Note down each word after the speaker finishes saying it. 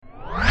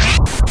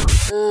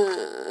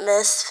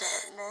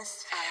Misfit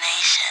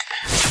Nation.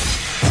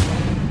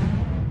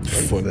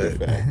 Fun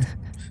fact.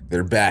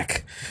 They're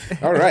back.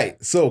 All right.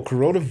 So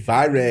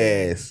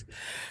coronavirus.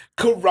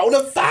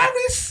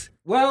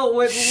 Well,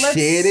 let's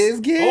Shit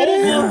is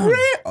getting real.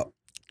 Oh,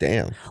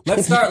 damn.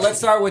 Let's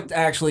start with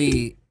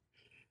actually.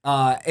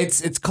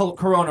 It's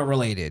Corona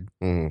related,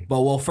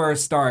 but we'll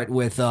first start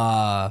with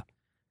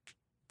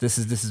This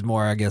is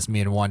more, I guess, me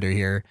and Wonder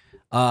here.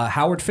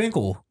 Howard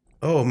Finkel.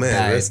 Oh man,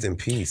 died. rest in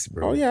peace,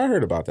 bro. Oh yeah, I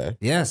heard about that.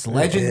 Yes,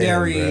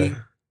 legendary.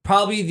 Damn,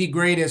 probably the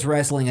greatest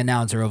wrestling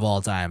announcer of all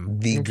time.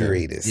 The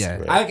greatest. Yeah,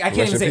 bro. I can't Rest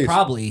even in say peace.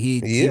 probably.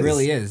 He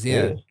really is.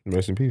 Yeah.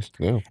 Rest in peace.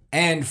 Yeah.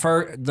 And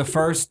for the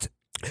first,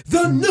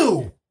 The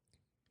new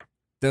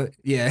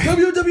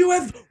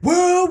WWF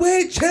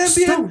Worldweight Champion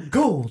Stone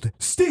Cold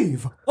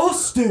Steve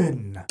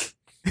Austin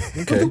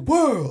Okay. the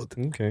world,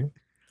 Okay.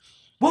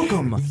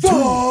 welcome.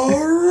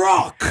 The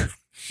Rock.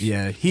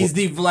 Yeah, he's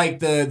the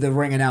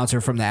ring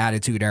announcer from the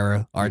Attitude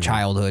Era, our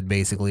childhood,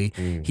 basically.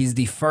 He's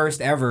the first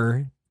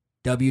ever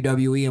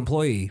WWE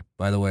employee,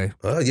 by the way.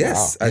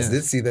 Yes, Wow. I Yeah.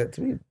 did see that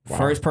tweet. Wow.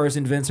 First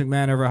person Vince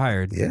McMahon ever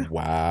hired. Yeah,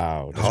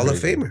 Wow. That's Hall of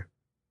crazy. Famer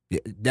Yeah,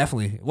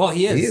 definitely. Well,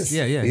 he is. He is.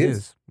 Yeah, He he is.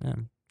 is.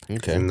 Yeah,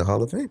 Okay. in the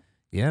Hall of Fame.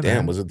 yeah. Damn,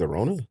 man. was it the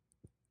Rona?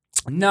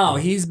 No,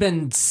 he's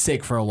been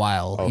sick for a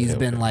while. Okay, He's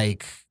been okay.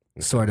 like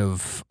sort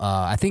of.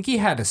 I think he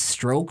had a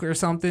stroke or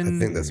something. I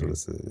think that's what it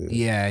said.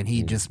 Yeah, and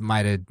he just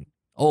might have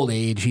old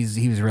age. He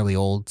was really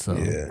old. So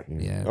Yeah.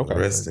 yeah. Okay.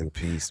 Rest in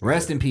peace.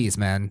 Rest man. in peace,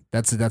 man.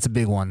 That's a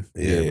big one.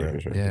 Yeah, bro. for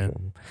sure. Yeah. For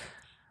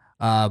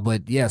sure.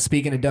 But yeah,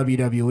 speaking of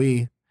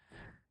WWE,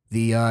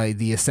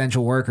 the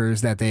essential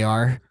workers that they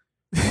are.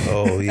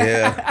 Oh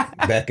yeah,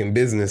 back in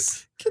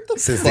business.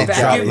 Since they Back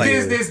dropped in like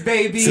business,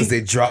 baby. since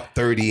they dropped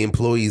 30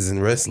 employees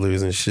and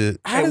wrestlers and shit.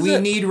 How does we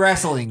that- need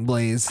wrestling,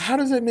 Blaze. How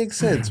does that make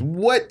sense?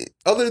 What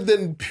other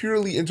than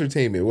purely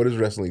entertainment? What is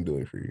wrestling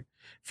doing for you,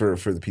 for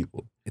the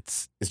people?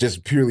 It's It's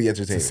just purely it's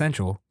entertainment.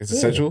 essential. It's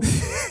essential.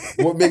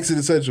 What makes it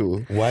essential?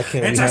 Why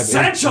can't It's we have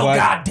essential, why,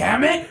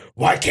 goddammit!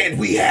 why can't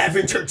we have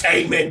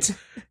entertainment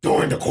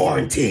during the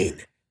quarantine?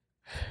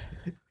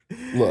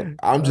 Look,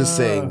 I'm just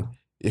saying.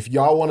 If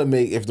y'all want to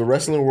if the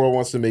wrestling world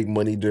wants to make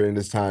money during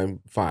this time,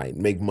 fine,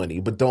 make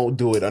money, but don't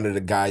do it under the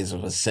guise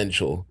of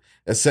essential.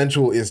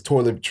 Essential is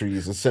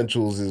toiletries.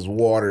 Essentials is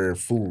water,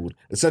 food.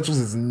 Essentials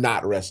is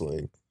not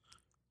wrestling.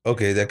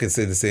 Okay, that could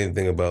say the same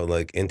thing about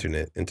like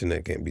internet.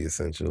 Internet can't be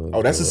essential.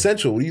 Oh, that's So,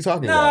 essential. What are you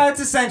talking No, about?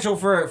 it's essential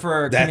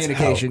for That's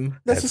communication.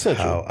 That's That's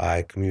essential. how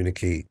I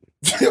communicate.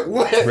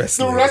 What?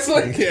 Wrestling. The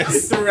wrestling?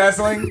 Yes. The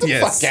wrestling.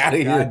 Yes. Fuck out of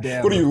here.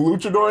 Goddamn. What are you,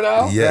 luchador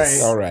now?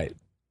 Yes. All right.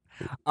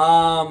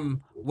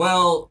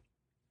 Well,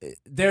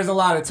 there's a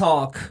lot of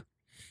talk,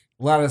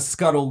 a lot of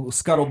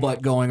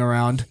scuttlebutt going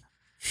around.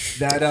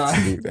 That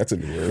That's a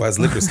new word. Why is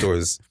liquor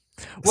stores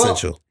Well-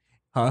 essential?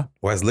 Huh?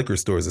 Why is liquor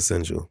stores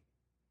essential?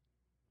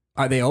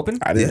 Are they open?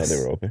 I didn't Yes. know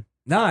they were open.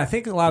 No, I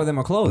think a lot of them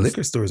are closed.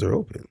 Liquor stores are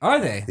open. Are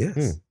they?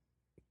 Yes.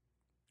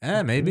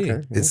 Maybe.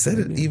 Okay. It said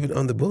it even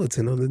on the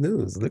bulletin on the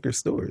news. Liquor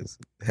stores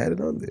had it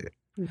on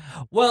there.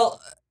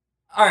 Well,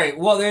 all right.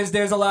 Well,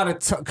 there's a lot of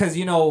because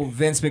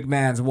Vince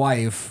McMahon's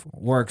wife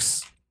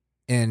works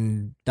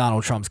in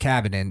Donald Trump's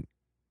cabinet.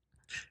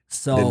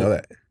 So Didn't know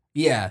that.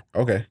 yeah.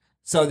 Okay.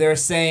 So they're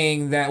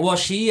saying that. Well,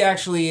 she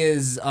actually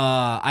is.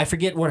 I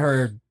forget what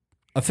her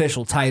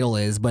official title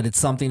is, but it's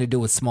something to do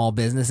with small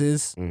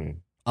businesses.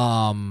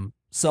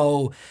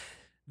 So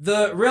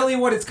really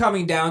what it's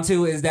coming down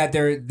to is that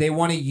they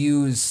want to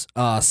use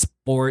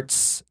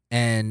sports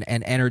and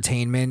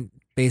entertainment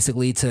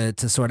basically to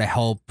sort of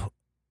help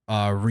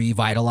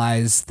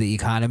revitalize the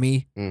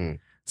economy.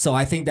 So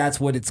I think that's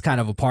what it's kind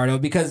of a part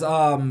of because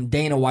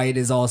Dana White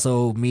is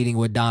also meeting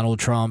with Donald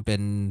Trump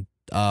and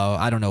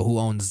I don't know who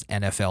owns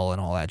NFL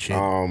and all that shit.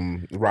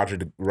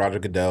 Roger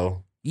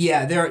Goodell.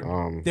 Yeah,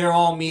 they're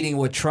all meeting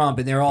with Trump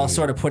and they're all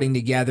sort of putting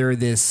together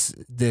this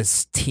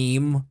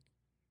team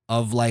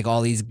of like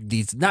all these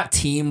not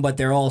team, but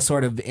they're all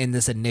sort of in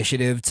this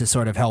initiative to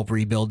sort of help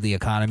rebuild the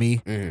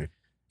economy.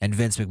 And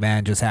Vince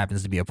McMahon just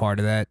happens to be a part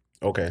of that.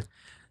 Okay.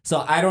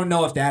 So I don't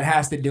know if that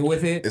has to do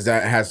with it. Is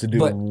that has to do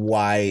But- with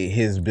why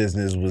his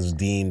business was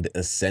deemed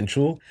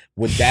essential?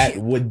 Would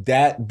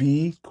that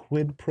be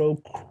quid pro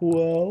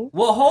quo?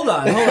 Well, hold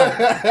on,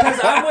 because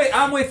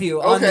I'm with you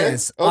on Okay,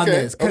 this,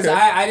 okay, because okay.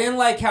 I didn't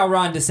like how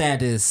Ron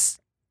DeSantis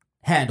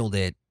handled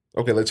it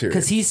Okay, let's hear it.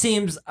 because he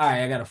seems all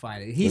right. I gotta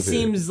find it. He Let's hear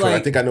it. seems 'Cause I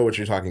like think I know what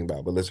you're talking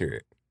about, but let's hear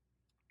it.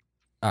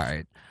 all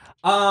right.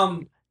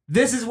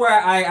 This is where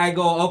I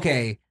go.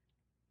 Okay,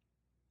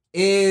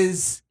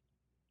 is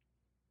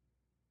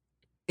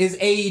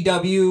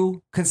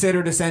AEW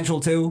considered essential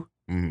too?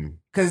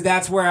 Because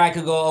that's where I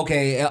could go.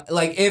 Okay,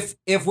 like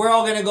if we're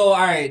all gonna go, all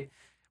right,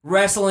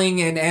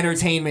 wrestling and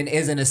entertainment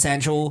isn't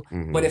essential,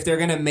 but if they're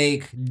gonna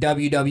make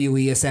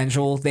WWE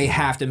essential, they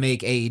have to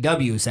make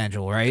AEW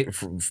essential, right?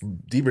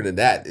 Deeper than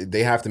that,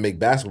 they have to make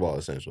basketball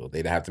essential.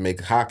 They'd have to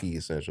make hockey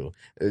essential.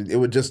 It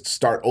would just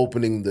start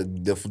opening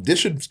this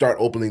should start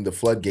opening the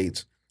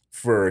floodgates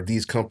for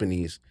these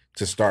companies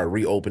to start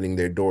reopening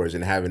their doors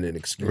and having an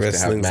excuse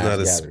Wrestling's to have mass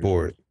not a gatherings.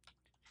 sport.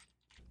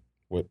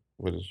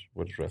 What is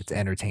wrestling? It's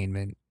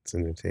entertainment. It's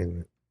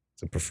entertainment.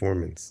 It's a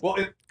performance. Well,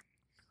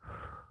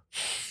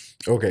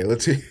 Okay,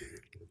 let's see.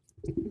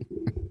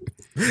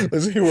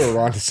 Let's hear what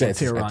Ron DeSantis Let's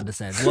hear had Ron to-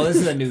 DeSantis. Well, this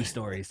is a news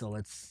story, so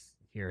let's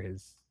hear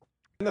his.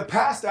 in the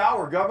past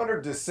hour,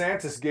 Governor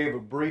DeSantis gave a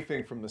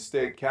briefing from the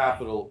state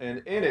capitol, and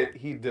in it,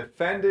 he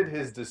defended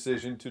his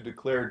decision to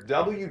declare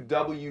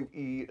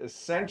WWE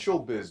essential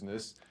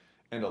business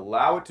and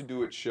allow it to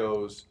do its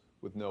shows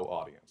with no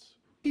audience.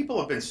 People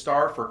have been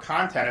starved for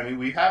content. I mean,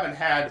 we haven't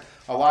had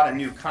a lot of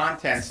new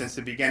content since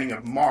the beginning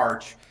of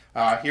March.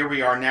 Here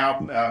we are now,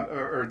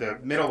 or the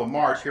middle of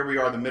March. Here we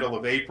are, the middle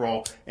of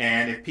April.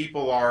 And if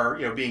people are,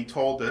 being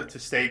told to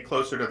stay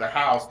closer to the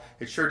house,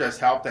 it sure does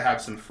help to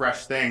have some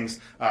fresh things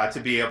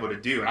to be able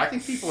to do. And I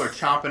think people are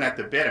chomping at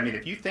the bit. I mean,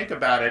 if you think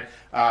about it,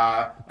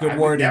 Good we've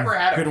wording. never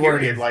had a Good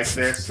period wording. like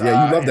this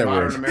Yeah, you love in that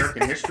modern word.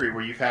 American history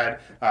where you've had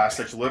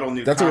such little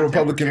new That's a content,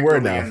 Republican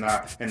word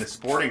particularly in the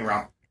sporting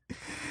realm.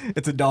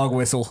 It's a dog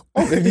whistle.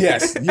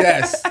 yes,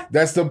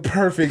 that's the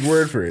perfect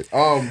word for it.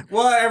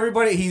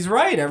 Well, he's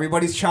right.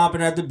 Everybody's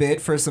chomping at the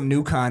bit for some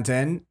new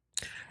content.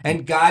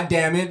 And God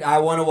damn it, I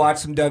want to watch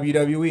some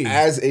WWE.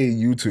 As a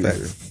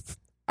YouTuber,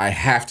 I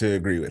have to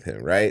agree with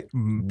him, right?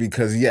 Mhm.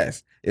 Because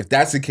yes, if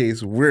that's the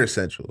case, we're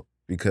essential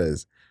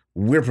because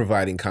we're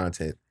providing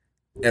content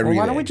every Well,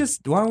 why day don't we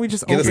just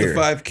Get us to Here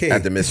 5K.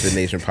 at the Misfit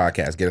Nation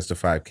podcast. Get us to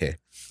 5K.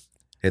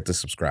 Hit the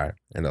subscribe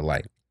and the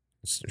like.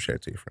 Share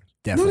it to your friends.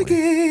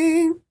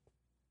 definitely.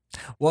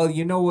 Well,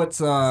 you know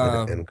what's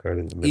Like an end card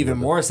in the middle even of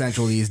it. more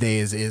essential these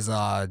days is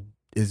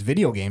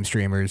video game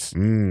streamers.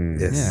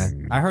 Yes.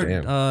 Yeah, I heard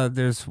Damn.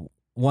 there's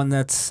one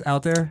that's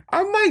out there.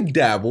 I might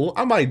dabble.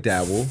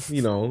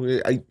 You know,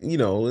 a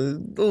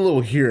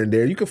little here and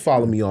there. You can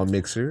follow me on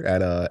Mixer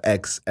at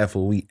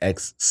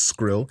XFOEX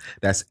Skrill.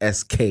 That's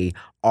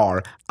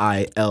SKRILL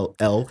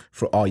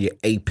for all your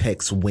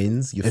Apex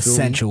wins. You feel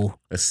me?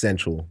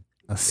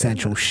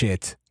 Essential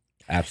Shit.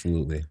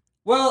 Absolutely.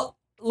 Well,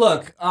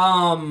 look,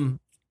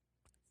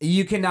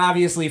 you can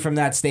obviously from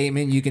that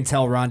statement you can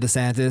tell Ron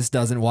DeSantis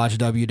doesn't watch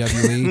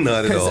WWE.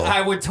 Not at all.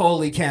 I would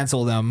totally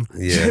cancel them.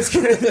 Yeah.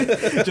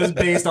 just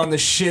based on the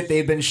shit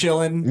they've been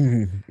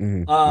shilling.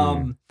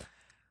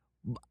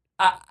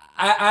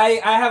 I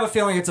have a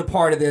feeling it's a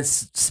part of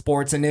this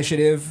sports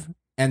initiative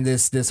and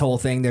this whole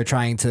thing. They're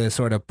trying to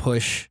sort of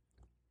push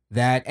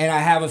that, and I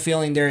have a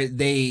feeling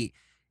they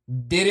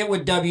did it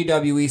with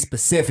WWE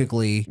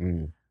specifically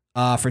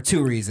for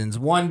two reasons.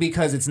 One,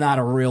 because it's not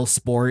a real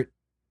sport,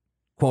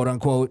 quote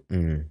unquote.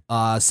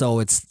 So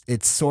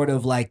it's sort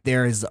of like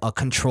there's a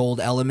controlled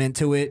element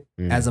to it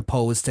as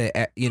opposed to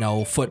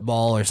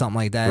football or something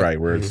like that. Right,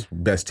 where it's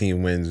best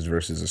team wins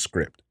versus a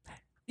script.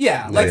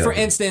 Yeah, like Yeah. for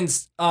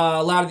instance,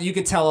 you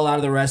could tell a lot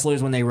of the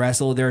wrestlers when they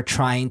wrestle, they're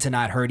trying to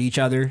not hurt each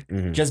other,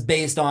 just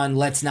based on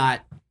let's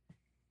not,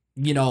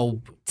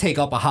 take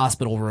up a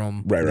hospital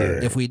room. Right.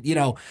 If we,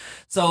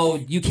 so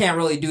you can't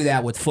really do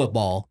that with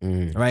football,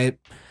 right?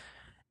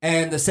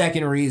 And the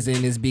second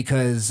reason is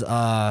because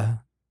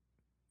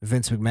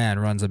Vince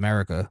McMahon runs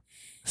America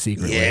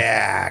secretly.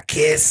 Yeah,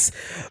 kiss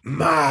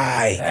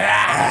my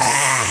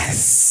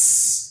ass.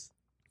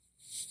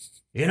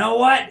 You know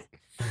what?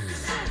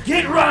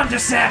 Get Ron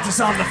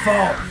DeSantis on the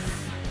phone.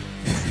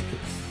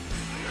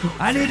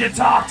 I need to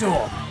talk to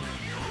him.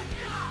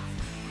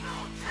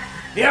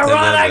 Yeah, Ron,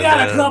 I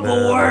got a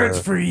couple words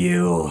for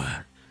you.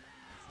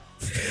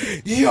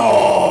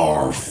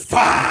 You're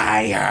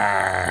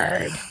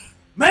fired.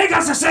 Make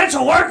us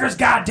essential workers,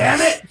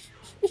 goddammit!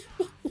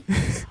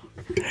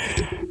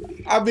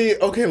 I mean,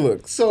 okay,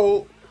 look.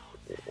 So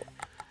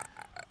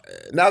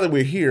now that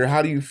we're here,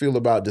 how do you feel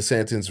about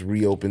DeSantis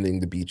reopening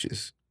the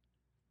beaches?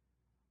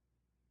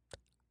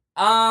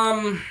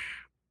 I'll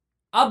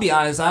be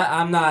honest.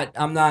 I'm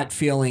not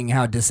feeling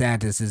how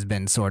DeSantis has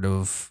been sort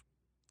of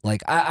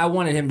like. I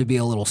wanted him to be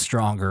a little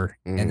stronger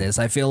in this.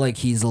 I feel like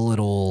he's a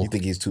little. You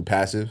think he's too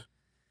passive?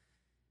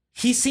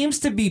 He seems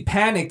to be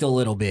panicked a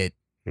little bit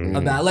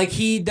about like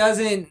he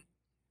doesn't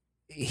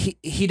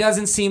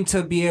seem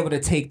to be able to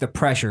take the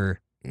pressure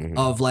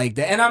of like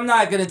that. And I'm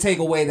not going to take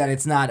away that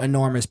it's not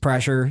enormous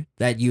pressure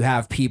that you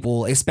have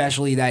people,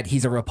 especially that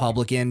he's a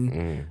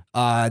Republican.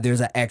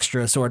 There's an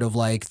extra sort of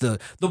like the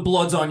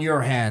blood's on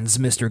your hands,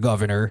 Mr.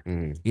 Governor.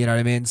 You know what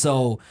I mean?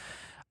 So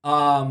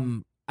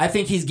I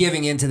think he's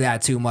giving into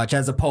that too much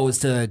as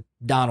opposed to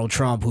Donald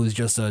Trump, who's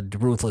just a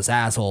ruthless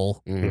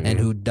asshole and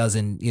who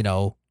doesn't,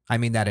 I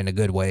mean that in a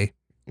good way.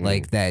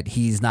 Like that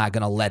he's not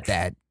going to let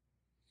that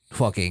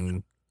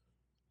fucking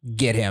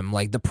get him,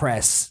 like the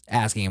press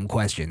asking him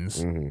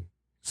questions.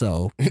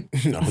 So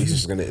no, he's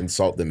just gonna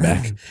insult them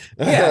back.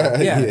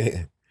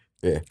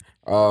 Yeah.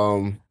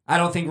 I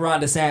don't think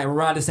Ron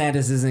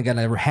DeSantis isn't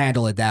gonna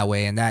handle it that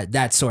way, and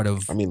that sort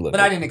of. I mean, look, but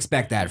I didn't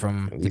expect that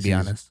from him, to be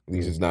honest. At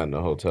least he's not in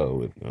a hotel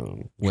with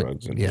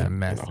drugs and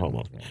meth. a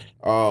homo.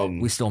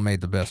 We still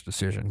made the best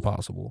decision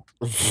possible.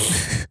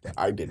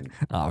 I didn't.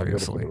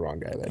 Obviously, the wrong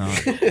guy.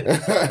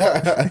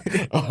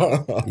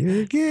 That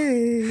You're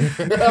gay.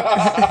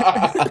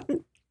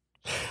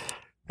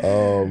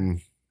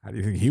 How do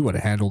you think he would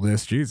have handled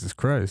this? Jesus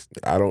Christ.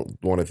 I don't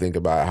want to think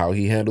about how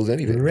he handles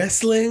anything.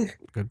 Wrestling?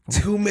 Good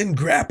point. Two men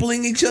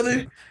grappling each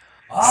other?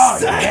 Oh,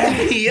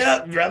 Sign me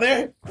up,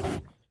 brother.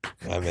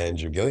 I'm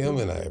Andrew Gilliam,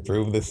 and I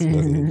approve this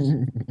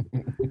message.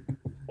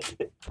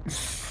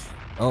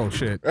 Oh,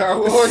 shit.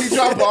 Well, he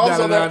dropped bombs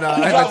on that. no.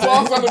 He dropped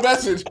bombs on the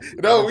message.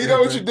 No, we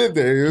know what you did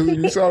there.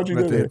 You saw what you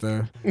did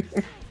there.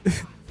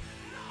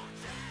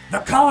 The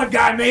colored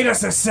guy made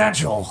us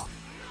essential.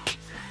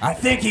 I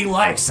think he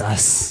likes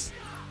us.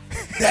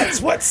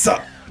 That's what's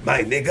up,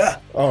 my nigga.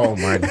 Oh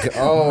my god!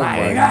 Oh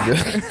My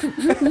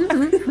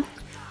my god!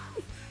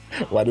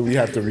 Why do we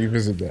have to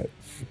revisit that?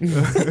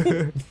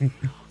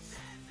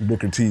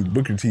 Booker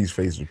T's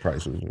face was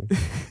priceless. Man.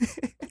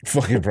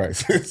 Fucking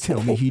priceless.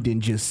 Tell me he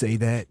didn't just say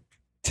that.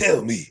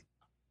 Tell me.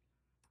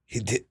 He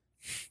did.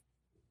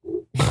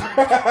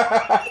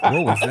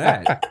 What was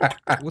that?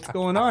 What's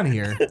going on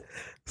here?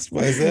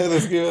 Spice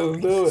Adams, give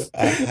us do it.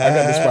 I got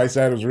the Spice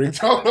Adams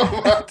ringtone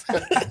on my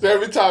so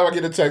every time I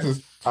get a text,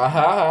 it's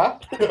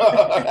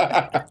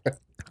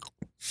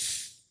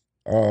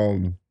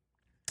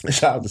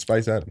shout out to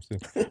Spice Adams too.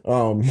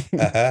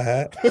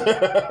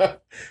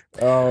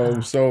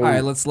 So All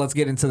right, let's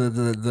get into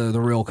the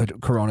real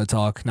Corona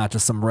talk, not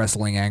just some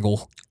wrestling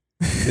angle.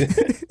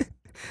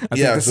 I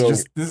Yeah, think so-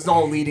 this is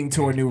all leading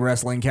to a new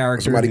wrestling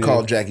character. somebody dude.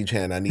 called Jackie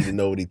Chan. I need to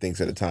know what he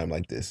thinks at a time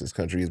like this. This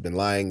country has been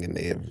lying, and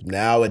they have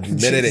now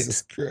admitted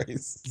Jesus it.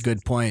 Christ.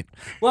 Good point.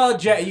 Well,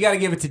 you got to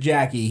give it to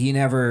Jackie. He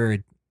never.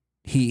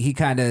 He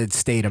kind of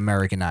stayed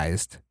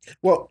Americanized.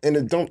 Well,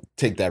 and don't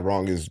take that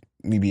wrong as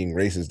me being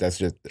racist. That's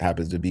just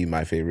happens to be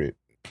my favorite,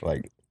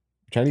 like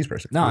Chinese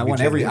person. No, I want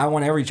Jet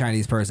every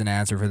Chinese person to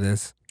answer for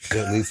this.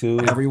 Jet Li too.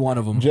 Every one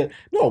of them.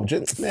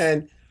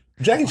 Man,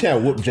 Jackie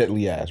Chan whooped Jet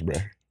Li ass, bro.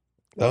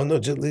 I don't know.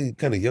 Jet Li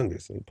kind of younger,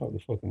 so he probably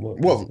fuck him up.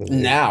 Well,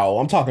 now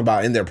I'm talking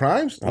about in their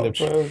primes. In their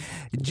prime.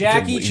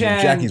 Jackie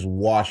Chan. Jackie's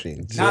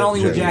washing. Not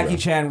only would Jet Li, Jackie bro.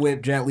 Chan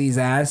whip Jet Li's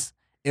ass,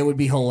 it would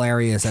be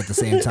hilarious at the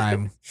same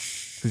time.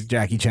 Because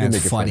Jackie He'll Chan's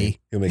make it funny.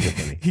 He'll make it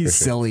funny. He's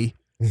for sure. silly.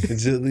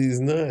 Jet Li's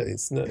not.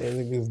 It's not. I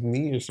think it's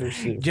knee or some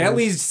shit. Jet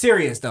Li's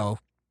serious though.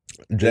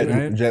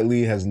 Right? Jet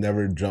Li has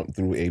never jumped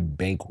through a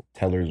bank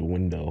teller's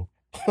window.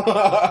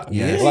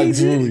 Yeah. Like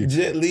truly.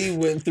 Jet Li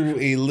went through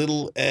a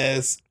little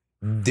ass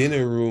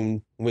dinner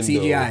room window.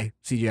 CGI.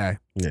 Yeah.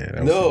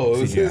 that No, was-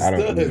 it was yeah, his I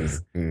don't-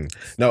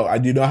 studs. No, I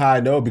do know how I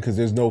know because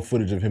there's no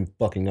footage of him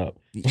fucking up.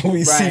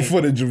 We see Right.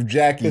 footage of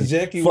Jackie, 'Cause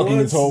Jackie fucking his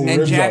wants- whole And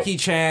ribs Jackie up.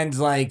 Chan's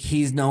like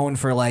he's known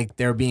for like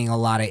there being a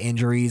lot of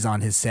injuries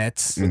on his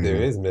sets. But there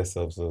is mess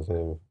ups of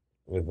him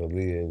with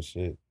Aaliyah and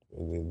shit.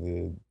 And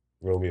the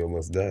Romeo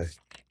Must Die.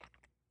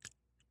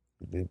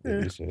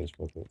 This shit is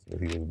fucked up. So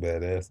he was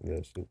badass in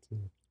that shit too.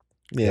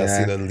 Y'all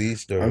seen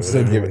Unleashed or I'm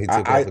still whatever, giving. he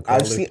took off the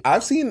collar?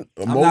 I've seen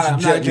I'm most not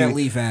a Jet Jet Li.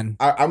 Li fan.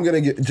 I'm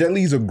gonna get Jet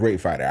Li's a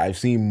great fighter. I've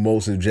seen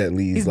most of Jet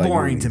Li's. He's like,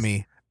 boring to movies.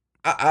 me.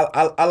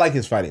 I like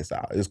his fighting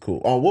style. It's cool.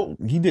 Oh, what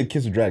he did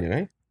Kiss a Dragon,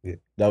 right?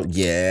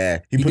 Yeah.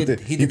 He He put did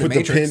the The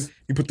Matrix. pin.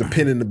 He put the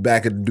pin in the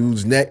back of the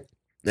dude's neck,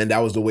 and that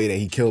was the way that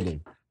he killed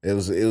him. It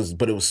was,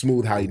 but it was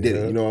smooth how he did it.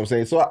 Yeah. You know what I'm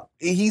saying? So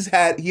he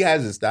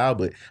has his style,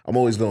 but I'm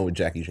always going with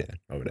Jackie Chan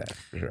over that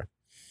for sure.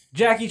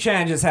 Jackie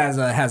Chan just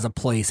has a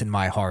place in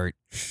my heart.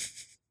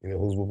 You know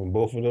who's whooping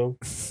both of them?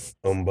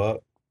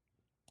 Umbop.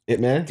 It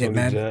man, Ip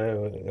Man?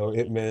 Or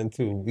Ip Man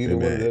too. Either It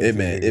one of man, them. It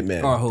man, It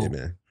man, Or who? It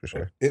man for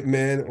sure. Ip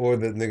Man or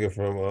the nigga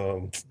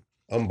from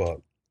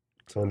Umbop.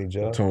 Tony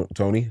Jaa.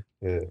 Tony,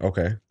 Yeah.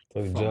 okay.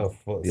 Tony Jaa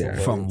fucked Yeah.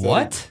 somebody. From Tony-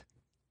 what?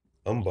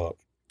 Umbop.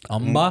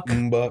 Umbop?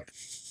 Umbop.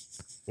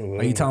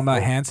 Are you talking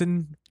about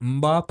Hanson?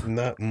 Mbop?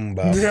 Not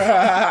Umbop.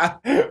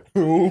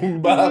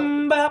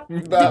 Mbop.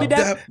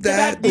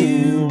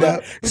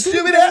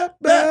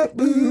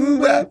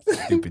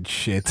 Stupid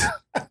shit.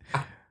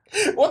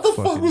 What the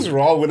fuck was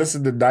wrong with us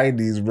in the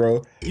 90s,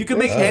 bro? You could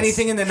make Us.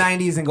 anything in the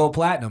 90s and go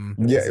platinum.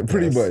 Yeah,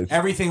 pretty us. much.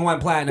 Everything went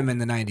platinum in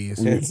the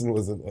 90s. Hanson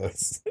wasn't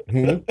us.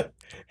 Hmm?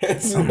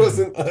 Hanson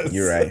wasn't us.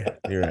 You're right.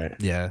 You're right.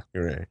 Yeah.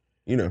 You're right.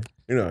 You know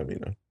what I mean.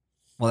 Though.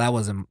 Well, that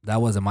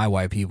wasn't my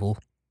white people.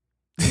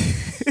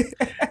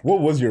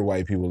 What was your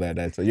white people at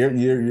that time?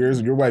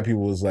 Your white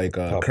people was like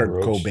Papa Kurt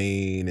Roach.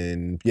 Cobain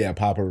and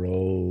Papa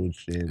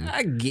Roach and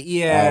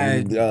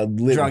Limp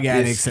drug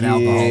addicts and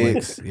Bizkit,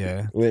 alcoholics.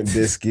 Yeah. Limp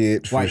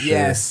Bizkit, for White, sure.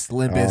 yes,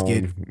 Limp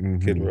Bizkit.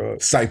 Mhm. Kid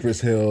Rock.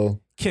 Cypress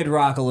Hill. Kid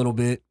Rock a little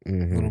bit.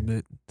 Mhm. A little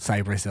bit.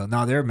 Cypress Hill.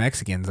 No, they're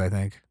Mexicans, I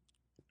think.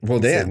 Well,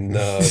 damn.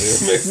 No, they're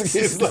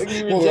Mexicans. Like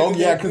you Well,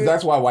 yeah, because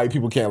that's why white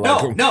people can't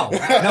like them. No,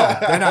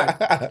 they're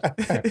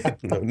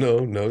not.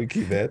 No, you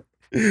keep that.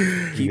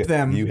 Keep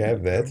them. You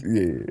have that.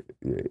 Yeah.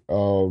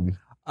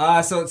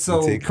 So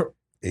Take-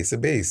 Ace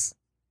of Base.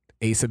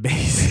 Ace of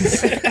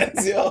Base.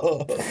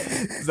 Yo.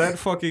 Is that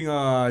fucking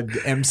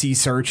MC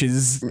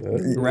Search's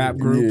rap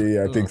group?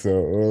 Yeah, I think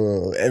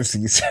so.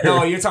 MC Sir.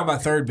 No, you're talking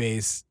about Third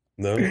Base.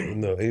 No,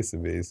 Ace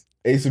of Base.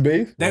 Ace of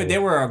Base? They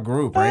were a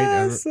group,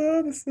 right? I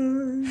saw the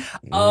sun.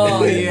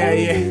 Oh, yeah.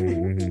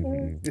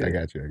 I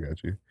got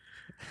you.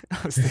 I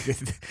was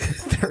thinking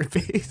Third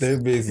Base.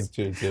 Third Base is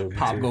chill.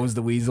 Pop goes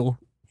the weasel.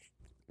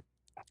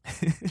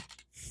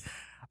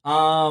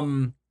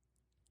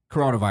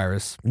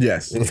 Coronavirus.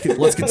 Yes. Let's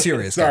get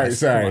serious. guys.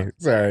 sorry. Come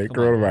on.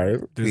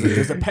 Coronavirus.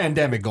 There's a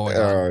pandemic going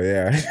on. Oh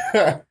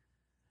yeah.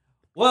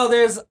 Well,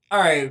 all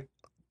right.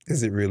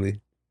 Is it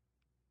really?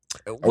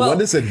 I Well,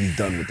 wonder said he's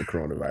done with the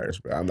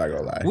coronavirus, but I'm not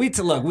gonna lie.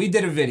 we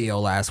did a video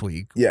last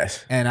week.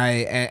 Yes. And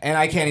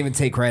I can't even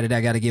take credit.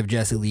 I got to give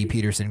Jesse Lee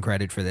Peterson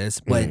credit for this.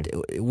 But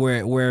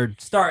we're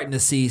starting to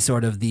see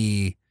sort of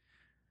the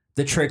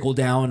trickle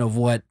down of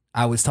what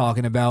I was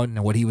talking about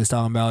and what he was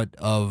talking about,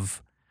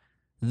 of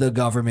the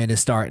government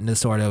is starting to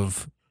sort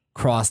of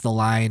cross the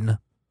line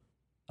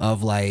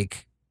of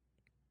like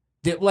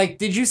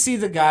did you see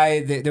the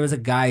guy there was a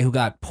guy who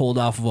got pulled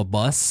off of a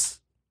bus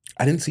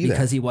I didn't see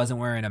because that. he wasn't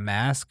wearing a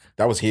mask?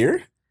 That was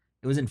here?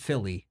 It was in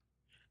Philly.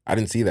 I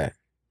didn't see that.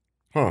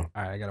 Huh. All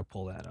right, I got to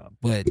pull that up.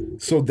 But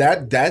So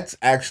that's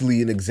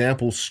actually an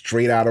example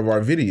straight out of our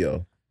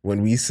video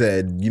when we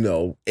said,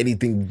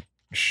 anything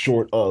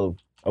short of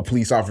a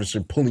police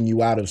officer pulling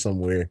you out of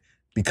somewhere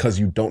because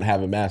you don't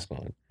have a mask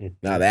on.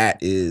 Now that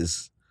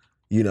is,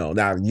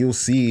 now you'll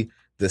see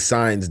the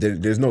signs.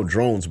 There's no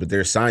drones, but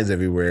there's signs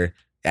everywhere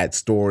at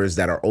stores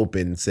that are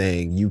open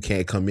saying you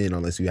can't come in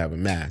unless you have a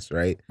mask,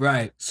 right?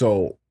 right.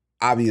 So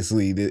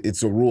obviously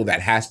it's a rule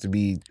that has to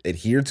be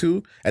adhered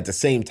to. At the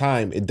same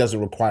time, it doesn't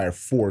require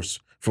force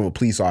from a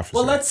police officer.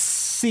 Well, let's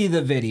see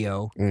the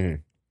video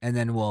Mhm. and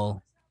then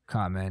we'll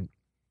comment.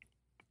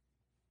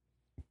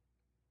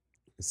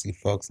 See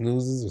Fox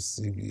News or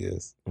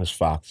CBS? It's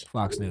Fox.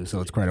 Fox News, so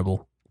it's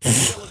credible.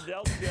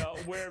 Philadelphia,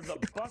 where the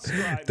bus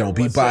driver Don't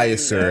be was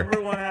biased, saying sir.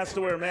 Everyone has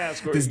to wear a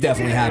mask. Or This you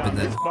definitely can't get happened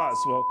on then. this bus.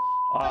 Well,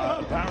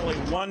 apparently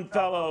one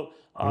fellow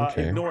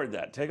Okay. ignored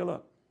that. Take a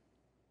look.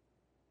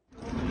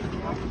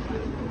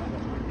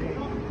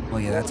 Well,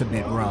 yeah, that's a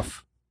bit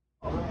rough.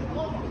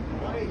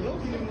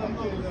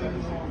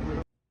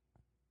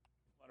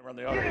 Around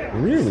the other.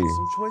 Really?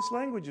 Some choice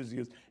language is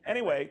used.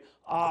 Anyway,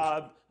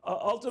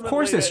 ultimately, Of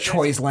course, there's they-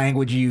 choice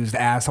language used,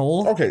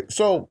 asshole. Okay,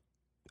 so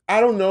I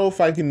don't know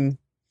if I can.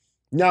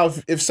 Now,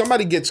 if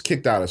somebody gets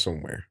kicked out of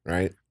somewhere,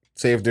 right?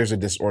 Say if there's a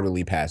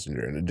disorderly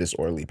passenger and a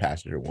disorderly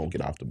passenger won't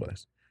get off the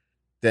bus,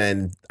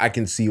 then I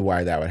can see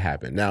why that would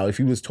happen. Now, if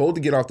he was told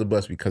to get off the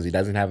bus because he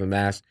doesn't have a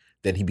mask,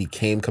 then he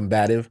became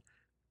combative,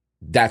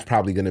 that's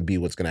probably going to be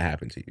what's going to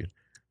happen to you.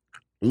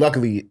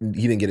 Luckily,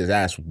 he didn't get his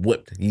ass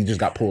whipped. He just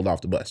got pulled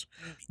off the bus.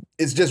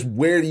 It's just,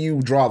 where do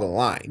you draw the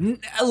line?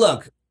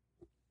 Look,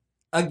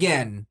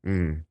 again,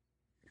 Mm,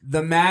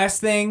 the mask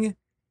thing,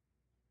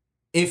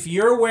 if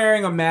you're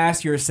wearing a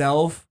mask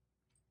yourself,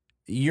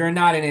 you're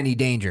not in any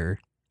danger.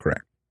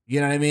 correct.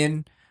 You know what I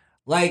mean?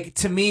 Like,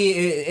 to me,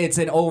 it's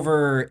an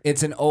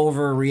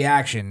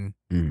overreaction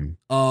Mm,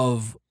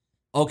 of,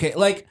 okay,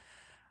 like,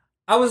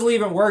 I was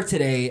leaving work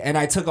today and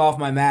I took off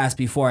my mask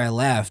before I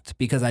left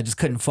because I just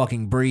couldn't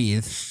fucking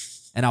breathe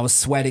and I was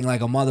sweating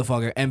like a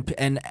motherfucker.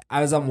 And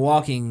as I'm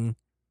walking,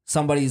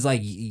 somebody's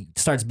like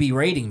starts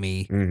berating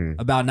me mhm,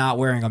 about not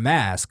wearing a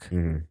mask.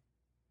 mhm.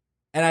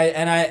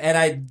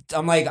 And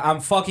I'm like, I'm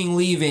fucking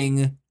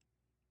leaving.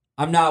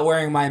 I'm not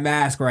wearing my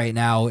mask right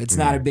now. It's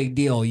not a big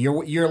deal.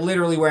 You're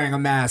literally wearing a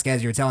mask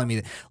as you're telling me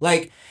that.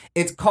 Like,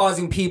 it's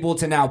causing people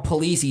to now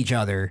police each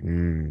other.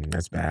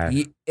 That's bad.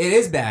 It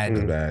is bad.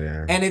 That's bad,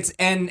 yeah. And it's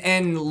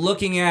and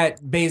looking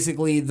at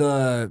basically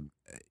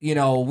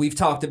we've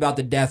talked about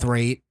the death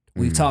rate.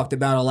 We've talked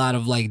about a lot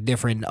of like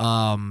different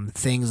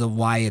things of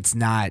why it's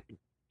not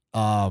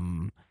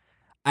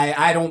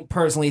I don't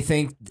personally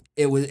think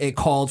it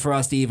called for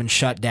us to even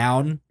shut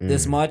down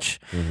this much.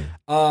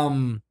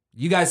 Mhm.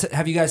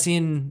 Have you guys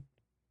seen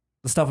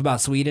the stuff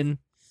about Sweden?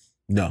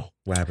 No.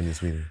 What happened in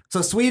Sweden?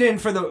 So Sweden,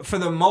 for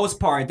the most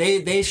part,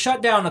 they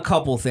shut down a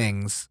couple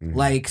things,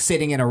 like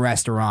sitting in a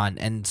restaurant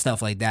and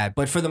stuff like that.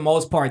 But for the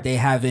most part, they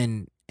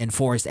haven't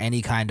enforced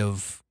any kind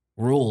of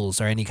rules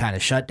or any kind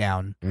of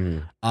shutdown.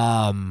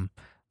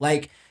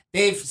 Like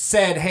they've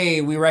said,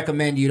 hey, we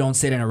recommend you don't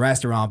sit in a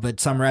restaurant, but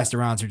some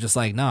restaurants are just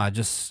like, no, I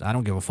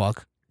don't give a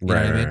fuck. You know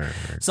what I mean?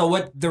 So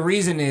what the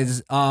reason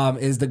is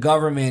the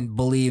government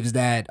believes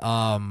that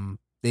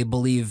they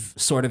believe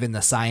sort of in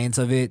the science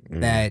of it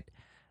that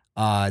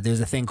there's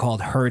a thing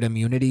called herd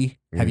immunity.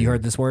 Have you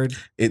heard this word?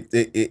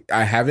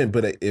 I haven't,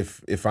 but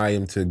if I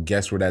am to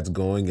guess where that's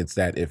going, it's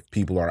that if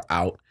people are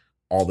out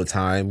all the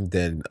time,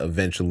 then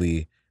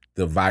eventually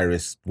the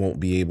virus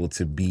won't be able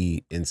to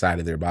be inside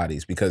of their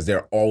bodies because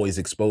they're always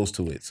exposed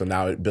to it. So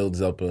now it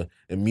builds up a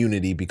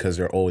immunity because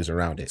they're always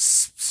around it.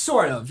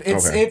 Sort of.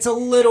 It's Okay. it's a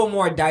little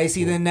more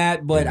dicey than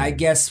that, but I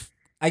guess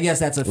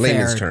that's a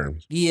Layman's fair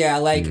terms. Yeah,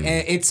 like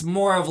it's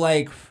more of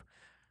like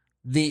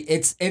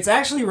it's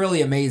actually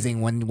really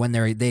amazing when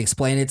they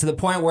explain it to the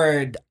point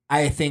where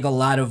I think a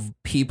lot of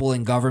people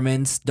in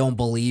governments don't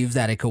believe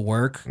that it could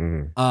work.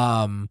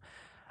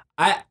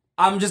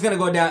 I'm just gonna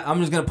go down. I'm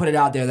just gonna put it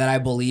out there that I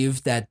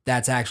believe that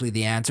that's actually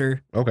the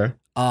answer. Okay.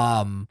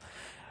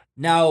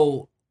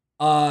 Now,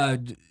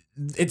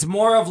 it's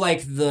more of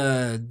like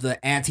the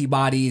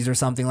antibodies or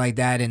something like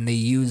that, and they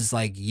use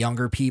like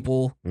younger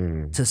people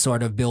to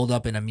sort of build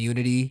up an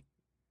immunity.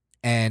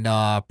 and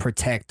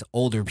protect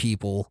older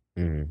people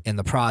in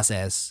the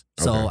process.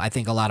 So Okay. I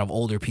think a lot of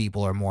older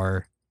people are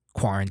more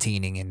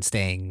quarantining and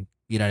staying,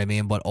 you know what I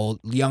mean? But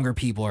younger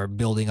people are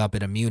building up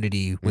an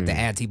immunity with the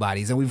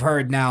antibodies. And we've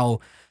heard now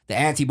the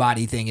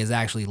antibody thing is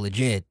actually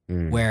legit,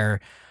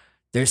 where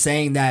they're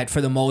saying that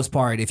for the most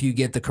part, if you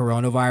get the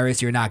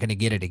coronavirus, you're not going to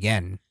get it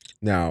again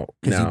Now,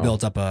 because you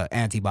built up an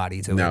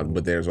antibody to now, it.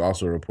 but there's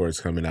also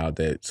reports coming out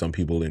that some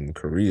people in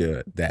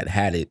Korea that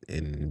had it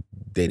and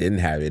they didn't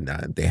have it, now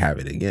they have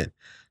it again.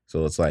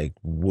 So it's like,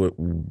 what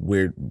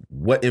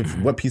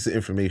piece of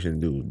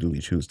information do we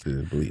choose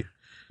to believe?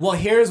 Well,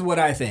 here's what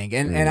I think,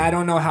 and I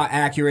don't know how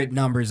accurate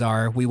numbers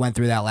are. We went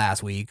through that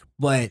last week,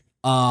 but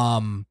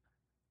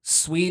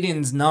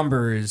Sweden's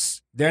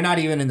numbers, they're not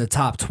even in the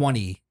top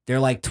 20. They're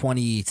like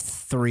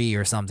 23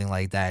 or something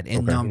like that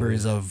in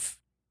numbers of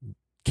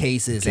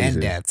cases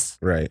and deaths.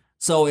 Right.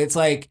 So it's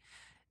like,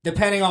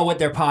 depending on what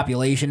their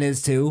population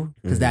is too,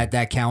 because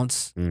that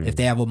counts. If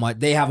they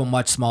have a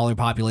much smaller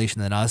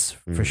population than us,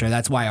 for sure.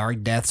 That's why our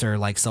deaths are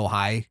like so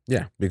high.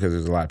 Yeah, because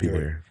there's a lot of people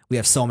here. We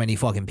have so many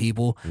fucking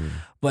people,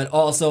 but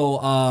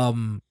also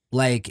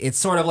like it's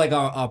sort of like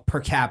a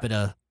per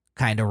capita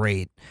kind of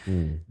rate.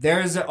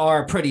 Theirs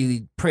are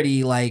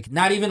pretty like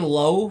not even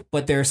low,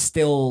 but they're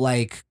still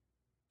like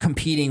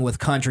competing with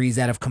countries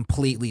that have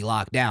completely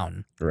locked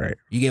down. Right.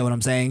 You get what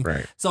I'm saying?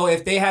 Right. So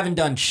if they haven't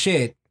done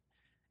shit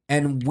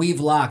and we've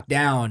locked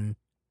down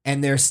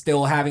and they're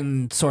still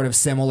having sort of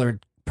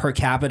similar per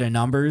capita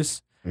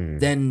numbers,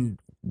 then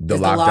is the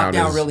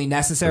lockdown really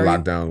necessary? The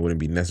lockdown wouldn't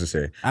be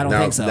necessary. I don't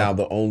think so. Now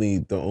the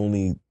only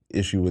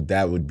issue with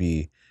that would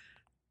be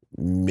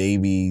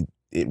maybe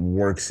it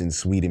works in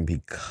Sweden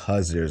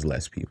because there's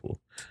less people.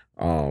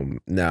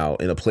 Now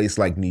in a place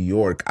like New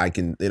York,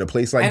 and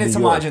it's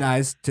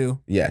homogenized too.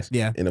 Yes.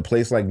 Yeah. In a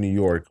place like New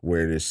York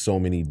where there's so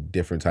many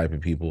different type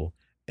of people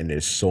and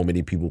there's so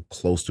many people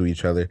close to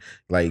each other.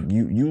 Like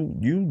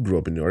you grew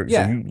up in New York,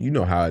 yeah. So you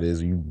know how it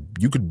is. You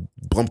could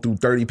bump through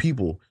 30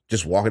 people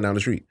just walking down the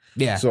street.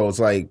 Yeah. So it's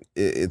like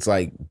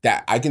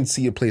that. I can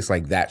see a place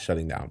like that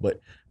shutting down,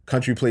 but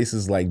country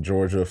places like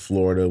Georgia,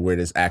 Florida, where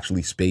there's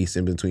actually space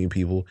in between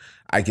people,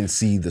 I can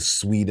see the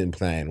Sweden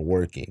plan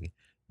working.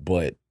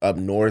 But up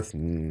north,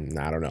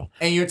 I don't know.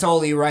 And you're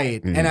totally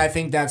right. And I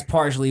think that's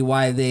partially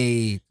why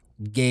why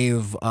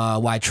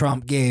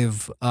Trump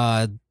gave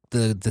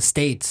the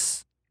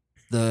states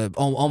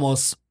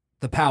almost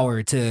the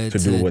power to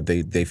do what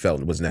they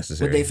felt was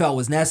necessary. What they felt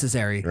was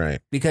necessary. Right.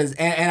 Because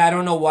and I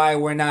don't know why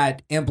we're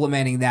not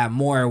implementing that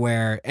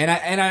more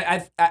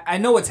I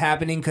know what's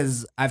happening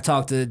because I've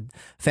talked to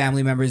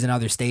family members in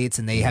other states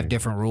and they have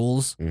different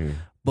rules.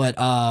 But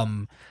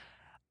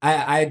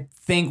I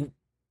think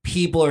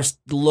people are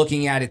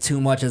looking at it too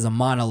much as a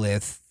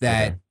monolith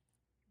that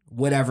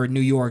whatever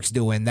New York's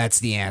doing, that's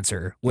the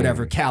answer.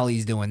 Whatever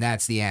Cali's doing,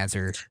 that's the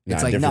answer.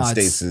 It's like different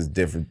states is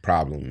different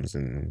problems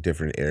and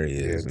different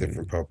areas,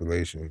 different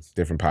populations,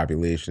 different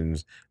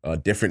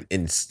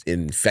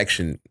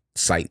infection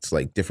sites,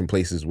 like different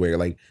places where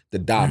like the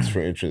docks,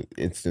 for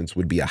instance,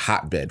 would be a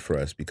hotbed for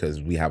us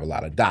because we have a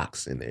lot of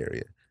docks in the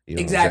area. You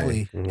know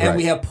exactly. And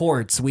we have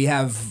ports, we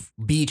have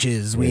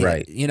beaches,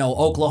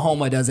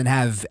 Oklahoma doesn't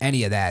have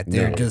any of that.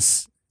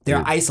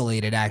 They're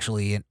isolated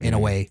actually in a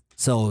way.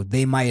 So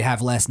they might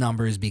have less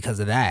numbers because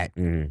of that.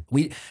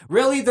 We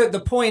really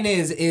the point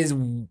is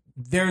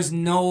there's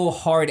no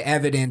hard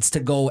evidence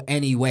to go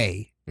any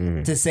way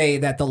to say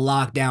that the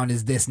lockdown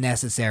is this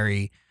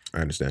necessary. I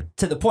understand.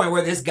 To the point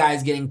where this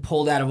guy's getting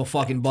pulled out of a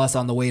fucking bus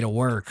on the way to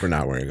work for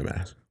not wearing a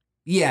mask.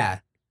 Yeah.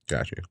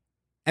 Got you.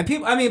 And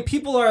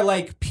people are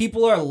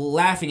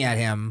laughing at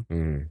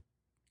him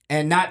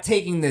and not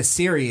taking this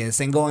serious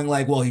and going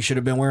like, well, he should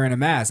have been wearing a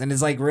mask. And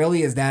it's like,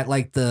 really, is that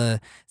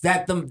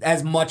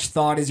as much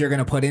thought as you're going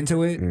to put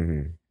into it?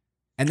 And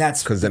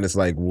that's because then it's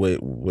like, where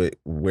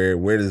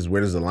does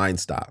the line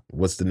stop?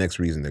 What's the next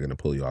reason they're going to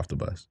pull you off the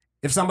bus?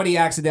 If somebody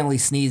accidentally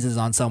sneezes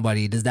on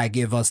somebody, does that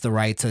give us the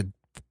right to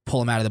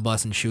pull him out of the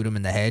bus and shoot him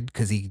in the head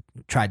because he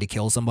tried to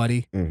kill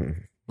somebody?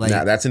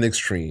 Nah, that's an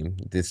extreme.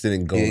 This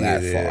didn't go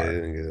that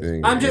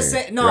far. I'm just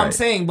saying. No, right. I'm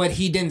saying, but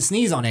he didn't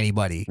sneeze on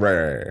anybody.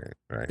 Right.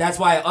 That's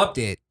why I upped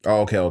it.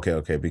 Oh,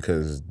 okay.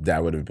 Because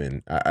that would have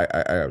been. I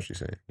got what you're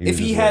saying. If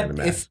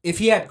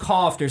he had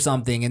coughed or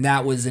something, and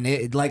that was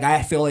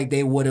I feel like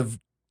they would have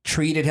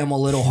treated him a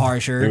little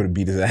harsher. They would have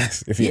beat his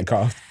ass if he had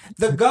coughed.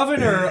 The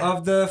governor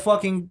of the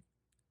fucking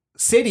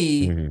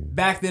city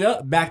backed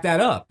that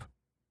up,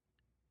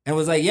 and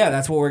was like, "Yeah,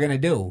 that's what we're gonna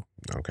do."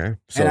 Okay.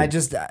 So and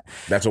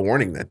that's a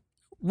warning then.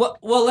 Well,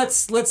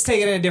 let's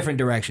take it in a different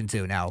direction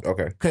too now.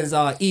 Okay. Because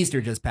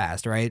Easter just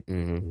passed, right?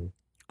 And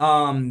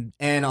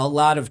a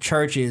lot of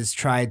churches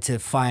tried to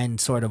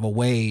find sort of a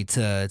way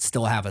to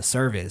still have a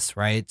service,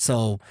 right?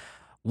 So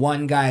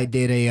one guy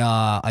did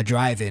a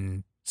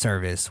drive-in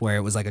service where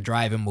it was like a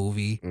drive-in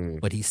movie,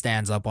 but he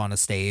stands up on a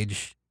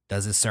stage,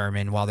 does his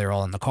sermon while they're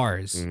all in the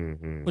cars,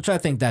 which I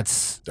think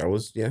that's fair.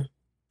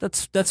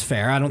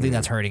 I don't think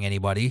that's hurting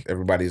anybody.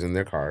 Everybody's in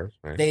their cars.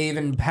 Right? They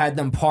even had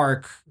them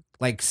park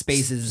like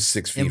spaces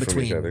 6 feet in between.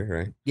 from each other,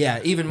 right? Yeah,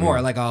 even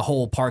more, like a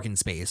whole parking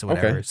space or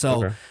whatever. Okay.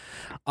 So,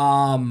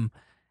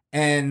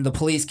 and the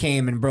police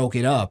came and broke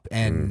it up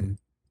and,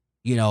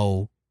 you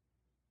know,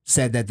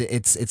 said that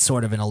it's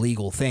sort of an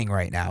illegal thing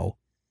right now.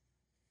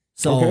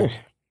 So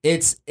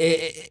it's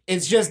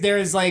just,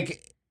 there's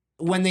like,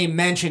 when they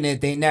mention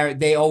it,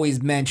 they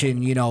always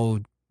mention, you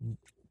know,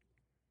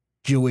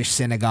 Jewish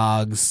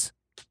synagogues,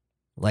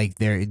 like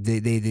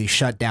they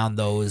shut down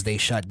those, they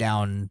shut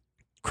down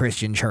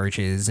Christian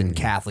churches and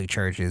Catholic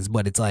churches,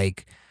 but it's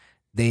like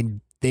they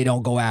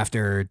don't go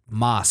after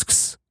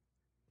mosques.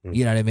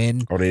 You know what I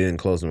mean? Oh, they didn't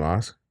close the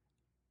mosque?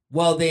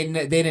 Well, they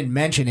didn't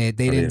mention it.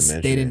 They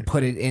didn't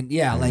put it in.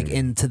 Yeah, like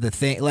into the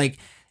thing. Like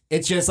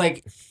it's just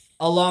like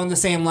along the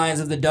same lines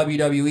of the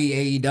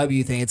WWE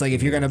AEW thing. It's like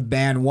if you're gonna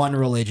ban one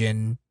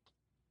religion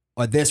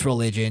or this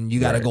religion, you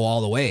got to go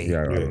all the way.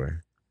 Yeah, all the way.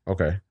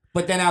 Okay.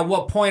 But then at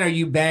what point are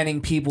you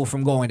banning people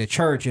from going to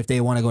church if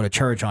they want to go to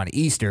church on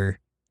Easter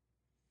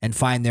and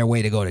find their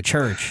way to go to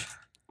church?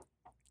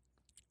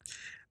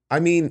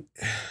 I mean,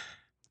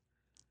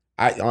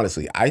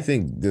 I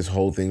think this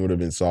whole thing would have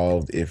been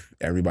solved if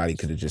everybody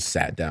could have just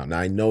sat down. Now,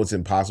 I know it's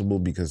impossible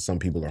because some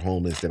people are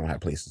homeless. They don't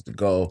have places to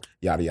go,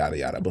 yada, yada,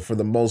 yada. But for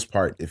the most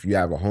part, if you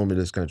have a home in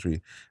this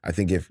country, I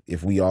think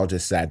if we all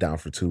just sat down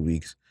for 2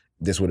 weeks,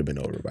 this would have been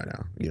over by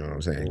now. You know what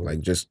I'm saying?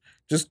 Like just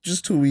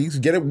 2 weeks,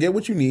 get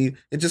what you need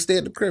and just stay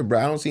at the crib, bro.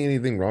 I don't see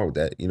anything wrong with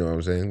that. You know what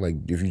I'm saying? Like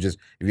if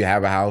you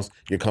have a house,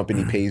 your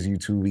company pays you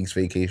 2 weeks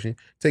vacation,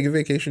 take a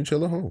vacation,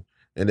 chill at home.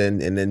 And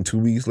then 2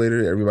 weeks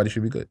later, everybody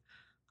should be good.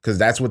 Because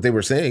that's what they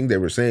were saying. They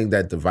were saying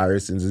that the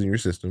virus is in your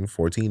system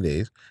 14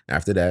 days.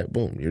 After that,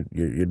 boom,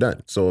 you're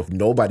done. So if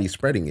nobody's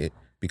spreading it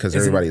because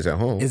everybody's at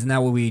home. Isn't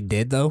that what we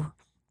did, though?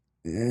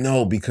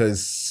 No,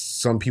 because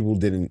some people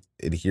didn't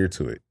adhere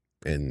to it.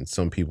 And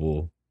some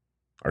people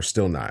are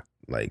still not.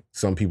 Like,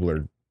 some people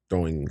are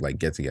throwing, like,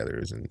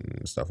 get-togethers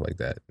and stuff like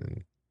that.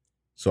 And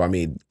so, I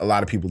mean, a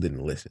lot of people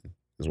didn't listen,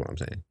 is what I'm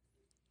saying.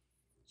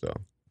 So,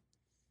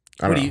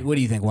 What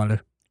do you think,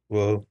 Wanda?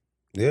 Well,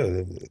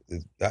 yeah,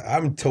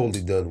 I'm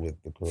totally done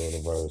with the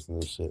coronavirus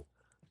and this shit.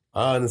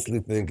 I honestly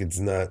think it's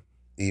not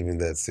even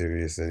that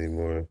serious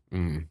anymore.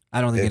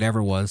 I don't think it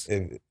ever was.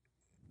 For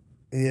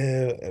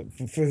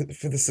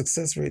the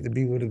success rate to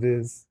be what it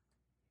is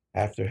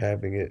after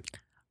having it,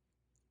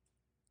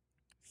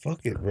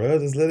 fuck it, bro.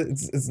 Just let it.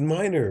 It's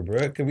minor,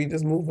 bro. Can we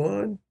just move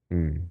on?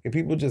 Can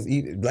people just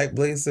eat? Like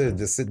Blaze said,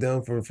 just sit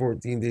down for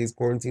 14 days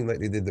quarantine like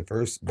they did the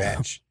first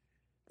batch.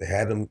 They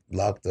had them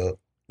locked up.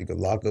 You could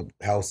lock up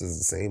houses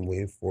the same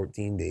way,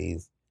 14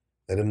 days,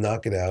 let them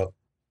knock it out,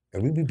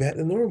 and we'd be back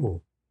to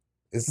normal.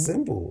 It's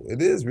simple.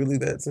 It is really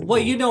that simple.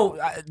 Well, you know,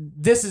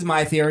 this is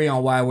my theory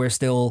on why we're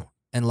still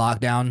in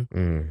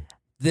lockdown.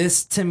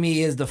 This, to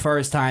me, is the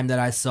first time that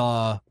I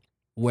saw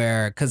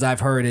where, because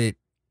I've heard it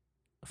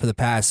for the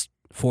past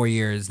 4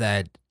 years,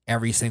 that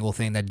every single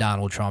thing that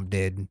Donald Trump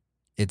did,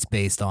 it's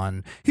based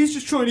on, he's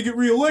just trying to get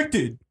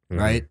reelected,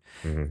 right?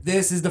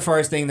 This is the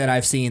first thing that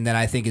I've seen that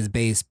I think is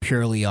based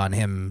purely on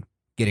him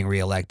getting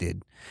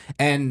reelected.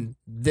 And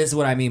this is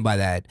what I mean by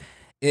that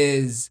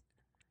is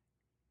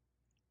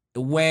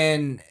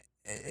when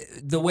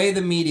the way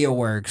the media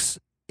works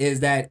is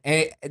that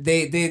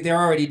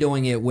they're already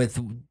doing it with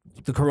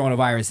the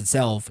coronavirus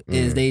itself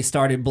is they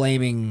started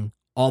blaming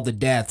all the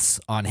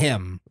deaths on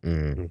him.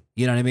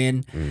 You know what I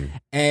mean?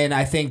 And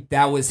I think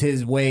that was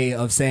his way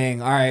of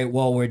saying, all right,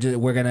 well, we're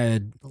gonna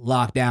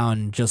lock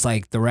down just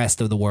like the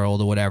rest of the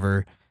world or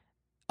whatever.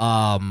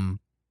 I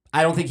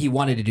don't think he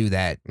wanted to do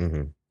that.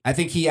 I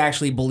think he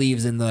actually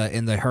believes in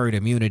the herd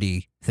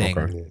immunity thing.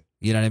 Okay.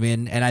 You know what I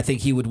mean? And I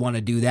think he would want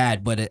to do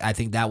that, but I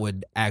think that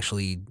would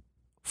actually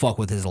fuck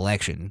with his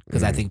election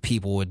because I think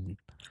people would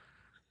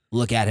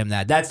look at him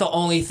that's the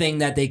only thing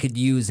that they could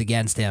use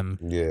against him.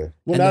 Yeah.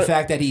 Well, and the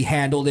fact that he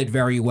handled it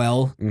very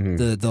well,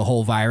 Mm-hmm. the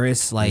whole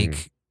virus,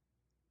 like.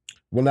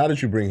 Well, now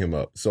that you bring him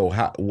up, so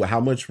how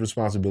much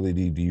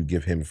responsibility do you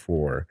give him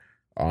for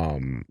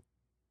the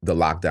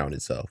lockdown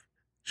itself?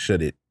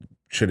 Should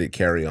it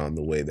carry on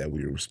the way that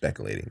we were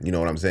speculating? You know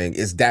what I'm saying?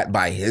 Is that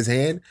by his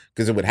hand?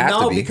 Because it would have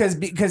to be. No,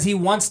 because he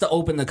wants to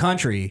open the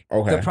country.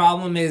 Okay. The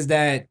problem is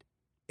that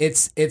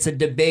it's a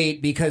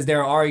debate because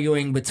they're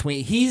arguing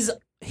between his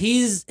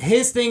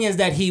thing is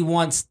that he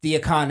wants the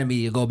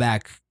economy to go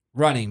back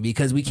running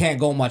because we can't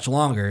go much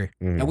longer.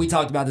 And we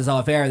talked about this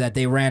off air that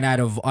they ran out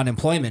of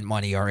unemployment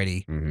money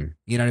already.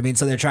 You know what I mean?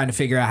 So they're trying to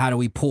figure out how do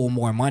we pull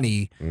more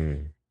money.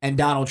 And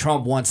Donald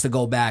Trump wants to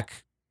go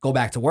back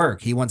to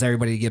work. He wants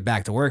everybody to get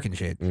back to work and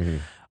shit.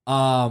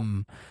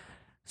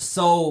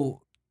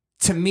 So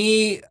to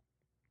me,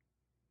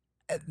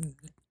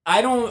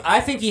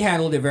 I think he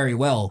handled it very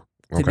well,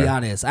 to be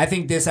honest. I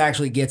think this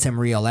actually gets him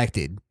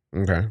reelected.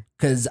 Okay.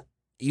 Because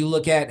you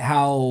look at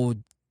how,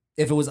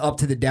 if it was up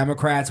to the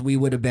Democrats, we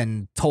would have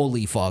been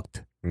totally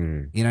fucked.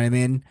 You know what I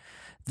mean?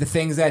 The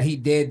things that he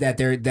did that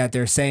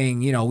they're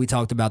saying, you know, we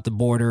talked about the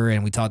border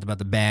and we talked about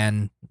the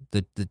ban,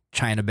 the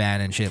China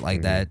ban and shit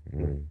like that.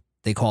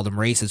 They called him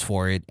racist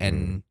for it,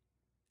 and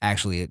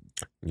actually,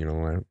 you know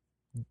what?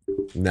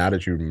 Now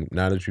that you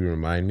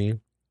remind me,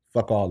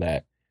 fuck all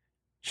that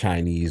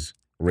Chinese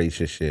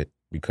racist shit,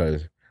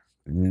 because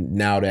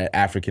now that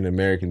African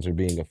Americans are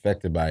being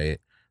affected by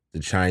it, the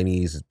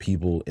Chinese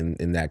people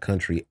in that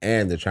country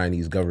and the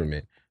Chinese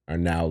government are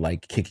now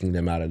like kicking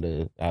them out of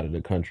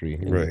the country,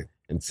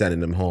 and sending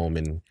them home,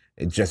 and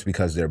just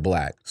because they're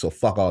black. So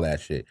fuck all that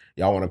shit.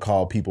 Y'all want to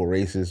call people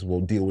racist?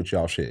 Well, deal with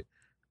y'all shit.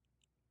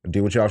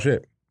 Deal with y'all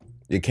shit.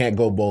 It can't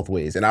go both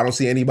ways. And I don't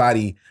see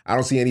anybody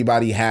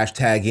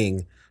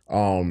hashtagging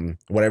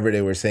whatever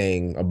they were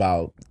saying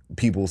about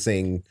people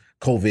saying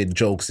COVID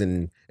jokes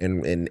and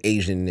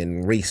Asian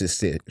and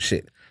racist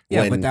shit.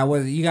 Yeah, but that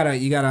was you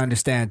gotta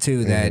understand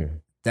too that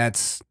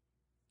that's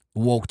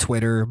woke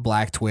Twitter,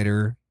 black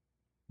Twitter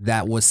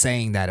that was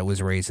saying that it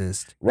was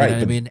racist. Right. You know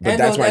what I mean? But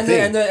that's my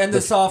thing. And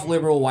the soft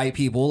liberal white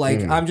people.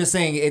 Like I'm just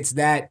saying it's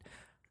that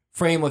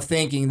frame of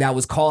thinking that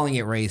was calling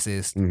it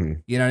racist.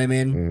 You know what I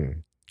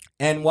mean?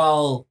 And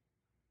while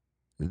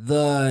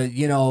the,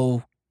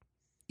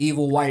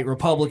 evil white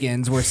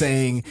Republicans were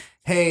saying,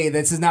 hey,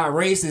 this is not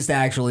racist,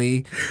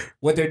 actually.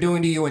 What they're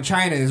doing to you in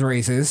China is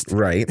racist.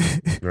 Right.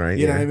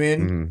 You know what I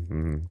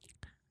mean?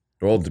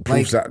 Well, the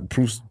proof's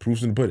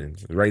in the pudding.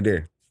 It's right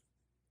there.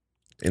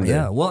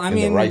 The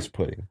rice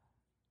pudding.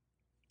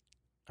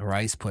 A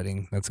rice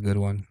pudding. That's a good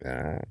one.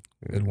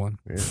 Good one.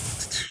 Yeah.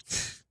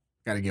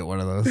 Got to get one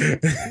of those.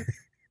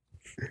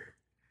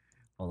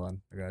 Hold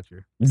on. I got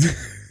you.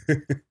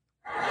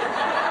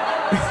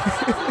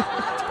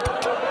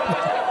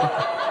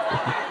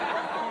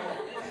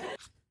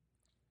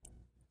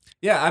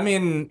 Yeah, I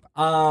mean,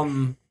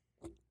 I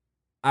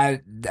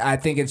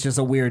think it's just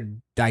a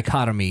weird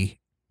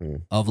dichotomy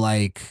of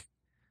like,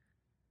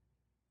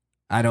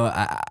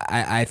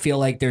 I feel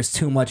like there's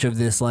too much of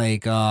this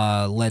like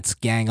let's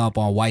gang up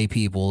on white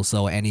people,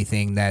 so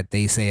anything that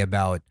they say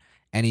about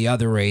any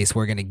other race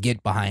we're gonna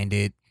get behind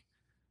it,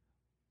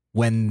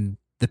 when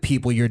the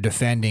people you're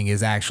defending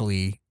is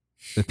actually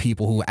the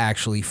people who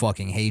actually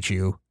fucking hate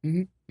you.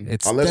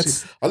 It's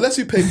unless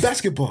you play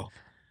basketball,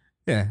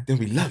 then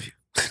we love you.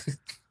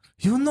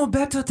 You know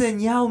better than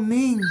Yao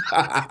Ming.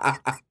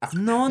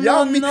 No,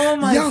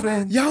 my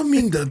friend. Yao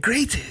Ming the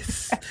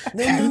greatest.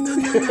 No,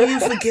 you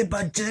forget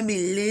about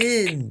Jeremy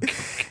Lin.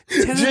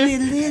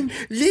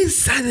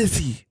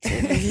 Linsanity.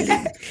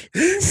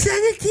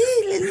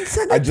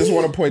 I just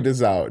want to point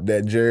this out,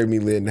 that Jeremy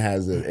Lin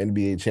has an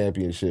NBA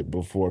championship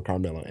before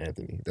Carmelo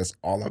Anthony. That's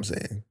all I'm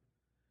saying.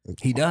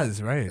 He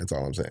does, right? That's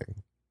all I'm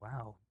saying.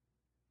 Wow.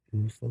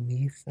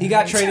 He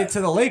got traded to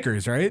the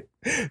Lakers, right?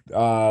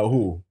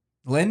 Who?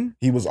 Lynn?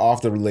 He was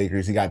off the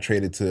Lakers. He got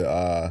traded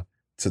to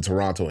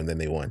Toronto, and then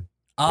they won.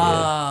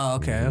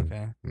 Okay.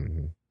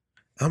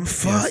 I'm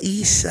far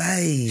east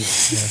side.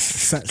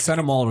 Send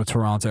them all to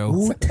Toronto.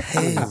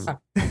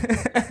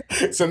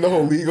 Send the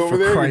whole league over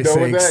there. You're done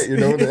with that? You're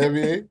done with the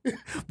NBA?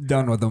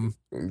 Done with them.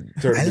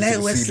 I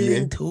like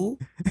wrestling too.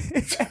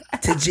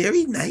 To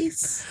Jerry,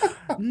 nice.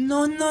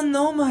 No,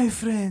 my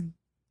friend.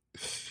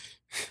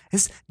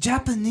 It's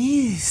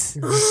Japanese.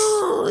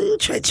 Oh, you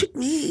try to trick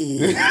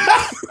me.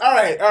 All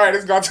right,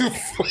 it's gone too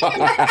far.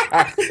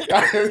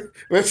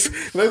 Let's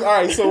all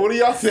right, so what do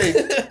y'all think?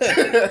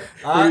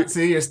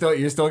 See, you're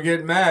still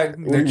getting mad.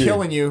 They're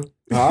killing you.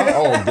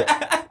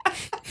 Huh?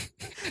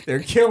 They're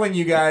killing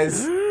you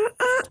guys.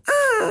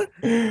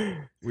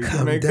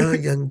 Calm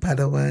down, young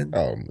Padawan.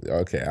 Oh,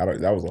 okay.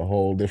 That was a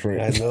whole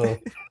different. I know.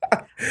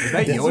 Is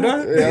that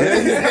Yoda?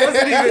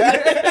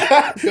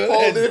 Yeah.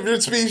 Whole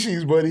different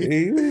species, buddy.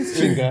 He was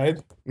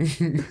chink-eyed.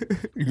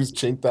 He was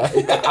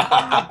chink-eyed.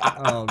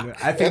 Oh, man.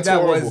 I think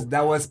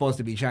that was supposed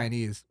to be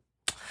Chinese.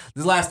 This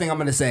is the last thing I'm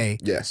gonna say.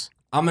 Yes.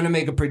 I'm gonna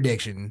make a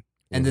prediction,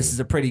 and this is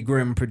a pretty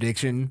grim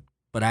prediction,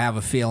 but I have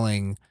a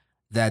feeling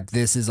that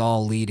this is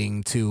all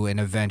leading to an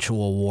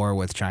eventual war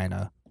with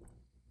China.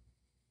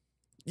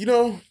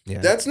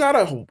 That's not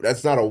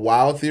a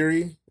wild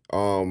theory.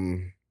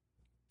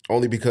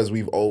 Only because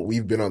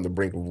we've been on the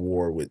brink of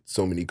war with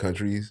so many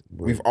countries.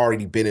 We've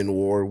already been in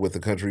war with a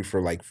country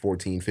for like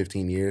 14,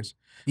 15 years.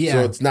 Yeah. So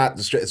it's not,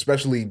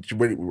 especially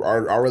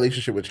our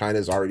relationship with China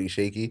is already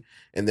shaky.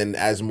 And then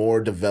as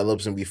more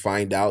develops and we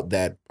find out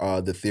that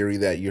the theory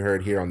that you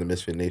heard here on the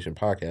Misfit Nation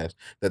podcast,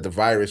 that the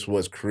virus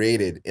was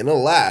created in a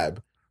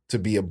lab to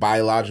be a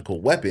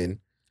biological weapon.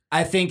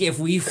 I think if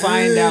we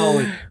find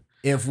out,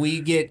 if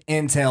we get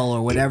intel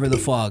or whatever the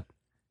fuck,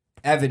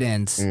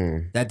 evidence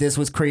that this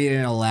was created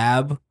in a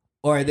lab,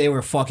 or they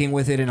were fucking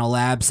with it in a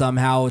lab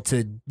somehow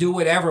to do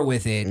whatever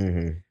with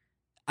it,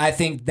 I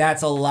think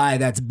that's a lie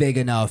that's big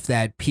enough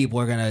that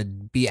people are going to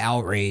be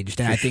outraged.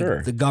 And I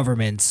think the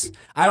governments,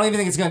 I don't even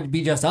think it's going to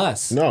be just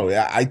us. No,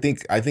 I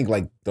think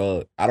like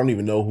I don't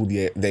even know who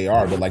they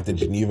are, but like the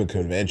Geneva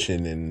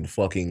Convention and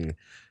fucking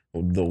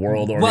the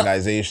world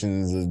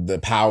organizations, the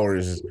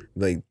powers,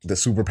 like the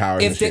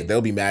superpowers and shit,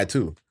 they'll be mad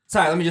too.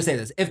 Sorry, let me just say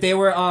this. If they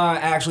were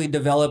actually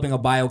developing a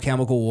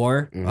biochemical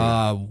war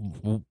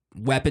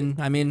weapon,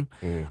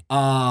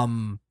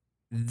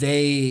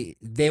 they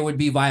would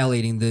be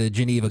violating the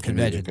Geneva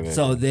Convention.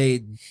 So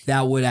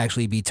that would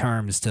actually be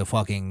terms to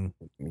fucking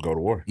go to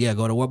war. Yeah,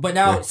 go to war. But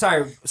now,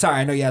 sorry,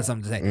 I know you have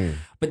something to say.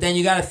 But then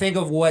you got to think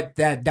of what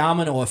that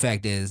domino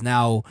effect is.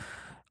 Now,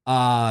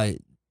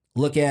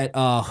 look at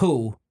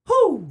who?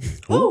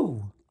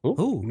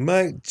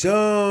 Mike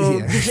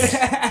Jones.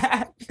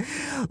 Yeah.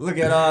 Look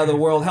at the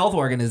World Health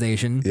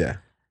Organization. Yeah,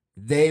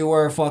 they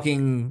were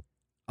fucking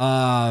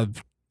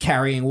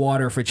carrying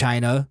water for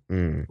China.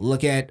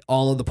 Look at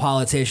all of the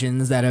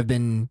politicians that have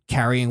been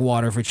carrying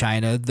water for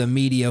China. The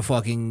media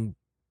fucking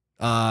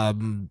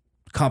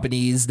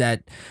companies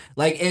that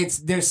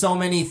there's so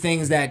many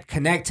things that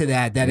connect to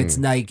that it's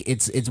like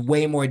it's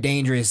way more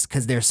dangerous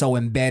because they're so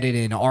embedded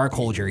in our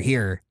culture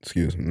here.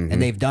 Excuse me.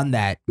 And they've done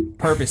that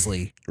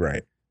purposely.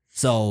 Right.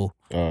 So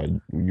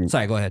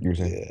sorry, go ahead. You were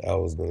saying? Yeah, I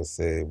was gonna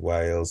say,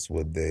 why else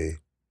would they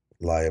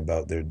lie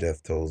about their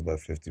death tolls by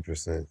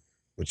 50%?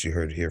 What you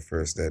heard here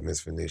first at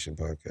Misfit Nation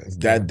podcast.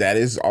 That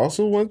is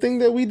also one thing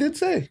that we did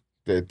say,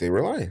 that they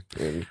were lying.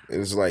 And it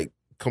was like,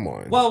 come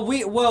on. Well,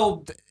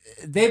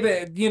 they've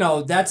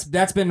been,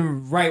 that's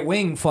been right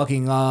wing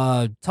fucking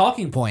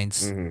talking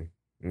points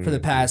for the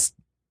past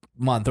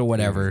month or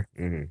whatever.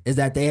 Is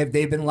that they've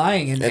been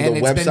lying, and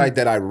the website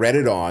that I read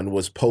it on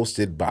was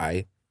posted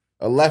by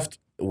a left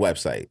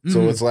website.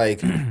 So it's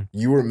like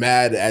you were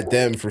mad at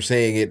them for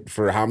saying it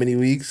for how many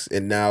weeks,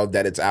 and now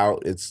that it's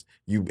out, it's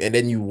you, and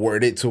then you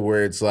word it to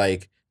where it's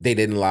like they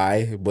didn't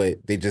lie,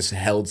 but they just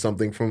held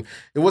something from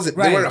it. Wasn't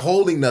They weren't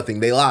holding nothing.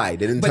 They lied.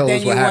 They didn't tell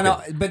us what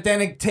happened. But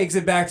then it takes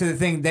it back to the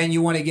thing. Then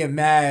you want to get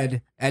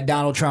mad at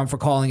Donald Trump for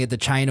calling it the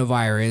China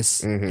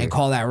virus and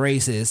call that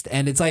racist.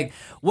 And it's like,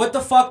 what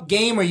the fuck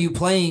game are you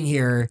playing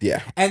here?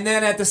 Yeah. And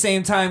then at the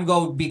same time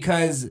go,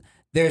 because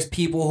there's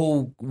people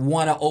who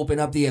want to open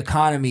up the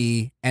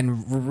economy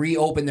and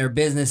reopen their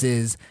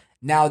businesses.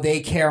 Now they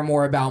care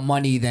more about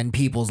money than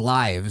people's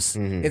lives.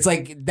 It's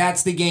like,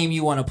 that's the game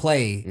you want to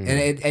play.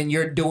 And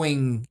you're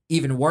doing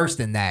even worse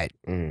than that.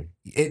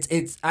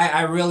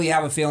 I really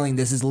have a feeling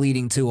this is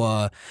leading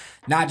to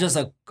not just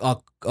a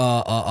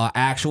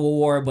actual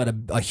war, but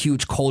a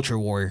huge culture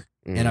war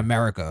in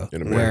America.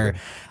 Where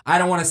I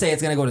don't want to say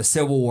it's going to go to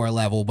Civil War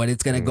level, but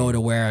it's going to go to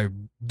where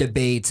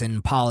debates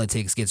and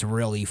politics gets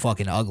really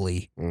fucking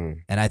ugly.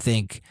 And I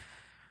think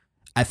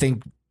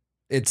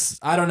it's,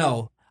 I don't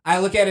know. I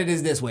look at it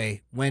as this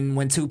way.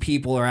 When two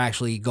people are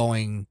actually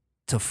going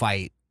to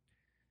fight,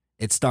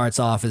 it starts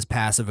off as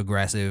passive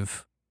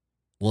aggressive.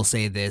 We'll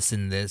say this,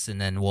 and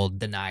then we'll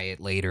deny it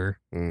later,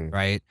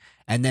 right?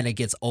 And then it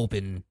gets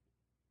open.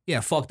 Yeah,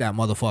 fuck that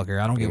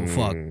motherfucker. I don't give a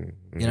fuck. You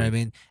know what I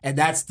mean? And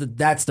that's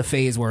the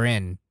phase we're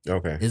in.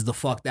 Okay. Is the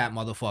fuck that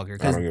motherfucker.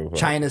 Because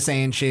China's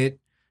saying shit,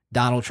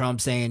 Donald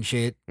Trump saying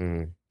shit,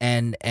 and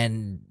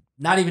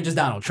not even just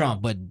Donald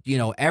Trump, but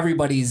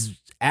everybody's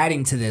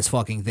adding to this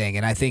fucking thing,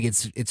 and I think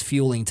it's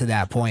fueling to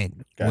that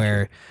point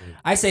where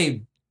I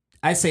say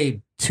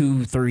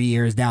 2-3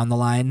 years down the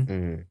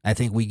line, I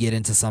think we get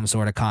into some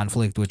sort of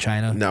conflict with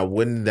China. Now,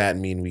 wouldn't that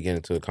mean we get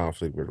into a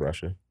conflict with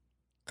Russia?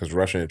 Because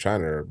Russia and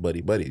China are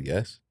buddy,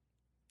 yes?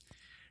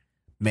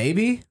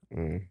 Maybe.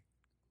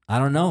 I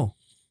don't know.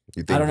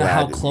 You think I don't know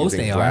how close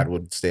they are. Vlad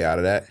would stay out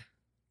of that?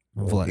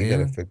 Well, he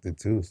got affected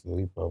too, so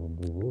he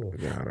probably will.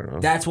 Yeah, I don't know.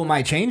 That's what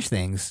might change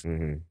things.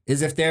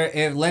 Is if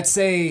let's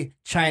say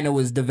China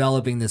was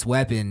developing this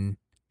weapon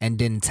and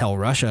didn't tell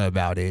Russia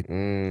about it.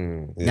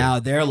 Now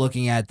they're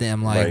looking at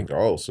them like,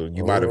 oh, so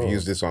you might have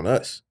used this on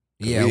us.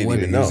 Yeah, we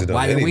didn't know.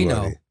 Why did we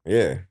know?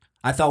 Yeah.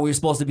 I thought we were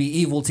supposed to be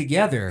evil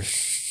together.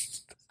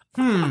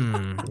 I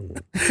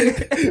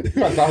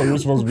thought we were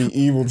supposed to be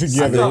evil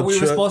together. I thought we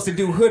were supposed to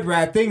do hood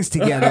rat things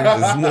together.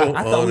 There's no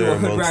I thought we honor were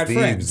hood amongst rat thieves,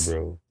 friends,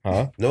 bro.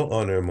 Huh? No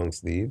honor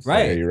amongst thieves.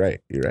 Right. Yeah, you're right.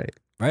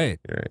 Right.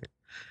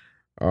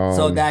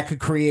 So that could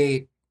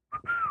create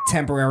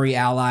temporary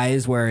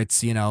allies where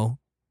it's, Now,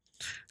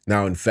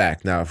 in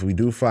fact, if we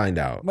do find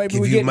out,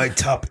 Give you my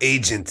top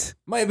agent.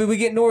 Maybe we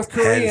get North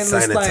Korea in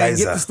this thing, get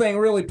this thing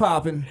really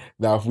popping.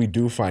 Now, if we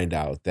do find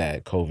out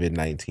that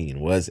COVID-19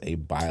 was a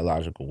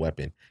biological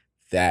weapon,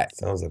 that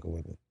sounds like a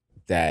weapon.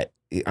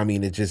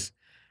 It just,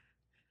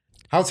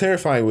 how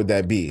terrifying would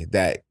that be?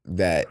 That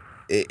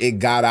it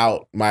got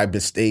out my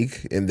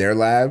mistake in their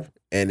lab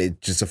and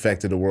it just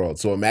affected the world.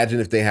 So imagine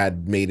if they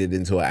had made it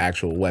into an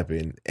actual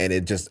weapon and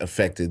it just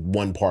affected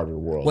one part of the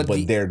world,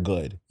 but they're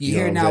good. You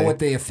hear now what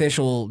the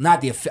official, I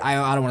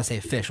don't want to say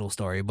official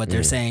story, but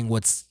they're saying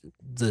what's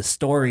the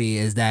story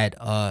is that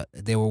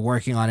they were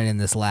working on it in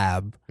this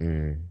lab.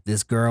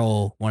 This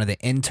girl, one of the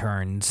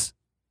interns,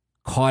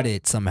 caught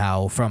it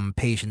somehow from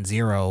patient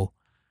 0,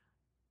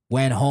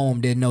 went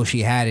home, didn't know she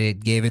had it,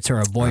 gave it to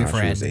her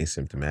boyfriend. She was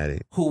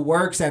asymptomatic. Who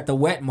works at the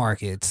wet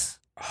markets.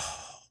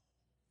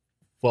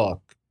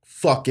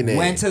 Fucking A.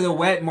 Went to the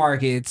wet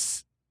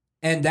markets,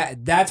 and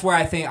that's where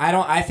I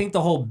think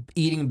the whole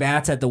eating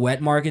bats at the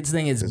wet markets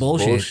thing is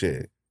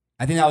bullshit.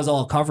 I think that was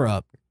all a cover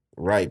up.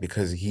 Right,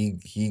 because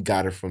he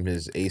got it from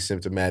his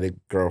asymptomatic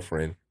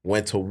girlfriend,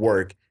 went to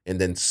work,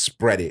 and then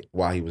spread it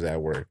while he was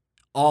at work.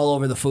 all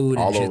over the food and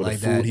all shit over like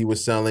the food that. he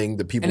was selling.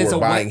 The people And it's were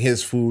a buying wet-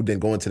 his food, then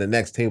going to the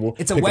next table.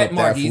 It's a picking wet up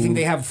market. that Do you think food.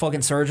 they have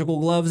fucking surgical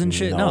gloves and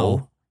shit?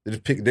 No. They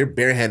just pick. They're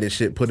barehanded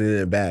shit, put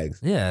it in bags.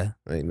 Yeah.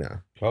 Right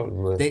now.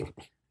 Probably. They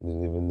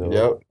Didn't even know.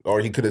 Yep. Or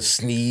he could have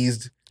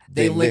sneezed.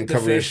 they then lick the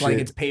cover his fish like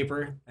shit. it's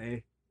paper.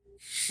 Hey.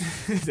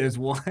 There's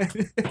one.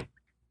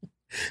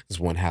 Just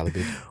one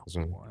halibut. Just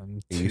one. One,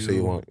 You say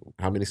you want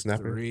how many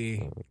snapper?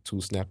 3.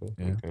 2 snapper.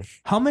 Yeah. Okay.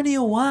 How many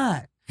you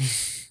want?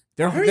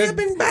 Hurry up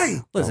and buy.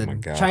 Listen, Oh my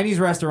God. Chinese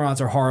restaurants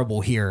are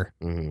horrible here.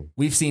 Mm-hmm.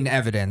 We've seen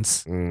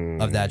evidence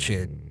of that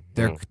shit.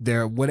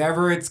 They're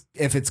whatever it's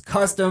if it's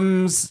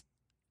customs,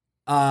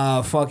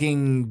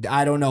 fucking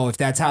I don't know if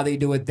that's how they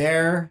do it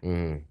there,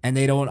 and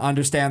they don't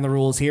understand the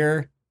rules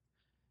here.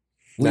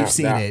 We've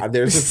seen it.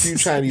 There's a few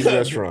Chinese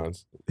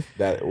restaurants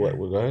that what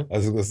we're going. I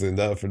was just gonna say,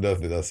 not for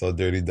nothing. I saw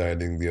Dirty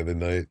Dining the other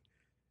night,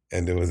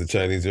 and there was a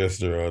Chinese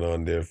restaurant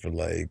on there for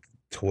like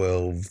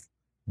 12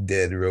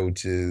 dead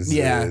roaches.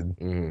 Yeah.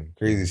 And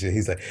crazy shit.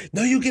 He's like,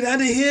 "No, you get out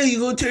of here.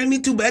 You're gonna turn me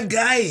to bad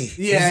guy."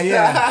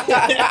 Yeah.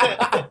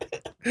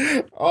 I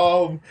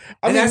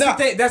And mean,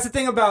 that's the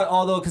thing about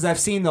although because I've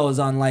seen those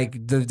on like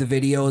the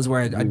videos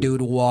where a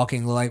dude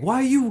walking like, why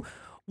are you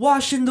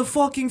washing the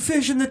fucking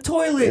fish in the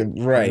toilet?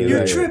 right, You're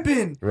right,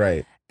 tripping.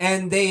 right.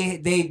 And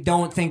they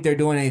don't think they're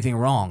doing anything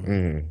wrong.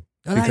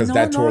 They're like, Because "No,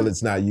 that no,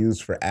 toilet's not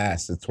used for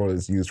ass. The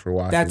toilet's used for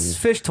washing. That's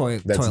fish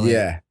toilet. That's toilet.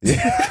 yeah.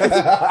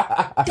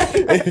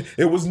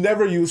 it was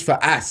never used for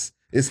ass.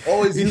 It's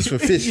always used for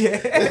fish.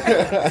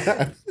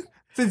 Yeah.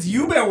 Since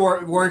you've been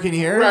working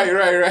here,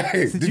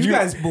 Right. Since you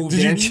guys moved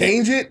Did in. you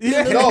change it?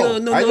 Yeah. No,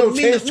 I know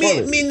change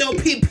toilet. Me no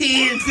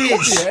pee and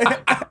fish.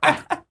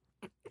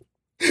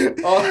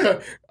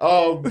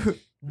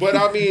 But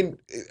I mean,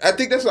 I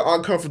think that's an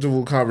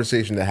uncomfortable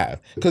conversation to have.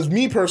 Because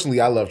me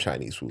personally, I love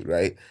Chinese food,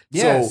 right?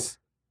 Yes. So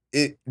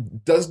it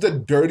does the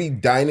dirty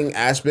dining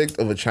aspect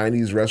of a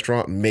Chinese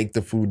restaurant make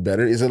the food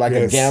better? Is it like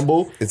a Yes.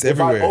 gamble? It's if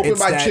everywhere. I open It's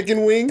my that-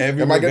 chicken wing, am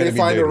everywhere I going gonna to be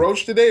find a dirty.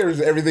 roach today, or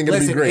is everything going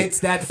to be Listen, great? it's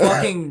that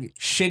fucking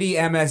shitty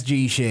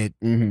MSG shit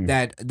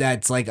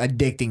that's like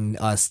addicting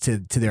us to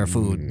their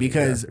food.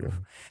 Because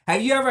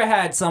have you ever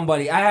had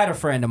somebody? I had a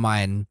friend of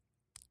mine,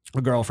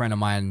 a girlfriend of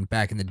mine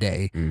back in the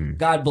day.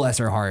 God bless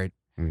her heart.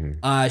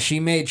 She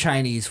made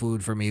Chinese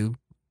food for me,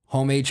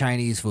 homemade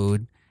Chinese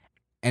food,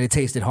 and it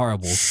tasted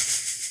horrible.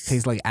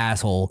 Tastes like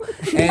asshole.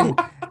 And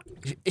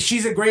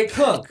she's a great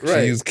cook.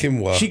 She used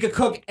quinoa. She could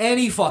cook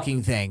any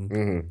fucking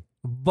thing.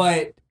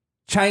 But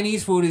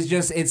Chinese food is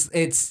just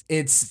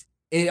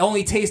it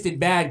only tasted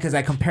bad because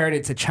I compared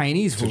it to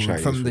Chinese food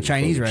from the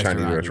Chinese restaurant.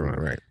 Chinese restaurant,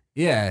 right?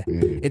 Yeah.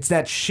 It's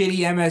that shitty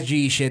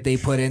MSG shit they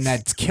put in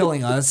that's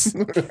killing us.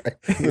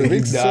 He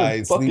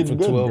died, sleep for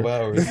 12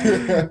 hours.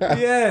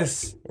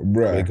 Yes.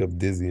 Bruh. Wake up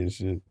dizzy and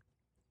shit.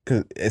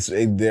 Because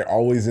they're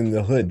always in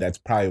the hood. That's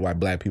probably why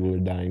black people are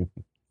dying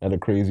at a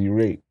crazy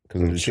rate.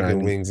 Because of the Chicken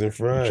Chinese, wings and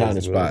fries. China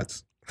bro.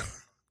 spots.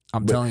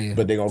 I'm telling you.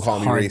 But they're going to call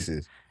me hard.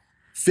 racist.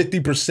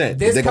 50%.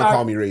 This They're going to car-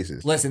 call me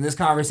racist. Listen, this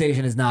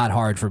conversation is not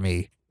hard for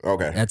me.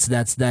 Okay.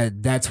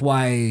 That's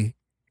why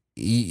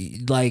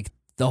like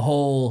the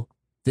whole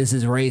this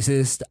is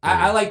racist.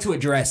 I like to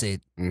address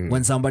it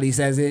when somebody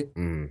says it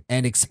and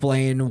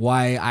explain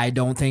why I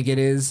don't think it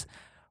is.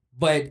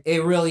 But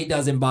it really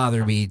doesn't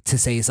bother me to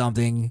say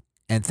something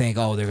and think,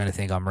 oh, they're gonna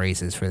think I'm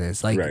racist for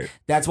this. Like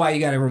that's why you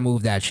gotta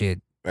remove that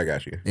shit. I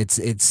got you.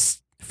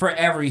 It's for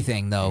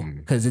everything though,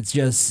 because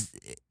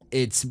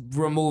it's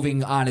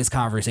removing honest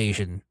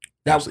conversation.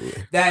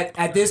 Absolutely. That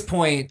at this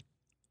point,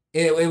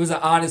 it was an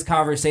honest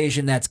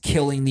conversation that's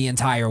killing the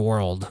entire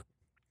world.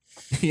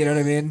 You know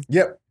what I mean?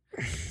 Yep.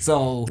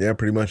 So yeah,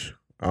 pretty much.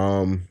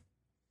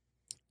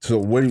 So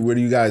where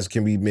do you guys,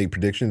 can we make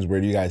predictions? Where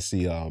do you guys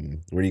see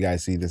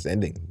this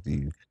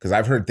ending? Because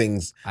I've heard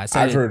things.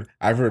 I've heard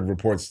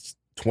reports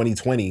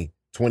 2020,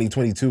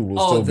 2022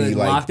 will still be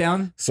like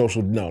lockdown.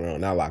 No,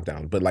 not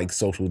lockdown, but like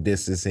social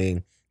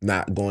distancing,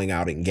 not going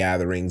out in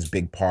gatherings,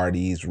 big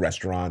parties,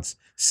 restaurants,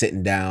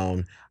 sitting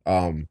down,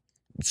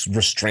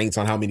 restraints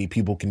on how many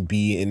people can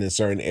be in a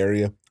certain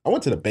area. I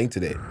went to the bank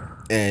today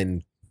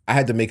and I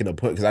had to make an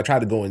appointment because I tried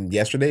to go in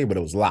yesterday, but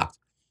it was locked.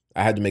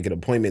 I had to make an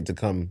appointment to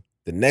come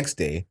the next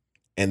day.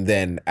 And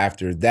then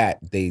after that,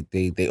 they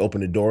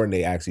open the door and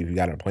they ask you if you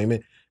got an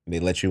appointment and they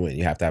let you in.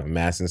 You have to have a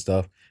mask and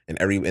stuff. And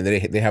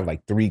they have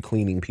like 3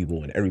 cleaning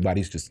people and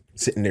everybody's just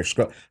sitting there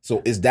scrub.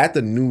 So is that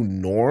the new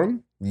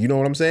norm? You know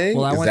what I'm saying?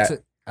 Well,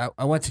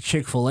 I went to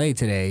Chick-fil-A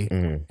today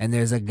and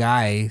there's a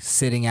guy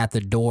sitting at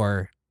the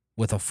door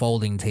with a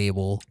folding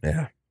table.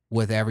 Yeah.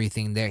 With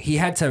everything there, he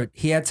had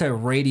to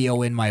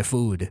radio in my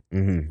food.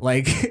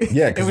 Like,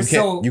 yeah, because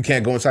you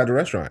can't go inside the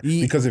restaurant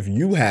because if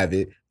you have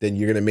it, then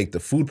you're gonna make the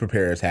food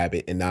preparers have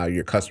it, and now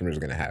your customers are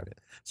gonna have it.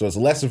 So it's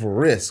less of a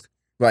risk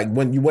Like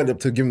when you went up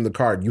to give him the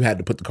card, you had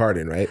to put the card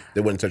in, right?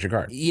 They wouldn't touch your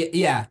card.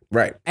 Yeah.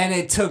 Right. And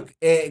it took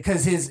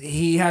because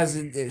he has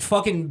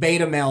fucking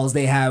beta males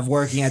they have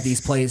working at these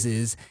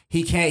places.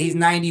 He can't. He's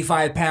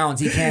 95 pounds.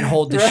 He can't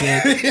hold the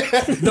shit.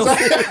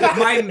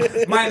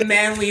 My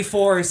manly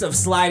force of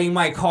sliding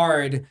my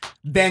card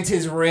bent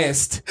his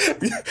wrist.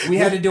 We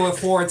had to do it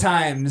 4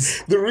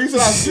 times. The reason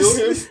I feel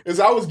him is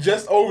I was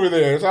just over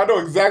there, so I know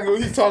exactly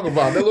what he's talking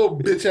about. That little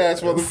bitch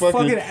ass motherfucker.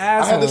 Fucking I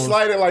had to assholes.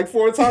 slide it like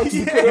 4 times.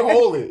 He couldn't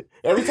hold it.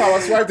 Every time I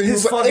swiped it, he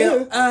was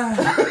like,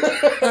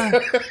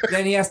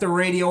 Then he has to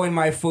radio in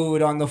my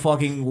food on the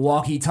fucking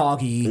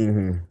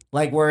walkie-talkie,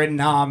 like we're in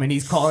Nam, and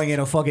he's calling it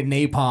a fucking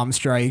napalm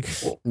strike.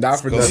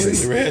 Not for Go nothing.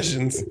 get the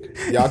rations.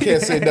 Y'all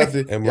can't say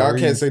nothing. And Y'all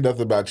Maurice. can't say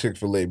nothing about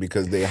Chick-fil-A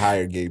because they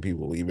hire gay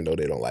people, even though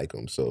they don't like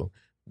them. So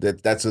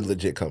that's a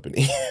legit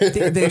company.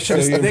 They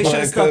should So you have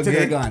implying stuck to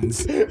their gay?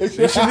 guns. They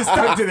should have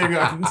stuck to their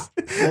guns.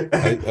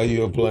 Are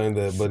you implying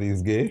that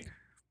Buddy's gay?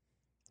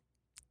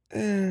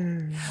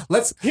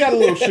 Let's He had a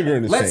little sugar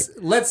in his tank.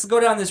 let's go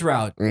down this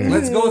route.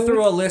 Let's go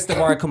through a list of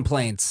our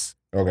complaints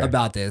Okay.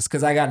 about this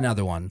because I got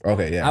another one.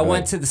 Okay, yeah. I go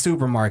went to the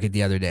supermarket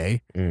the other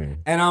day, ahead.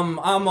 and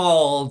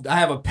I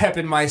have a pep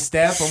in my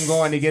step. I'm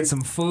going to get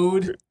some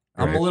food.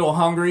 I'm a Right. little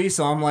hungry,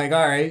 so I'm like,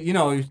 all right, you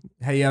know,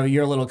 how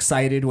you're a little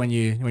excited when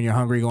you're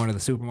hungry going to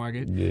the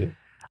supermarket. Yeah.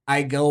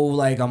 I go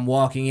like I'm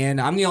walking in.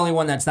 I'm the only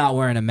one that's not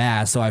wearing a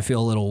mask, so I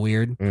feel a little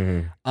weird.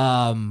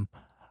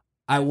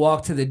 I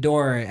walk to the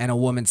door and a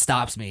woman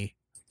stops me.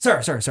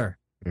 Sir.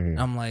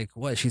 I'm like,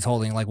 what? She's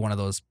holding like one of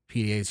those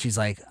PDAs. She's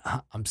like,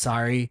 I'm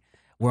sorry.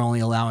 We're only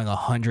allowing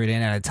 100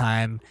 in at a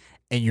time,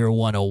 and you're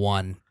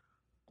 101.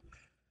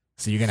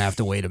 So you're going to have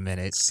to wait a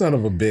minute. Son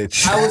of a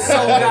bitch. I was so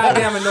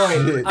goddamn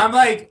annoyed. I'm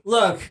like,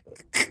 look,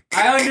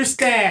 I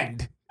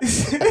understand.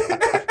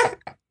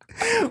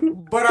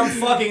 But I'm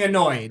fucking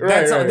annoyed.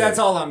 Right, That's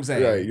all I'm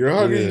saying. Right. You're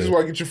hungry, you Yeah. just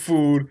want to get your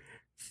food.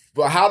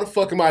 But how the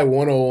fuck am I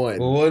 101?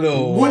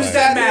 What does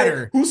that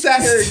matter? Who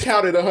sat here and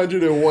counted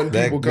 101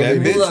 That, people that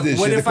coming in? bitch Look, did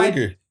what shit if I-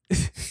 quicker.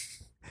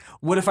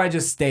 What if I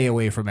just stay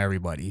away from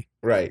everybody?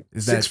 Right.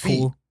 Is 6 that feet.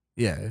 cool?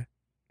 Yeah.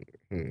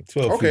 12 feet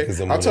Okay, 'cause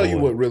I'm I'll tell you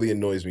 101. what really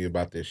annoys me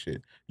about this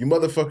shit. You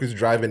motherfuckers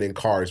driving in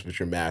cars with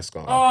your mask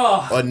on.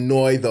 Oh,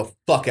 Annoy the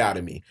fuck out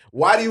of me.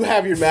 Why do you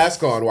have your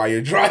mask on while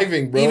you're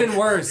driving, bro? even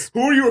worse.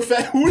 Who are you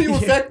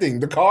affecting?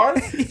 The car?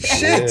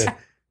 Shit. Yeah.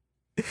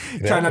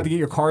 Try not to get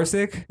your car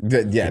sick.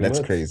 Yeah, that's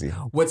much. crazy.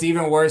 What's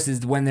even worse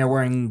is when they're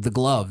wearing the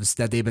gloves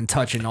that they've been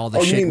touching all the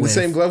Oh, shit you mean with.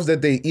 the same gloves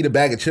that they eat a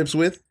bag of chips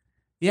with?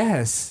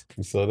 Yes.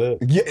 You saw that?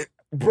 Yeah,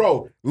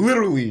 bro.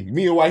 Literally,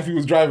 me and wifey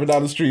was driving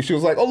down the street. She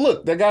was like, "Oh,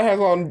 look, that guy has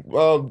on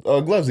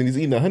gloves and he's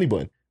eating a honey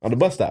bun on the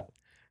bus stop."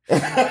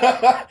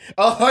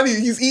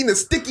 He's eating a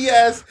sticky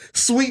ass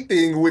sweet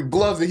thing with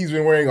gloves that he's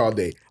been wearing all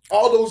day.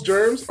 All those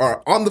germs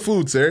are on the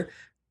food, sir.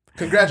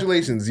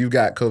 Congratulations, you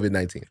got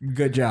COVID-19.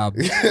 Good job.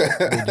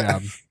 Good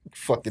job.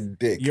 Fucking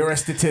dick. You're a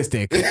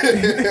statistic.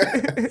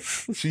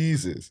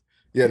 Jesus.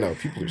 Yeah, no,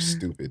 people are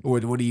stupid.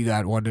 What do you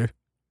got, Wonder?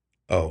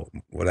 Oh,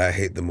 what I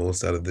hate the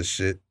most out of this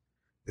shit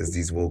is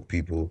these woke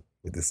people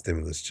with the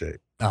stimulus check.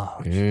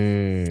 Oh,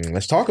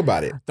 Let's talk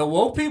about it. the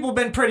woke people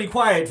been pretty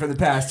quiet for the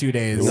past 2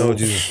 days. No,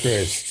 Jesus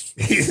Christ.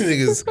 These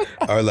niggas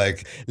are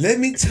like, let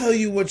me tell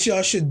you what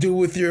y'all should do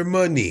with your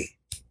money.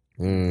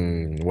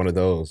 One of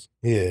those.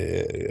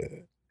 Yeah.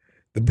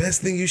 The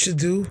best thing you should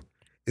do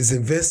is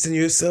invest in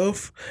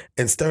yourself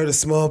and start a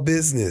small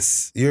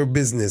business. Your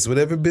business,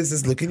 whatever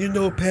business. Look in your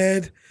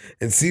notepad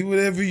and see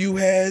whatever you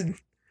had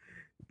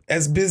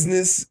as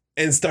business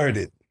and start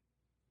it.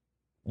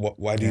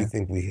 Why do you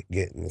think we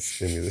getting a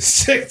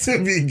stimulus check to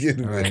begin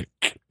with? Right.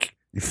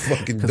 You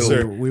fucking Because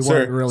dope. we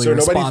weren't really sir,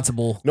 nobody's-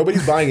 responsible.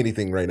 Nobody's buying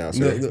anything right now,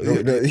 sir.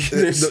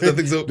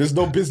 There's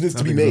no business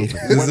to be made.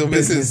 There's What no business.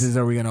 businesses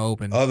are we going to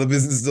open? All the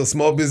businesses, the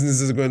small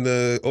businesses are going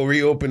to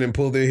reopen and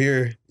pull their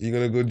hair. You're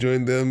going to go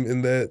join them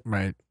in that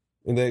Right.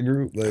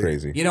 group? Like,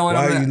 Crazy. You know what?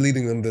 why I'm are gonna, you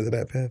leading them to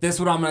that path? this is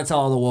what I'm going to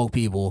tell all the woke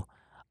people.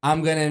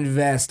 I'm going to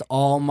invest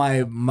all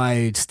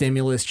my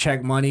stimulus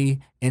check money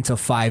into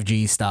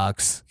 5G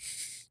stocks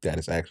That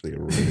is actually a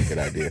really good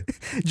idea.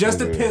 just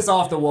to That's a- piss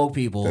off the woke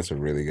people. That's a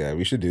really good.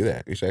 We should do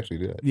that. We should actually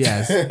do that.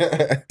 Yes.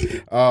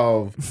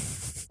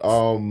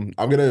 I'm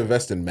gonna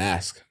invest in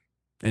masks.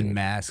 And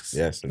masks.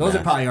 Yes, in Those are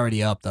masks. probably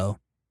already up, though.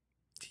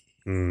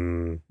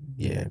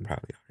 Yeah,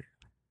 probably.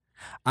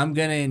 I'm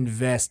going to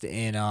invest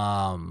in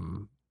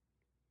I'm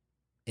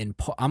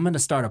going to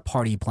start a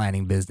party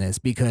planning business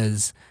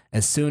because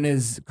as soon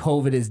as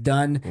COVID is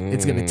done,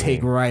 it's going to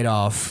take right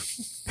off.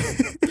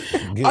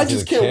 I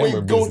just can't wait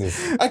to go.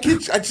 I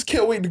just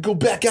can't wait to go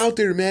back out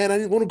there, man. I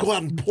didn't want to go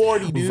out and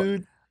party,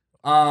 dude.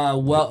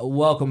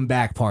 Welcome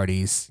back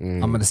parties. I'm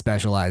going to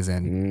specialize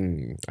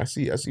in. I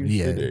see. What you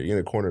Yeah. did there. You're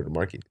in the corner of the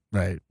market.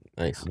 Right.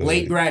 Nice.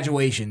 Late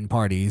graduation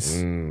parties.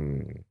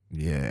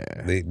 Yeah.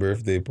 Late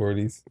birthday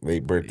parties.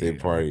 Late birthday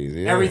parties.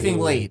 Yeah. Everything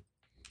late.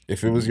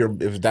 If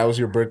that was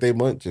your birthday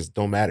month, just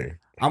don't matter.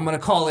 I'm going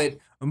to call it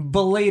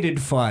belated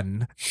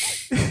fun.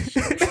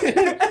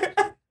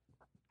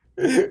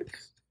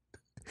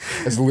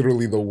 That's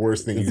literally the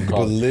worst thing you can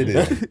call it.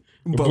 Belated.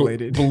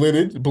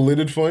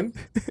 Belitted fun.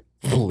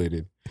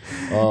 Belitted.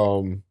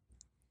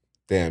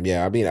 Damn,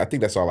 yeah. I mean, I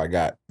think that's all I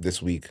got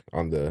this week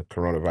on the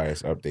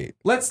coronavirus update.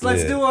 Let's do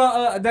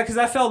that because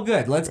that felt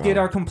good. Let's get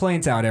our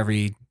complaints out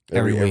every week.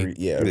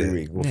 Every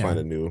week we'll find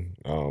a new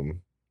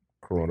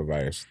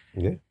coronavirus.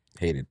 Yeah,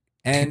 hate it.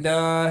 And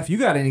if you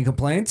got any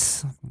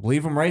complaints,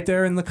 leave them right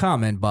there in the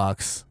comment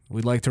box.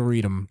 We'd like to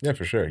read them. Yeah,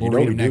 for sure. We'll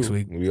read them next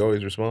week. We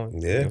always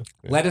respond. Yeah.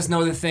 Let us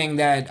know the thing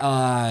that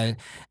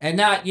and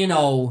not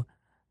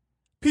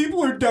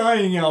people are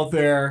dying out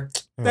there.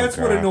 That's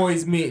what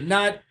annoys me.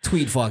 Not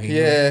tweet fucking.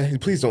 Yeah,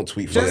 please don't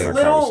tweet fucking.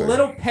 Just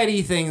little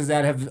petty things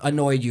that have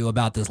annoyed you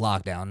about this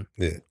lockdown.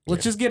 Yeah.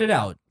 Let's just get it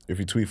out. If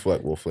you tweet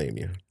fuck, we'll flame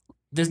you.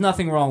 There's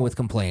nothing wrong with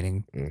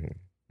complaining. Mm-hmm.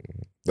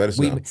 Mm-hmm. Let us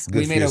know.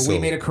 We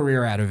made a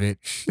career out of it.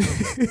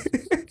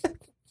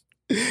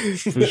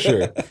 For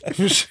sure.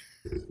 For sure.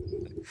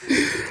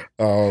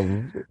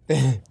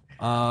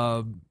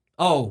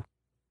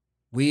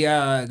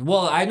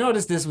 I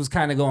noticed this was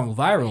kind of going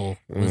viral.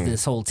 Was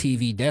this whole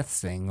TV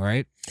deaths thing,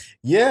 right?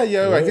 Yeah.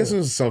 I guess it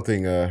was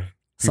something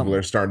people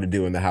are starting to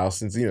do in the house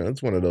since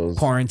it's one of those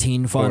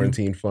quarantine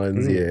funds.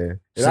 Yeah,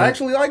 and I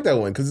actually like that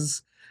one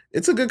because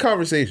it's a good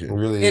conversation. It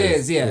really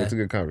is. Yeah, it's a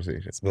good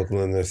conversation. Smoking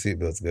on their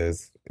seatbelts,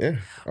 guys. Yeah.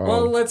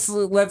 Well, let's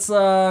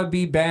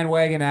be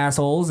bandwagon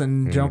assholes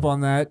and jump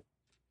on that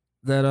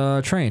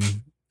train.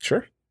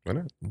 Sure. Why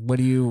not? What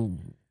do you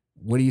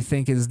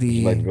think is the? Would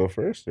you like to go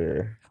first,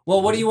 or?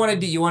 Well, what do you want to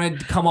do? You want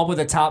to come up with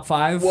a top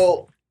 5?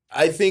 Well,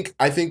 I think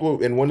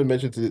and one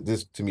mentioned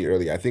this to me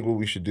earlier. I think what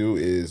we should do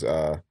is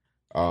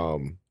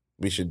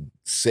we should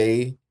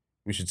say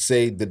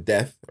the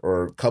death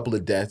or a couple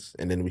of deaths,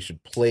 and then we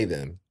should play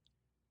them,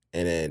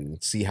 and then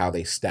see how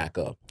they stack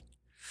up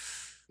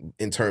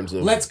in terms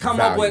of. Let's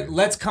come up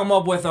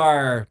with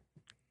our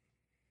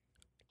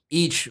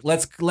each.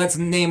 Let's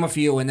name a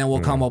few, and then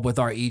we'll come up with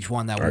our each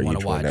one that we want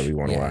to watch. That we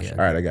want to watch. Yeah. All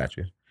right, I got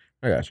you.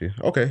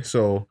 Okay,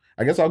 so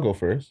I guess I'll go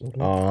first.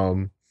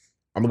 I'm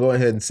gonna go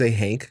ahead and say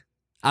Hank.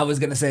 I was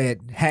gonna say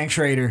it, Hank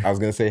Schrader. I was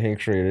gonna say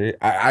Hank Schrader.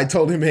 I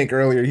told him Hank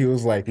earlier. He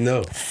was like,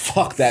 "No,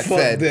 fuck that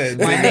Fed.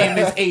 My name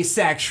is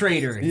ASAC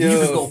Schrader. You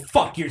can go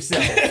fuck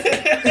yourself."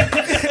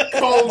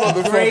 Cold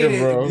motherfucker,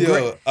 bro.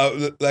 Yo,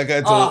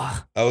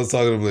 I was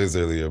talking to Blaze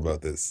earlier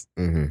about this.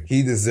 Mm-hmm.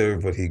 He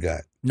deserved what he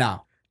got.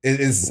 No,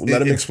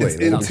 let him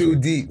explain. It's in too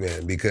deep,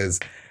 man. Because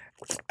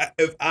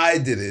if I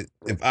did it,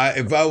 if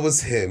I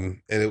was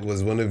him and it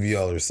was one of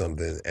y'all or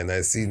something, and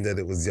I seen that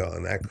it was y'all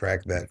and I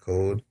cracked that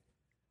code,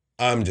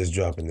 I'm just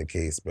dropping the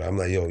case, bro. I'm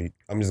like, yo,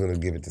 I'm just gonna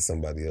give it to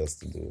somebody else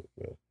to do it,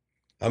 bro.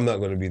 I'm not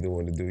gonna be the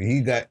one to do it. He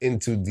got in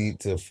too deep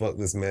to fuck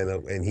this man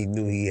up, and he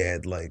knew he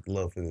had like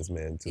love for this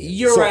man too.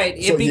 You're right.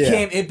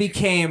 It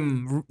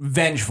became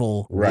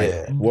vengeful, right?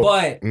 Yeah.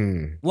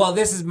 Well,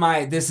 this is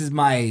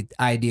my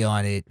idea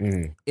on it.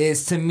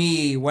 Is to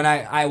me when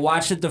I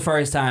watched it the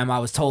first time, I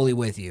was totally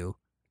with you.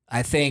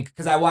 I think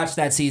because I watched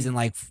that season,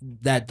 like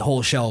that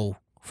whole show,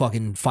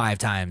 fucking 5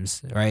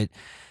 times, right?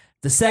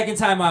 The second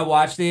time I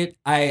watched it,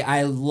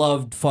 I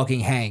loved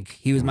fucking Hank.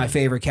 He was my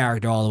favorite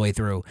character all the way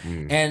through.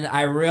 And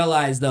I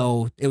realized,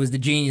 though, it was the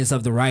genius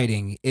of the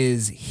writing,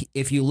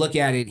 if you look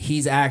at it,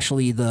 he's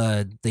actually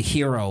the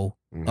hero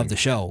of the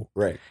show.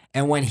 Right.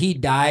 And when he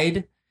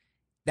died,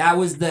 that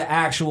was the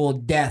actual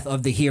death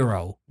of the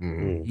hero.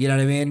 You know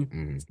what I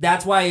mean?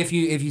 That's why if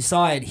you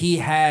saw it, he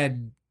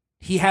had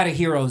a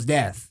hero's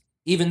death.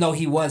 Even though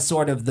he was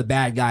sort of the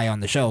bad guy on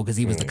the show because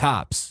he was the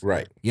cops.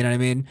 Right. You know what I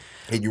mean?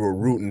 And you were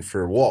rooting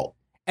for Walt.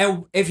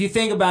 And if you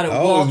think about it,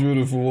 I was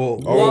rooting for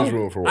Walt. I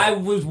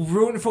was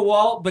rooting for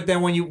Walt, but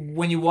then when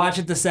you watch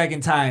it the second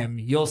time,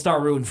 you'll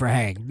start rooting for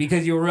Hank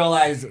because you'll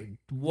realize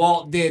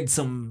Walt did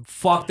some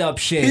fucked up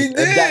shit. He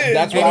did.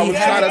 That's what I was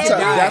trying to tell.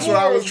 That's what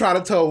I was trying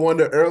to tell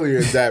Wanda earlier.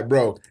 Is that,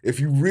 bro? If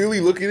you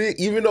really look at it,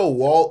 even though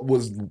Walt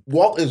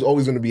is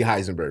always going to be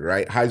Heisenberg,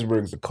 right?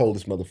 Heisenberg is the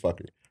coldest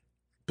motherfucker.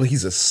 But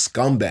he's a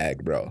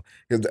scumbag, bro.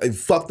 He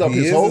fucked up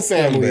his whole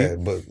family.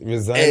 Scumbag, but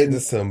resigned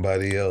to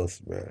somebody else,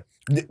 bro.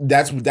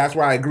 That's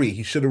where I agree.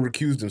 He should have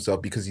recused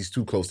himself because he's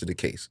too close to the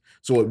case.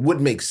 So it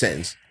would make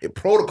sense,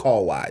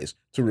 protocol-wise,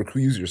 to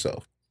recuse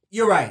yourself.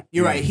 You're right.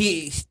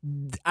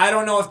 I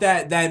don't know if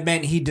that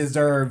meant he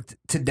deserved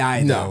to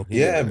die, though.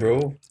 Yeah,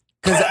 bro.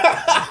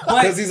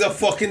 Because he's a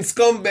fucking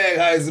scumbag,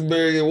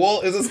 Heisenberg, and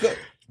Walt is a scumbag.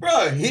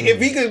 Bro,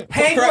 if he could...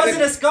 Hank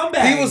wasn't a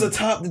scumbag. He was a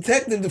top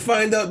detective to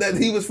find out that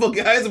he was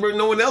fucking Heisenberg.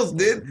 No one else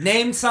did.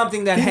 Name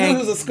something that Hank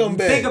was a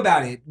scumbag. Think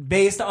about it.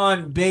 Based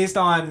on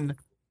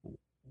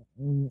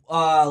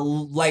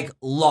like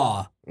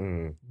law.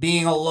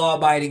 Being a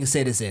law-abiding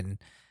citizen.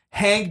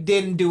 Hank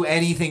didn't do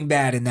anything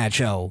bad in that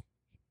show.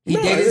 He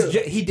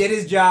did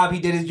his job.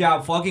 He did his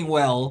job fucking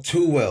well.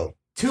 Too well.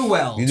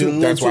 You didn't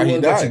That's why he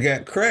died. But you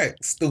got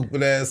cracked,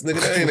 stupid ass nigga.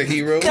 That ain't a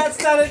hero.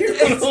 That's not that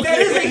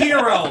is a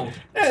hero.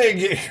 That ain't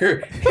get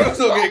hurt. He was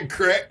gonna get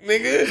cracked,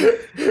 nigga.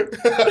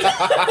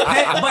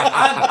 But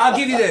I'll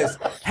give you this.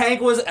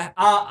 Hank was.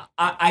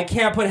 I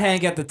can't put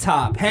Hank at the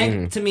top.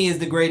 Hank to me is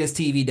the greatest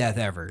TV death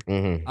ever.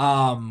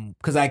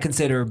 Because I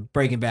consider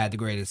Breaking Bad the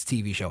greatest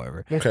TV show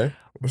ever. Okay,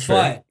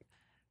 but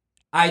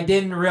I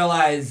didn't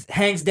realize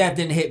Hank's death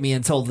didn't hit me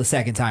until the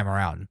second time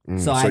around.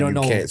 So I don't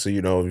know. So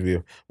you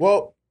know.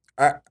 Well,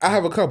 I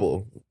have a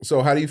couple.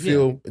 So how do you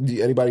feel?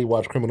 Anybody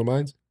watch Criminal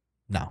Minds?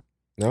 No.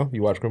 No?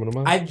 You watch Criminal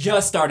Minds? I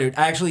just started.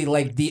 Actually,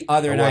 like the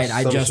other night,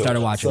 I just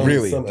started watching.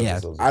 Really? Yeah.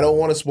 I don't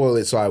want to spoil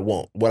it, so I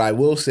won't. What I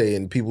will say,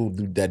 and people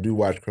that do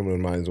watch Criminal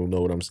Minds will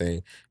know what I'm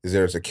saying, is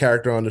there's a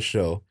character on the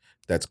show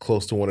that's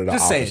close to one of the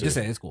officers. Just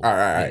say it. It's cool. All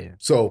right. Yeah.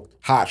 So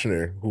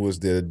Hotchner, who was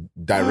the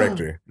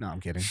director. No, I'm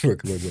kidding.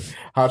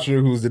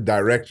 Hotchner, who's the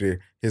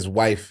director, his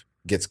wife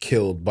gets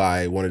killed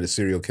by one of the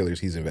serial killers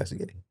he's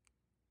investigating.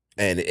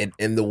 And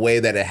in the way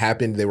that it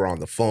happened, they were on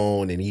the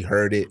phone and he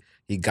heard it.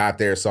 He got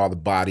there, saw the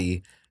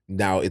body.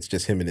 Now it's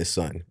just him and his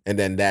son. And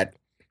then that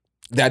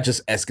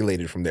just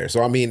escalated from there.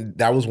 So, I mean,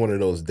 that was one of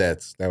those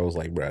deaths that was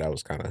like, bro, that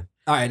was kind of...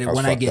 All right,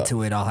 when I get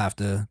to it, I'll have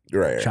to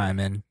chime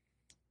in.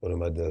 One of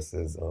my deaths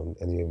is,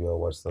 any of y'all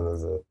watch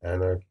Sons of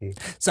Anarchy?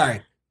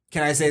 Sorry,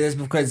 can I say this?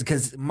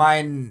 Because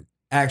mine,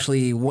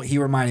 actually, he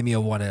reminded me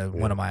of one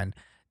of mine.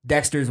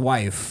 Dexter's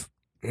wife.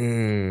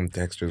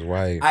 Dexter's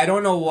wife. I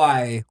don't know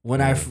why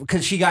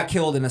because she got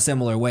killed in a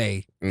similar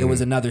way. It was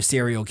another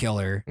serial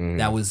killer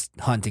that was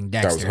hunting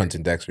Dexter. That was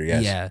hunting Dexter,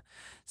 yes. Yeah.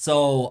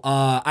 So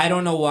I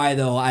don't know why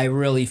though. I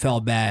really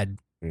felt bad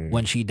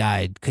when she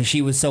died because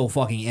she was so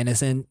fucking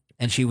innocent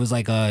and she was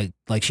like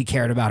she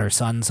cared about her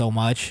son so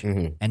much,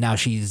 and now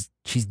she's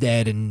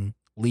dead and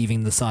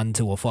leaving the son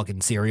to a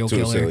fucking serial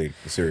killer.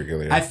 Serial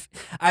killer. Yeah.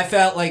 I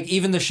felt like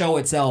even the show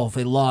itself,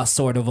 it lost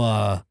sort of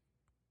a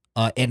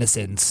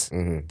innocence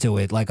to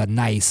it, like a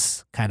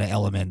nice kind of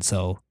element.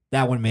 So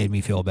that one made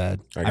me feel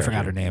bad. I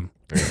forgot her name.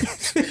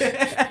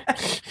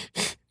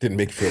 Didn't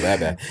make you feel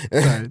that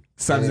bad.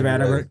 Sons of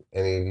Anarchy.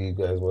 Any of you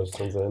guys watch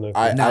Sons of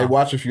Anarchy? I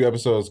watched a few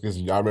episodes because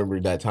I remember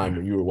that time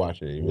when you were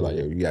watching it. You were like,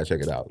 yo, you gotta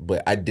check it out.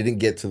 But I didn't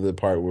get to the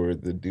part where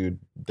the dude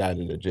died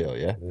in the jail,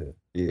 yeah?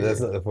 Yeah.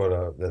 That's not the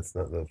part that's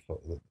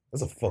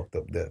a fucked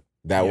up death.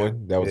 That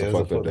one? That was a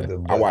fucked up death.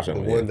 I watched that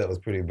one. The one that was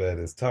pretty bad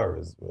is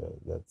Tara's.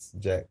 That's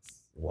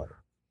Jack's wife.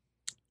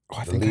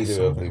 The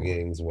leader of the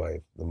gang's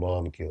wife.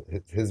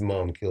 His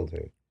mom killed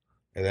her.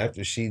 And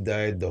after she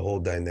died, the whole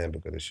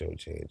dynamic of the show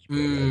changed. Bro.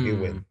 Like, it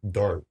went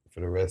dark for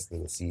the rest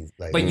of the season.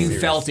 Like, but you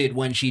felt it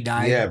when she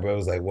died? Yeah, bro. It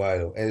was like, why?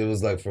 And it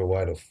was like, for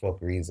why the fuck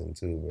reason,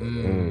 too, bro.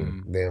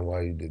 Like, damn,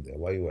 why you did that?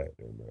 Why you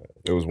acting, bro?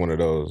 It was one of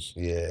those.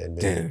 Yeah, and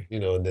then,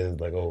 then it's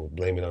like,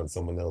 blame it on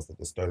someone else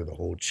that started a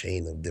whole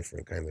chain of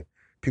different kind of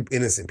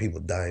innocent people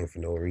dying for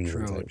no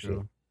reason type shit.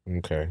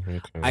 Okay.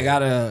 I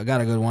got a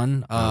good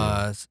one.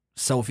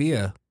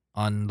 Sophia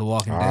on The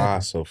Walking Dead.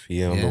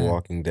 Sophia on The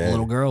Walking Dead.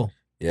 Little girl.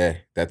 Yeah,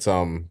 that's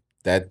I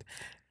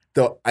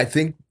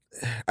think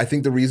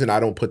the reason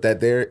I don't put that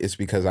there is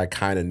because I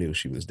kind of knew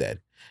she was dead.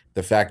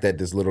 The fact that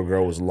this little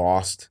girl was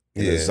lost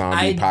in the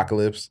zombie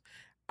apocalypse,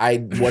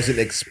 I wasn't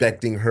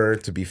expecting her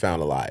to be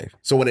found alive.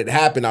 So when it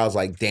happened, I was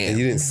like, damn.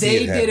 You didn't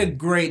see They did a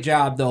great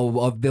job though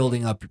of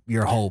building up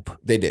your hope.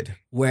 They did.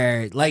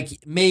 Where like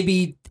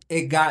maybe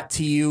it got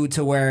to you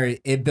to where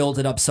it built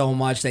it up so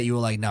much that you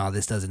were like, no,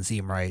 this doesn't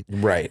seem right.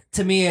 Right.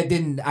 To me, it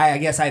didn't. I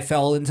guess I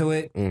fell into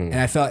it, and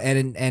I felt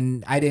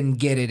and I didn't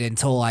get it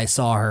until I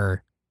saw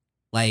her.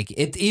 Like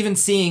it, even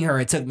seeing her,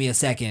 it took me a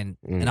second,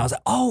 and I was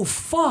like, "Oh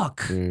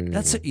fuck,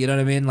 that's you know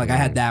what I mean." Like I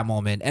had that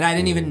moment, and I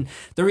didn't even.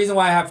 The reason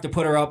why I have to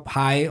put her up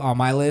high on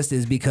my list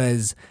is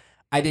because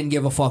I didn't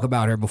give a fuck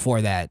about her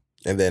before that.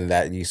 And then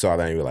that you saw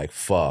that, and you were like,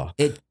 "Fuck."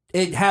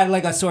 It had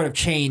like a sort of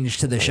change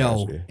to the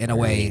show in a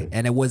way,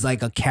 and it was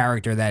like a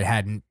character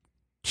that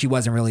she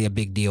wasn't really a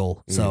big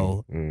deal.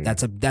 So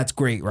that's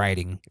great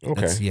writing.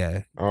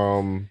 Okay,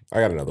 I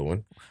got another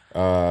one.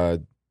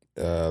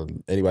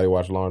 Anybody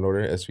watch Law and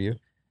Order SVU?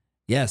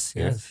 Yes.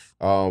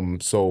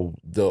 So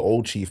the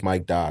old chief,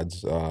 Mike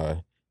Dodds,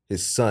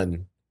 his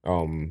son,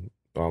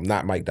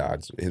 not Mike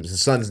Dodds, his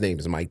son's name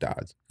is Mike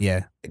Dodds.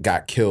 Yeah.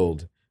 Got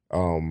killed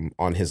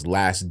on his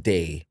last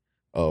day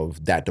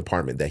of that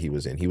department that he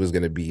was in. He was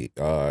gonna be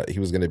a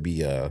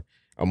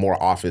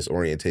more office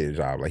oriented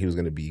job. Like he was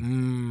gonna be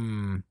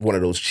one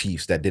of those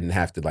chiefs that didn't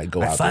have to like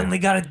go out there. I finally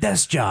got a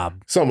desk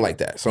job. Something like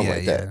that.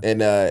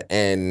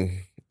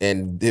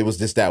 And it was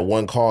just that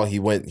one call. He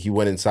went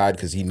inside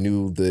because he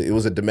knew it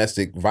was a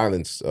domestic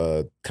violence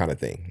kind of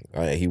thing.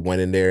 He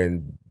went in there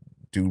and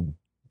dude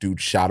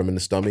shot him in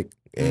the stomach.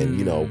 And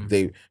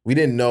we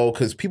didn't know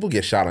because people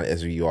get shot on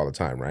SVU all the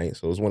time, right?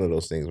 So it was one of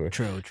those things where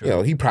true.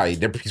 He's probably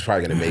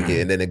gonna make it,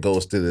 and then it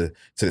goes to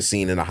the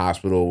scene in the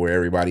hospital where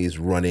everybody is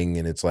running,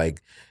 and it's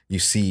like you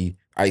see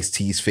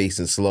Ice-T's face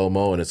in slow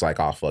mo, and it's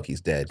like, oh fuck,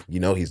 he's dead. You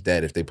know he's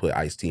dead if they put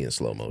Ice-T in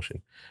slow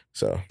motion.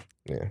 So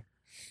yeah.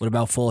 What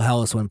about Full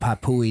House when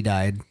Papooey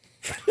died?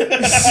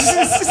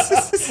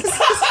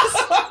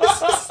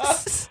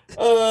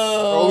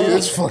 Oh,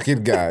 this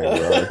fucking guy,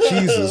 bro.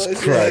 Jesus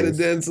Christ.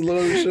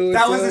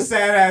 That was a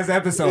sad ass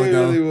episode,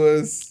 though. It really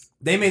was.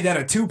 They made that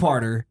a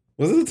two-parter.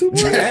 Was it a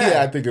two-parter?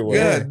 Yeah, I think it was.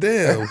 God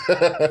damn.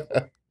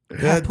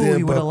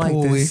 Papoose would have liked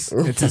Papoose.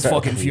 this. It's his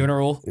fucking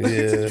funeral.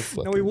 Yeah.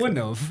 No, he wouldn't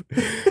have.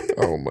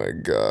 Oh my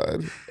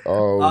god.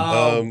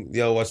 Y'all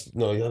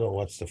don't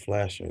watch The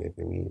Flash or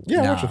anything.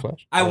 Yeah, Nah. watch the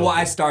Flash.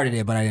 I started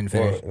it, but I didn't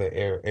Or finish.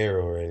 the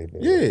Arrow or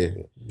anything. Yeah.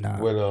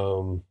 Nah.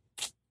 When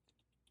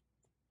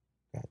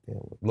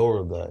goddamn,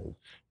 Laurel died.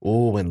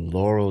 Oh, when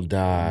Laurel It was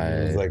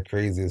died. like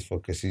crazy as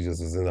fuck because she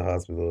just was in the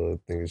hospital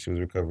thinking she was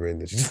recovering.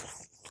 And she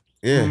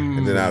Yeah,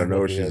 and then out of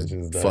nowhere, Yeah, she she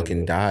just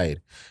fucking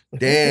died, died.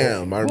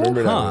 Damn, I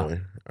remember Huh. that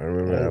one. I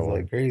remember that that was one.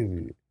 like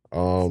crazy.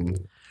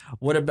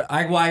 What about?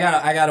 I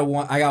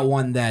got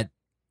one that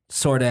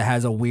sort of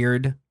has a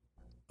weird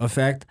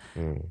effect.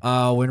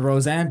 When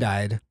Roseanne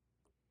died,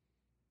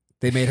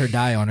 they made her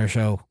die on her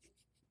show.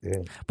 Yeah.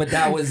 But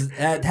that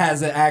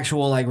has an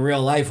actual like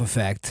real life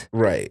effect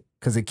Right.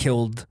 because it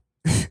killed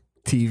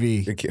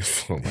TV.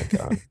 Oh my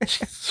god.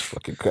 Jesus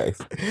fucking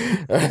Christ.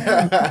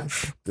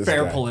 This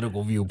Fair guy.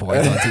 political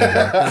viewpoints on TV.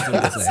 That's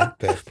what I'm saying.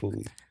 Pat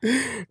Pooley.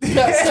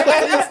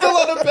 He's still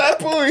on the bad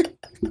point.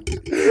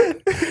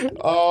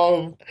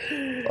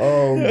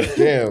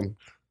 Damn.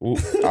 Ooh,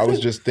 I was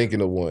just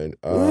thinking of one.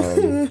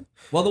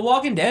 Well, The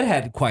Walking Dead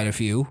had quite a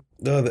few.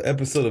 No, the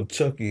episode of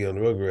Chucky on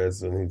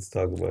Rugrats when he's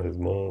talking about his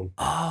mom.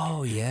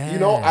 Oh yeah. You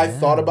know, I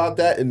thought about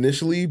that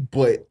initially,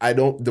 but I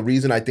don't. The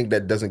reason I think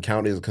that doesn't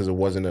count is because it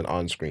wasn't an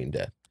on-screen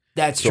death.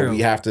 That's So true. we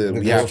have to. The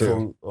We girl have to.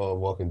 from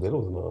Walking Dead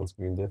wasn't on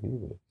screen death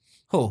either.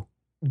 Who?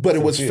 But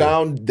it was Sophia.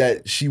 found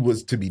that she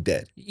was to be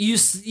dead. You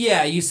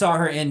saw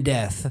her in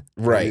death.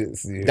 You Right. didn't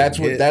see her That's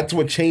what. get- That's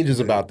what changes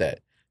about that.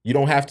 You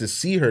don't have to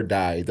see her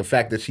die. The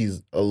fact that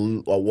she's a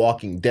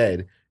walking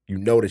dead, you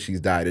know that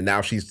she's died, and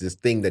now she's this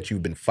thing that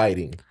you've been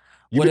fighting.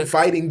 You've What been if-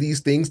 fighting these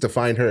things to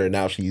find her, and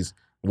now she's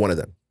one of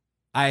them.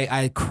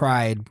 I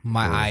cried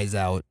my eyes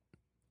out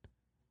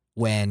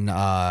when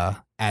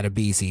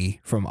Adebisi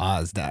from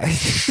Oz died.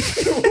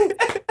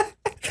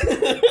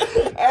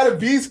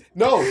 Adebisi?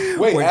 No,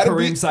 wait. when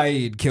Kareem Adebisi?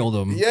 Saeed killed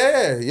him.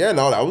 Yeah.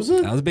 No, that was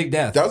That was a big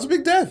death. a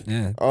big death.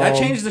 Yeah. That Um,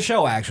 changed the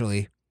show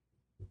actually.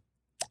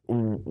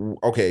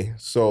 Okay,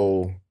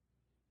 so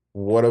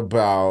what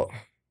about?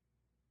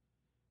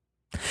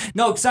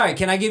 No, sorry.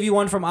 Can I give you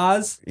one from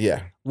Oz?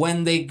 Yeah.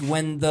 When the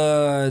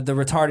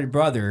retarded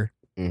brother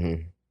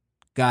Mm-hmm.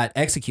 got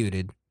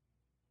executed.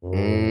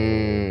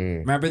 Mm.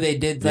 Remember they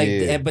did like,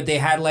 Yeah. but they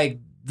had like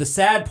the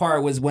sad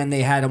part was when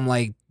they had him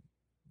like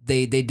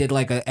they did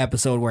like an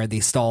episode where they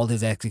stalled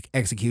his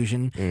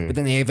execution, but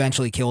then they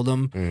eventually killed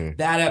him. Mm.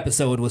 That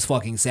episode was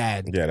fucking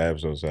sad Yeah, that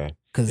was so sad.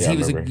 because Yeah, I he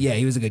was remember.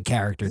 he was a good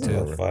character There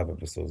too. were 5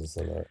 episodes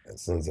of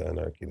Sons of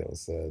Anarchy that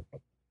was sad.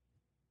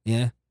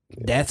 Yeah,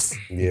 deaths.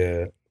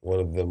 Yeah, one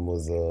of them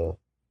was a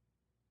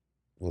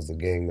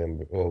gang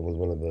member, or was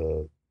one of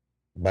the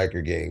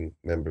biker gang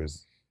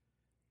members.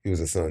 He was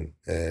a son,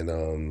 and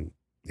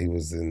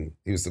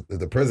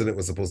the president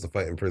was supposed to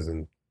fight in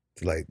prison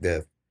to like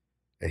death,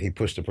 and he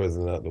pushed the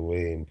president out the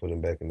way and put him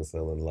back in the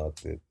cell and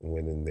locked it and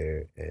went in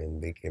there,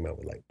 and they came out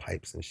with like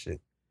pipes and shit,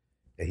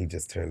 and he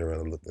just turned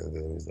around and looked at them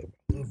and he's like,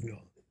 "I love y'all."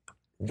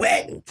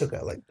 Whack! And took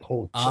out like the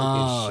whole chunk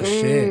Oh of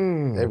shit.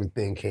 shit!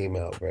 Everything came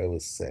out, bro. It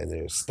was sitting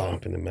there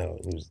stomping him out.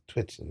 He was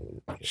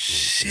twitching.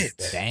 Shit.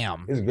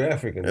 Damn, It's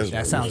graphic. And That's shit.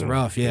 that sounds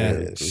rough. Yeah.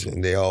 Yeah, shit.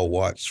 And they all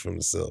watched from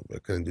the cell,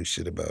 but couldn't do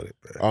shit about it,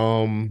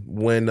 bro.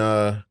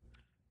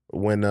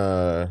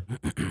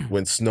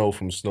 When Snow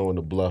from Snow in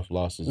the Bluff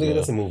lost his. Nigga,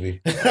 that's a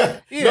movie. No,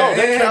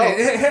 that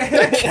counts.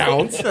 That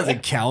counts.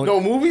 Doesn't count. No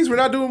movies. We're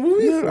not doing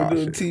movies. No, we're Oh,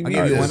 doing shit. TV.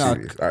 All I'll give you yeah, one out.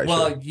 serious. All right,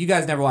 Well, sure. you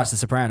guys never watched The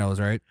Sopranos,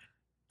 right?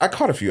 I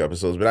caught a few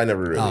episodes, but I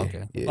never really. Oh,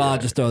 okay. Yeah. Well, I'll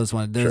just throw this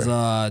one. There's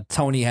Sure.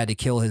 Tony had to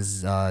kill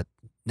his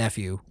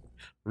nephew.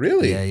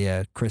 Really?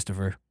 Yeah,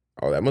 Christopher.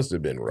 Oh, that must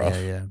have been rough.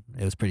 Yeah.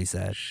 It was pretty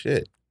sad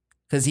Shit.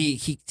 because he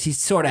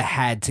sort of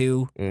had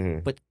to.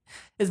 Mm-hmm.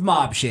 It's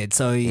mob shit,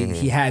 so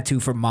he had to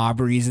for mob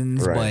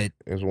reasons. Right.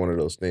 It was one of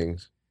those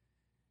things.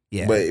 But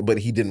yeah, But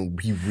he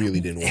didn't. He really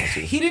didn't want to.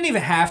 he didn't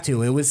even have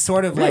to. It was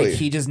sort of Really? like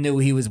he just knew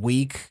he was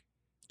weak.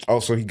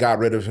 Also, he got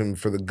rid of him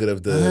for the good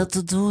of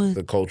to do it.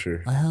 the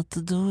culture. I had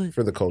to do it.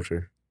 For the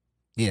culture.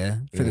 Yeah,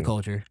 for the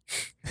culture.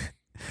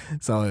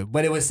 So,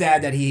 but it was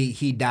sad that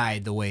he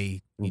died the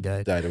way he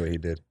died. Died the way he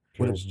did.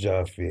 Prince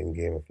Joffrey in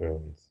Game of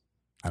Thrones.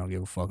 I don't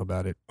give a fuck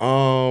about it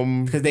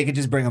Because they could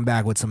just bring him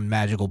back with some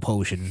magical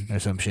potion or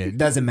some shit. It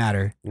doesn't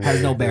matter.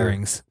 Has no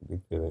bearings. We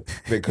couldn't.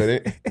 they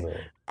couldn't. No.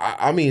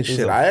 I mean, He was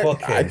shit. a I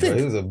fuckhead, bro. He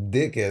think, was a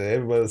dickhead.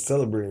 Everybody was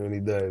celebrating when he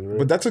died, right?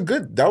 but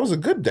that was a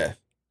good death.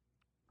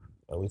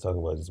 Are we talking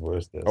about just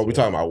worse deaths? Oh, we right?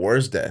 talking about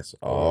worst deaths.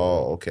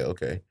 Oh,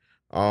 okay.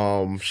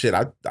 Shit.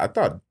 I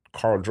thought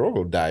Khal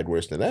Drogo died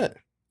worse than that.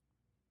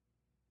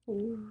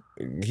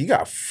 He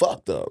got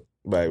fucked up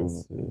by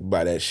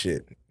that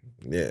shit.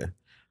 Yeah.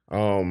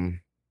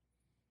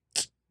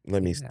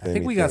 Let me. I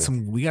think we got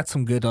some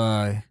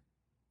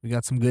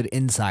good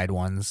inside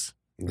ones.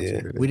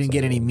 Yeah. We didn't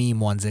get any meme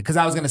ones because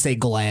I was gonna say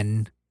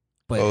Glenn,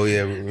 but Oh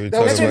yeah, we were That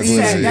talking was about too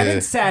sad. easy. That yeah.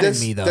 didn't sadden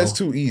me though. That's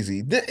too easy.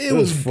 It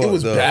was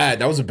was fucked up. bad.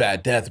 That was a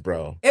bad death,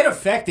 bro. It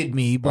affected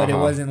me, but it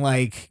Uh-huh. wasn't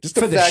like Just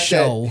for the the fact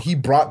show. that he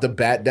brought the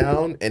bat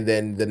down, and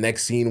then the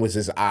next scene was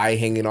his eye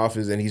hanging off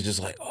his, and he's just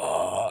like,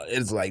 oh,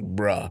 it's like,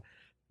 bruh,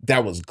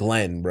 that was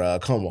Glenn,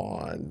 bruh. Come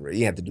on, bruh.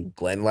 You have to do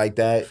Glenn like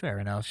that. Fair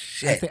enough.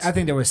 Shit. I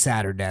think there were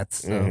sadder deaths.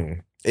 So. Mm-hmm.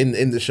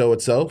 In the show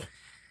itself.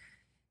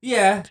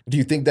 Yeah. Do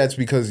you think that's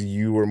because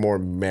you were more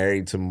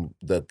married to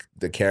the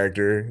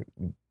character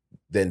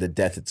than the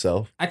death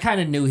itself? I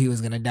kind of knew he was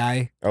gonna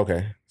die.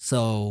 Okay.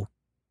 So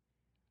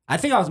I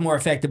think I was more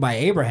affected by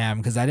Abraham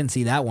because I didn't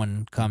see that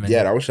one coming.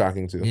 Yeah, that was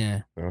shocking too.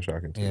 Yeah. That was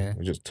shocking too. Yeah.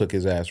 It just took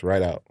his ass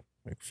right out.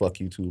 Like, fuck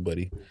you too,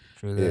 buddy.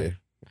 True that.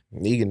 Yeah.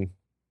 Negan.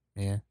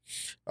 Yeah.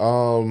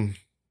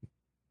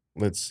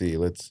 Let's see.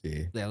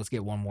 Yeah, let's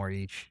get one more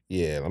each.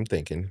 Yeah, I'm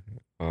thinking.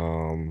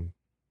 Well,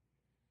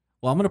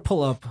 I'm gonna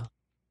pull up.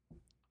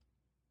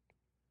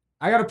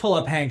 I gotta pull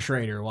up Hank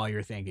Schrader while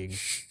you're thinking,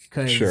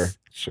 because Sure.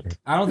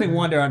 I don't think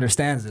Wonder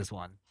understands this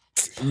one.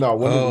 No.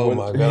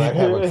 My god, I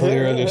have a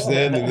clear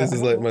understanding. This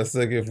is like my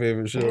second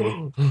favorite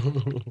show.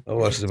 I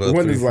watched it about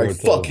Wendy's 3-4 like,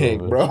 fuck times,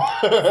 Hank, bro.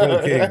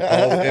 Fuck Hank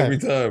every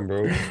time,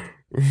 bro.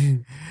 I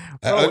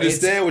Bro,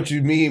 understand what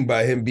you mean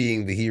by him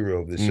being the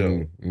hero of the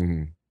show,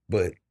 Mm-hmm.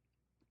 but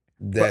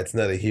that's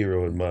not a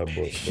hero in my book.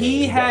 Bro.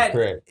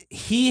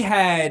 He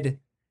had,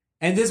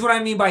 and this is what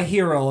I mean by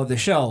hero of the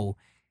show.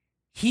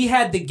 He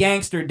had the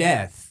gangster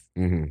death.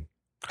 Mm-hmm.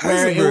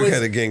 Where it Heisenberg was-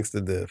 had a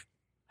gangster death.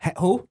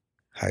 Who?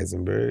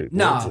 Heisenberg.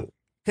 No,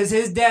 because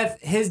his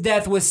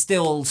death was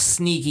still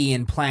sneaky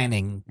and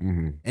planning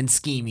Mm-hmm. and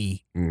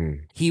schemy.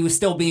 Mm-hmm. He was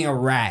still being a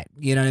rat.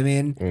 You know what I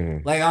mean?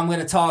 Mm-hmm. Like, I'm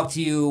gonna talk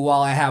to you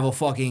while I have a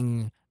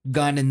fucking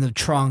gun in the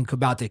trunk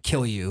about to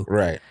kill you.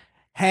 Right.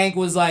 Hank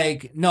was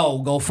like, "No,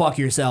 go fuck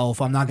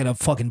yourself. I'm not gonna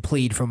fucking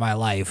plead for my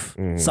life.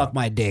 Mhm. Suck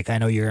my dick. I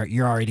know you're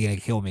already gonna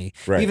kill me."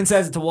 Right. He even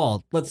says it to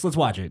Walt. Let's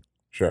watch it.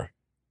 Sure.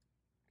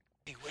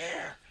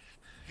 Anywhere.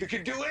 You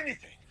can do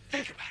anything.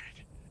 Think about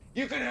it.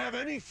 You can have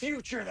any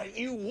future that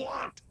you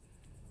want.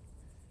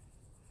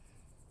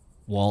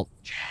 Walt,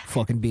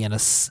 fucking being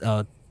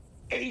a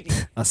 80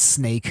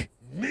 snake.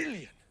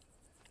 million.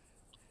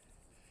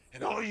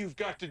 And all you've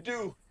got to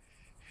do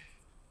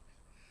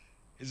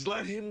is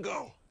let him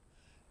go.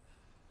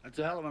 That's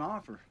a hell of an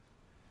offer.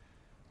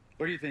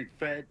 What do you think,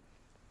 Fed?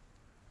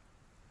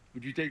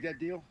 Would you take that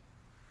deal?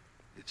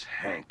 It's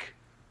Hank.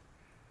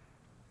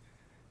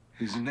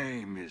 His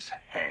name is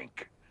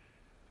Hank.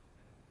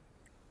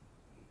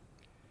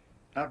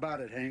 How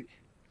about it, Hank?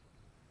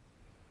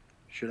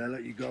 Should I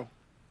let you go?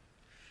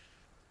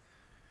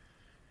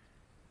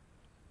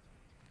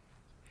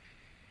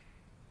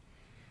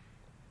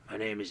 My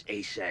name is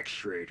Asac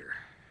Schrader.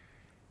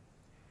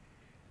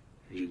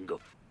 You can go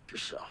f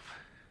yourself.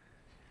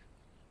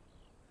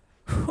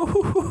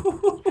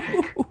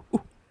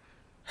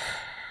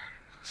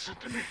 Listen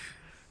to me.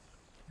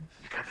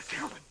 You gotta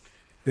tell him.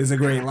 There's a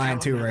great line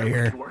too right We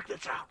here. can work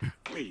this out.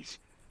 Please.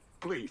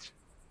 Please.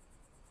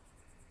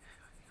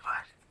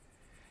 What?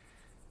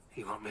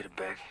 You want me to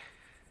beg?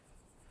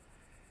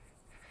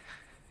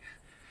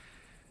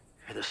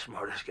 You're the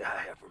smartest guy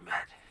I ever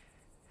met.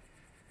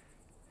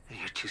 And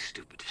you're too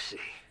stupid to see.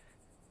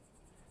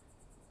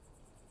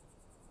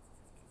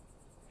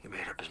 He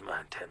made up his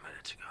mind 10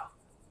 minutes ago.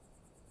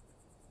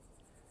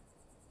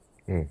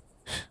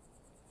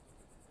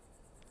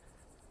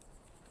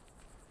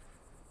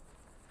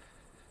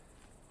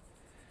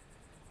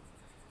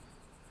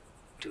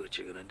 Do what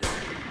you're gonna do.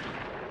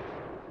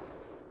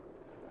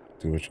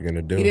 Do what you're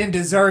gonna do. He didn't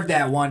deserve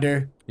that,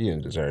 Wonder. You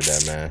didn't deserve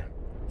that, man.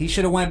 He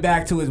should have went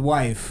back to his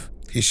wife.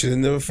 He should have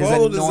never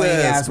followed his annoying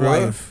ass, ass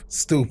bro. wife.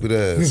 Stupid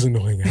This ass.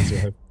 annoying ass.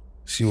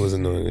 She was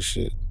annoying as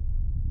shit.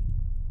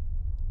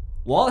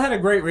 Walt had a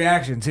great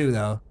reaction too,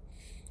 though.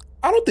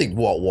 I don't think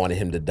Walt wanted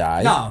him to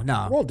die.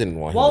 No. Walt didn't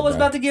want him Walt to was die.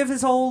 about to give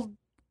his whole.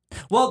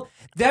 Well,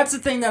 that's the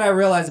thing that I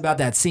realized about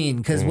that scene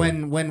because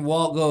when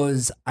Walt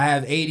goes, "I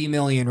have 80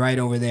 million right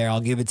over there. I'll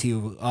give it to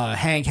you."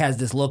 Hank has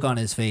this look on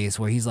his face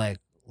where he's like,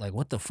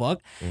 what the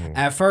fuck?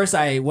 At first,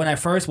 when I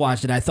first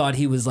watched it, I thought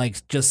he was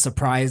like just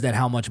surprised at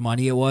how much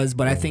money it was,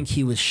 but I think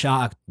he was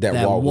shocked that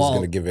Walt was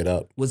going to give it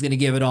up. Was going to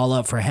give it all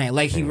up for Hank.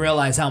 Like he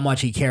realized how much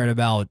he cared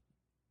about.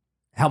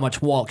 How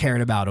much Walt cared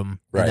about him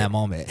in that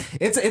moment.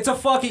 It's a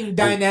fucking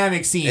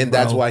dynamic scene, And bro.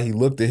 that's why he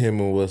looked at him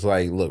and was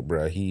like, "Look,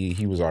 bro,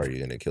 he was already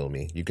gonna kill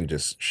me. You can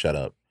just shut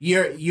up."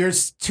 You're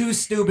too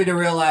stupid to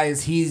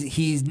realize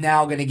he's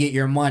now gonna get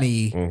your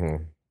money,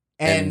 Mm-hmm.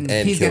 and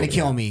he's kill gonna me.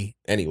 kill me.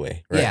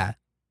 Anyway, right? Yeah,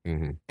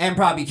 Mm-hmm. and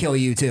probably kill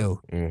you too.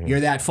 Mm-hmm.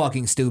 You're that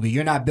fucking stupid.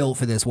 You're not built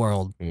for this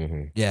world.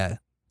 Mm-hmm. Yeah.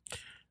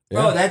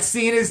 Yeah. Bro, that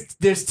scene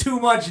there's too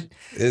much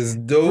It's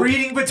dope.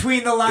 reading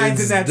between the lines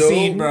It's in that dope,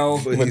 scene, bro.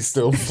 But But he's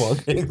still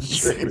fucking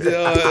straight.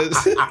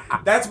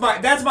 That's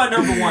my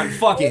number one.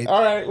 Fuck it.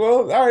 All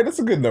right, that's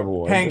a good number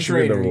one. Hank That's a good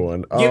Schrader. number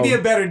one. Give me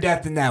a better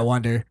death than that,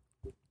 Wonder.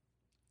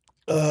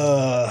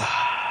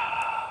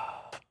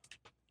 I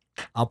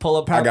I'll pull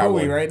up got Pat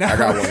one. right now. I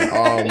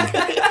got one.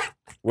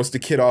 What's the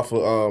kid off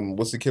of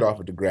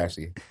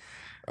Degrassi?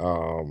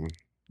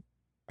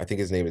 I think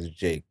his name is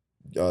Jake.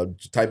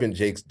 Type in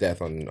Jake's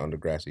death on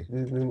Degrassi.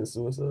 His name is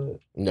suicide.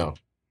 No.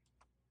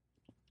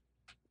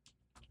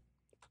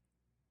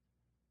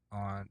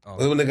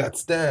 When they got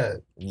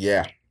stabbed.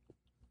 Yeah.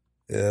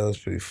 Yeah, that was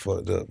pretty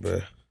fucked up,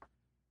 bro.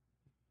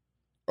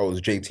 Oh, it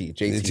was JT.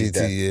 JT's JT,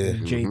 death. yeah.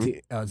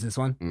 JT. Oh, is this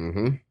one?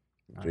 Mm-hmm.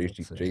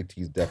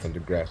 JT's death on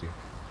Degrassi.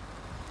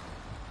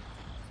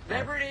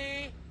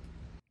 Liberty!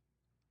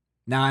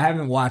 Now, I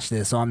haven't watched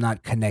this, so I'm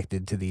not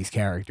connected to these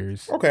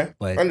characters. Okay,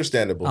 but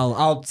understandable.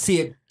 I'll see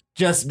it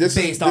just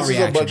based on This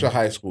reaction. is a bunch of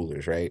high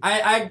schoolers, right?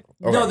 I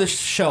know the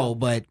show,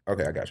 but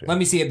okay, I got you. let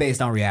me see it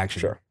based on reaction.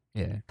 Sure.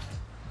 Yeah.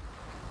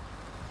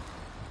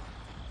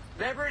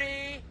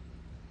 Liberty!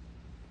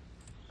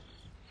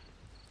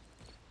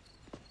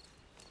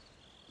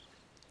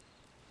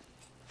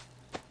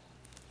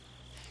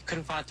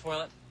 Couldn't find a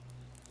toilet?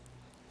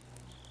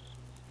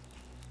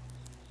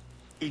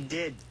 He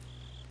did.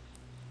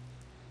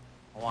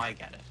 Oh, I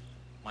get it.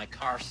 My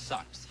car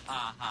sucks.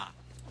 Ha ha.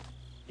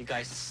 You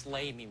guys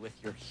slay me with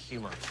your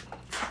humor.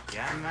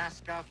 Yeah,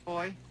 mascot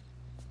boy?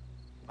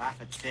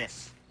 Laugh at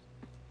this.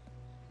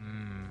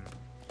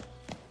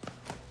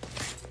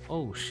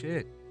 Oh,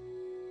 shit.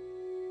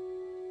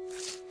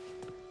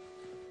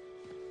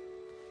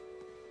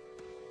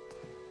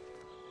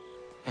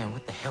 Man,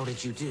 what the hell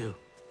did you do?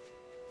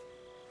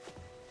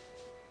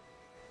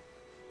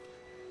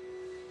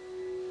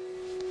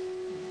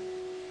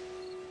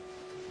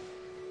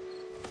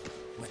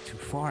 Went too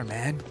far,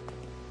 man.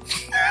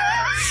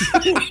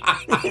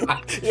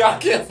 Yeah, I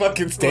can't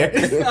fucking stand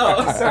it.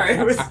 Oh, sorry.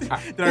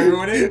 Did I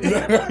ruin it?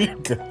 No, you're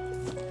good.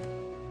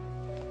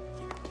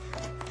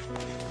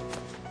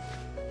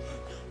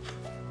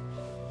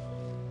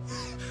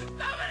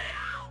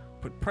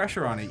 Put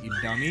pressure on it, you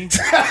dummy.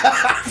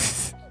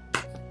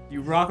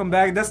 You rock him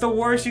back. That's the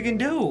worst you can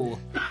do.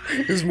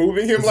 Is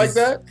moving him like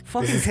that?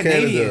 Fucking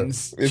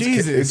Canadians.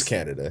 Jesus. It's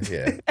Canada,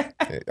 yeah.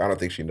 I don't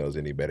think she knows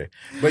any better.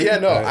 But yeah,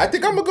 no, I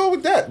think I'm gonna go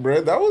with that,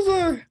 bro. That was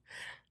a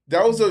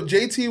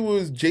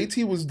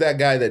JT was that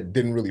guy that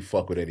didn't really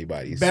fuck with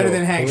anybody. Better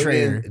than Hank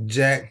Schrader.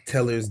 Jack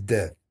Teller's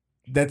death.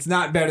 That's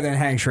not better than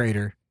Hank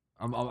Schrader.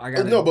 I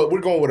got No, but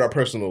we're going with our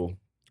personals,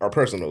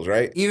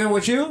 right? Even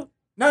with you?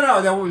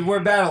 No, we're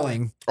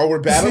battling. Oh, we're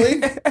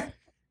battling?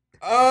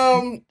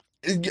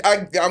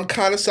 I'm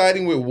kind of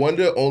siding with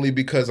Wonder only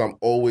because I'm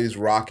always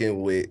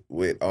rocking with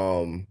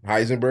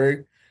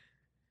Heisenberg.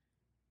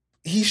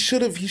 He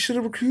should have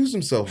recused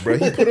himself, bro.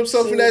 He put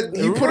himself in that.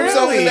 He put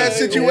himself in that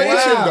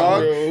situation,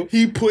 dog. Bro.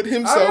 He put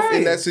himself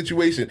in that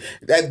situation.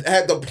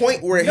 At the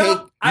point where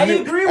Hank, I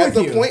agree with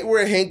you. At the point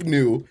where Hank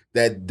knew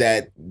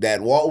that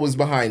Walt was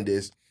behind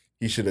this,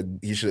 he should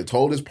have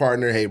told his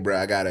partner, "Hey, bro,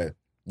 I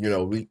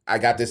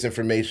got this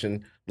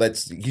information.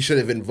 He should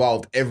have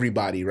involved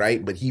everybody,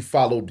 right? But he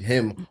followed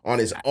him on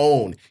his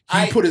own.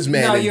 He put his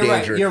man in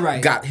danger. Right, you're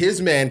right. Got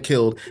his man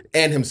killed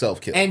and himself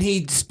killed. And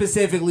he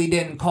specifically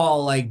didn't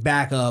call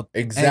backup.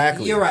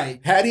 Exactly. And you're right.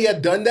 Had he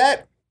had done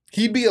that,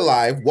 he'd be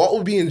alive. Walt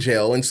would be in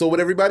jail, and so would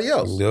everybody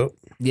else. Yep.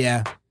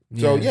 Yeah.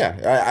 So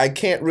I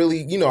can't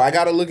really, I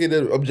got to look at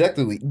it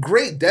objectively.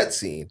 Great death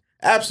scene.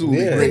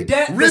 Absolutely great.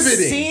 The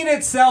Riveting. scene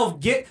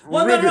itself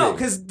Riveting. no,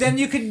 because then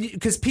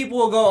because people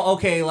will go,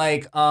 okay,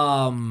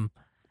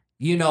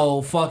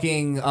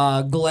 fucking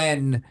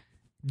Glenn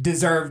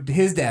deserved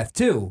his death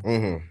too.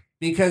 Mm-hmm.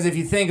 Because if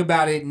you think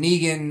about it,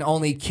 Negan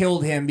only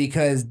killed him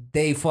because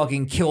they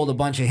fucking killed a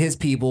bunch of his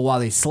people while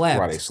they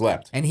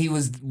slept. And he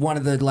was one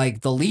of the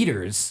the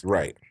leaders.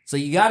 Right. So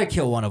you got to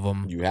kill one of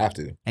them. You have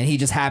to. And he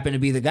just happened to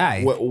be the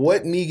guy.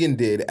 What Negan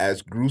did,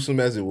 as gruesome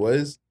as it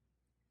was,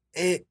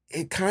 it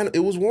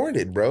was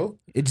warranted, bro.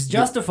 It's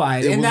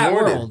justified in that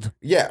world.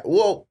 Yeah.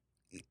 Well,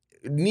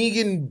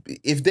 Negan,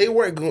 if they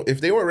weren't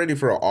ready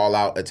for an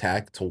all-out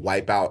attack to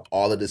wipe out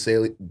all of the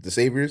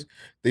saviors,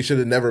 they should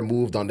have never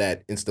moved on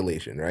that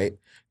installation, right?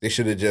 They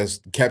should have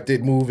just kept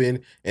it moving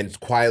and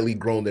quietly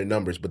grown their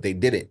numbers, but they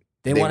didn't.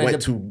 They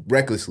went too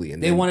recklessly,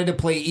 and they wanted to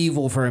play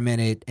evil for a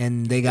minute,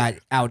 and they got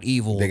out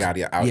evil.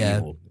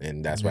 Evil,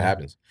 and that's what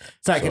happens.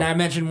 Sorry, can I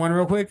mention one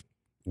real quick?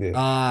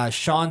 Yeah.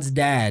 Sean's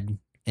dad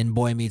in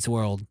Boy Meets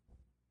World.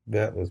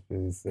 That was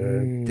pretty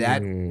sad.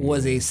 That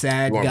was a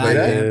sad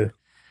guy.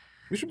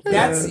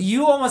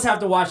 You almost have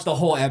to watch the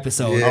whole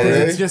episode. Yeah.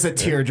 It's just a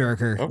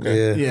tearjerker.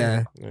 Okay.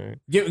 Yeah. Right.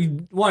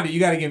 Wanda, you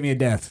got to give me a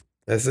death.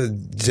 That's a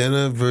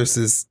Jenna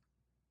versus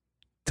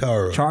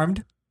Tara.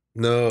 Charmed?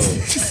 No.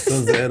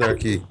 Sons of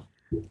Anarchy.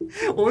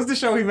 What was the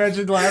show he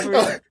mentioned last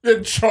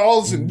week?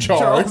 Charles in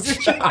Charge.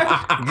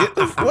 What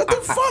the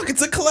fuck?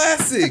 It's a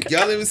classic.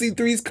 Y'all ever seen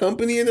Three's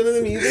Company and none of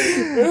them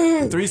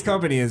either? Three's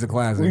Company is a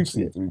classic. We've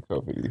seen Three's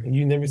Company.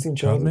 You never seen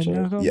Charles in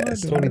Charge?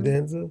 Yes. Tony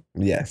Danza?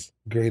 Yes.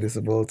 Greatest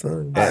of all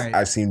time. All right.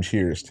 I've seen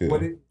Cheers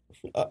too.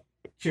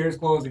 Cheers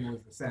closing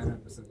was a sad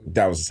episode.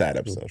 That was a sad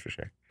episode for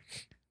sure.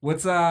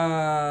 What's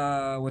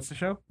the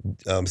show?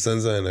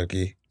 Sons of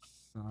Anarchy.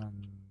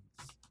 Sons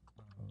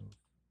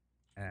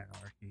of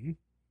Anarchy.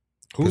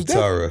 Who's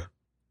Tara? Death?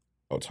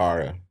 Oh,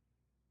 Tara.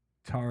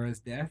 Tara's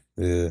death?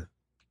 Yeah.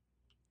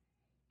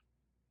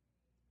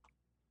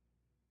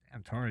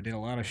 Damn, Tara did a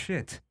lot of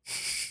shit.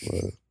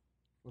 What?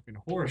 Looking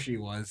whore she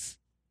was.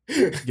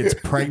 Gets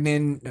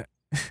pregnant.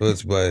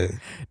 Let's buy it.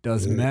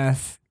 Does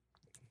meth.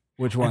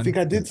 Which one? I think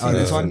I did see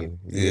this that one.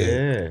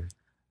 Yeah.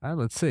 All right,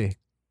 let's see.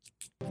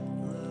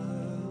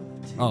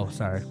 Oh,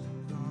 sorry.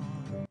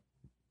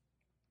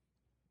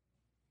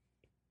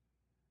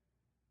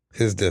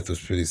 His death was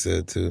pretty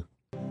sad too.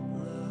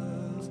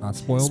 Let's not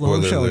spoil the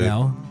whole show alert.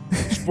 now.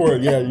 Spoiler,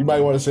 yeah, you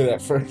might want to say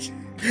that first.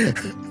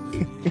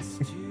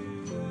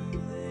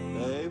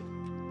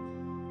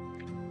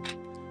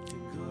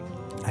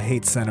 I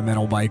hate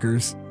sentimental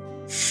bikers.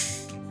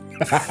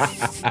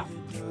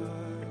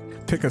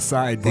 Pick a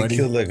side, They buddy.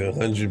 killed like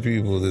 100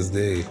 people this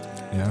day.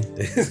 Yeah.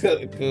 It's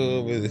gotta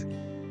come with it.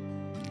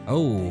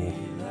 Oh.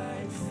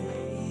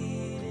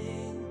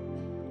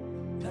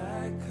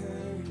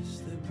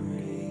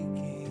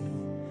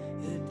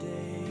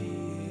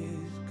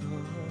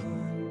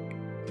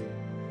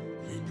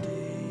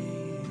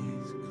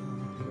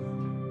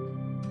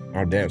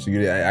 Oh damn! So you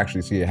didn't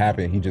actually see it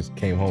happen. He just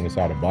came home and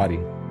saw the body.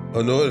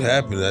 Oh no, it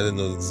happened. I didn't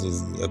know this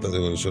was. I thought they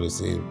were gonna show the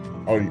scene.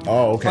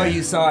 Oh, okay. Oh,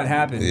 you saw it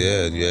happen.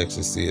 Yeah, you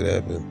actually see it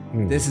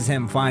happen. This is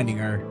him finding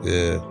her.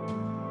 Yeah.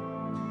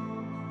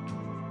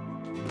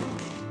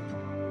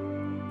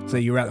 So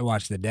you rather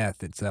watch the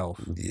death itself?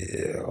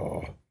 Yeah.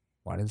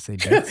 Why did it say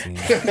death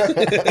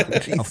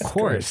scene? Of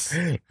course.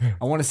 I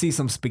want to see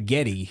some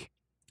spaghetti.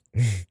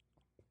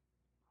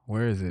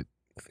 Where is it?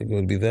 I think it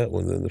would be that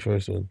one then, the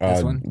first one.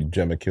 This one?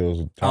 Gemma kills.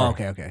 Oh,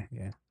 Tara. okay,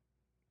 yeah.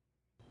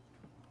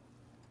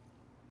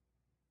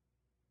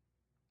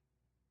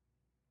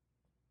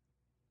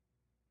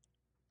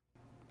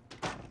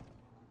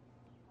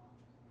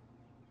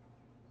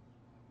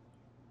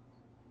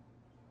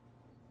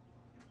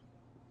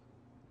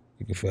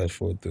 You can fast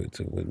forward through it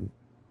to when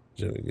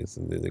Gemma gets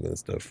in there. They're gonna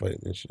start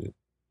fighting and shit.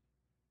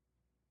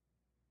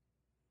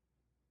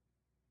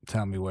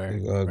 Tell me where.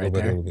 Go Right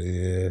back there? over there.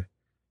 Yeah.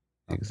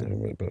 You can see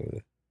them right over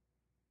there.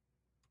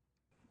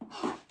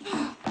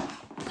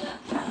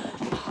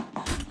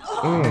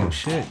 Oh,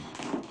 shit.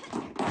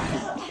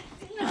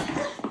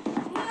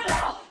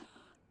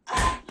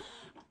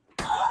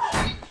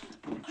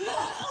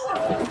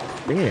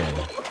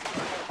 Damn.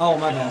 Oh,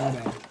 my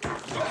bad.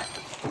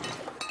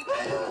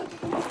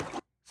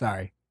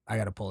 Sorry. I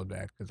got to pull it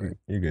back because I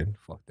You're good.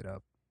 fucked it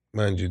up.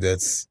 Mind you,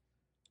 that's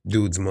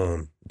dude's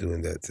mom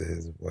doing that to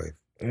his wife.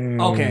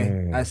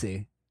 Okay, I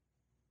see.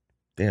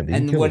 Damn.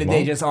 And what did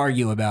they just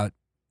argue about?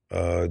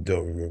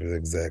 Don't remember the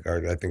exact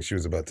argument. I think she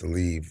was about to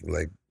leave,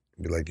 like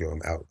be like, "Yo,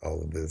 I'm out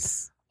all of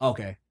this."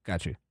 Okay,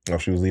 got you. Oh,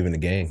 she was leaving the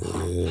gang.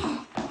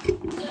 Yeah.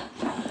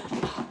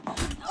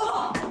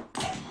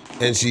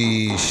 And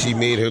she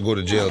made her go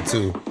to jail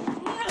too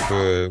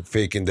for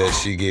faking that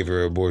she gave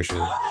her abortion,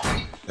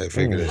 like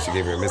faking that she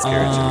gave her a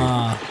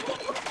miscarriage.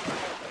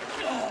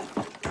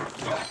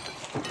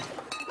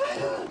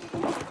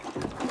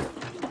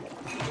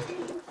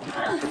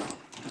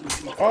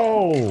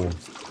 Oh.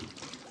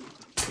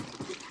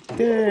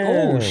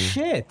 Damn. Oh,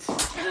 shit.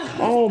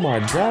 Oh my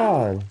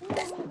god.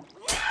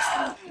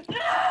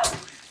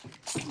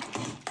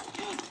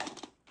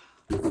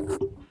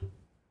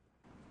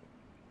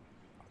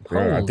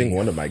 Bro, I think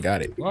one of them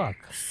got it.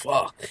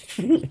 Fuck.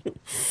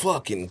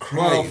 Fucking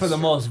Christ. Well, for the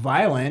most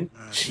violent.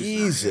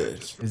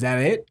 Jesus. Is that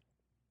it?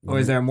 Or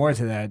is there more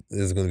to that?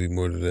 There's gonna be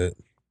more to that.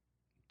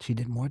 She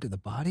did more to the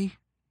body?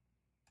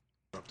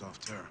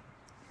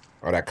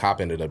 Oh, that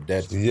cop ended up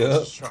dead.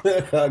 Yep.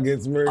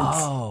 Gets murdered.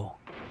 Oh.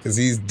 Because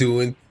he's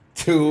doing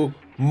too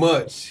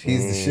much.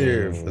 He's the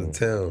sheriff of the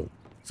town.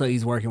 So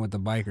he's working with the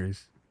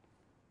bikers.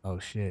 Oh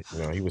shit.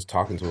 No, he was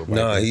talking to a biker.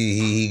 Nah,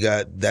 he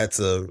got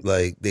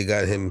they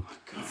got him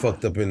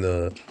fucked up in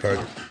the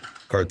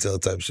cartel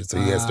type shit, so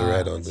he has to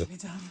ride on the.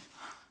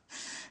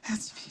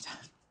 Has to be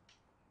done.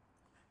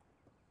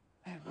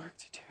 I have work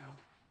to do.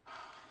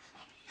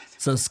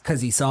 So it's because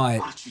he saw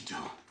it. She did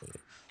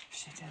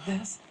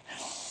this.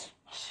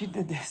 She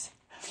did this.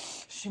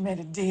 She made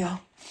a deal.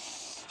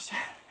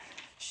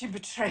 She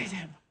betrayed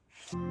him.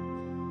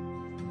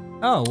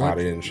 Oh, what?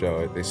 They didn't show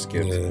it. They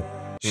skipped. Yeah.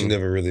 She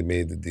never really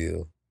made the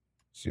deal.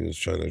 She was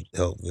trying to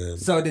help them.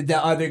 So did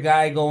the other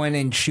guy go in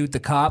and shoot the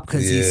cop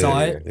because he saw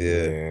it?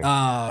 Yeah.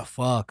 Ah,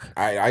 fuck.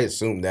 I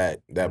assumed that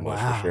much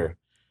for sure.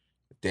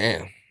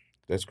 Damn.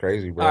 That's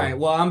crazy, bro. All right,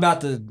 well, I'm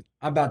about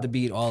to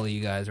beat all of you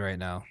guys right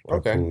now.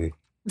 Okay.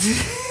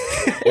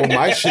 Well,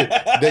 my shit,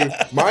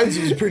 mine's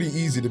was pretty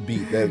easy to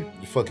beat, that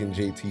fucking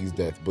JT's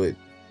death, but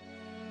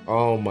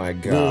oh my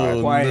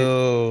god.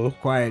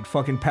 Quiet.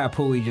 Fucking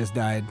Papooey just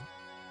died.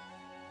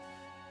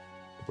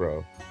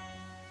 Bro.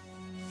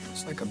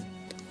 It's like a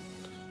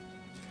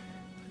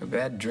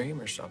bad dream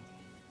or something.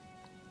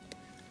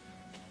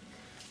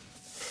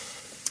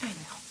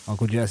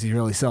 Uncle Jesse's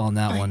really selling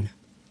that one.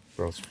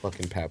 Bro, it's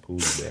fucking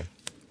Papooey, bro.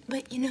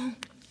 But, you know,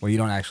 Where you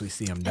don't actually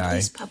see him at die.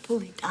 least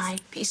Papuli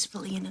died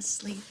peacefully in his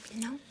sleep,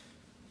 you know?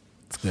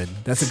 It's good.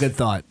 That's a good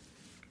thought.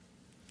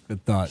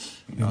 Good thought.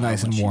 He's know how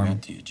nice and much she warm.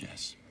 meant to you,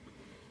 Jess.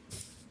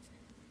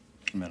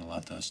 She meant a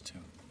lot to us, too.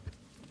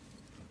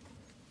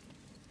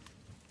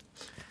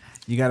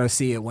 You gotta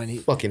see it when he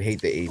fucking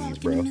hate the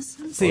 80s, bro.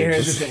 See,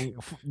 here's the thing.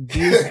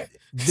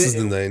 This is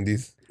the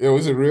 90s. Yeah,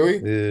 was it really?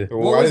 Yeah.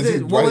 Why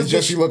does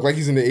Jesse look like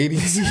he's in the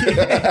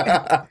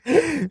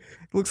 80s?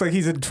 Looks like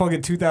he's in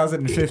fucking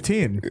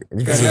 2015. Guy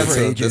That's never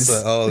how- ages.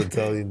 That's how all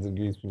Italians and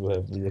Greece people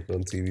have to look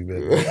on TV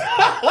back then.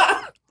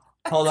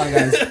 Hold on,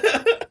 guys.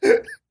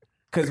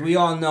 because we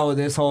all know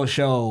this whole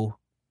show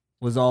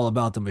was all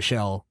about the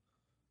Michelle.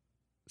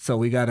 So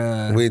we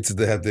gotta wait till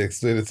they have to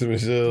explain it to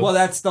Michelle. Well,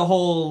 that's the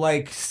whole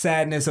like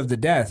sadness of the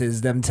death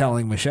is them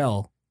telling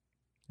Michelle.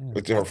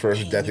 It's her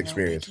first death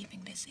experience.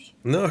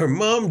 No, her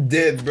mom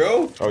dead,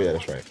 bro. Oh yeah,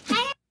 that's right.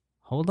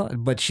 Hold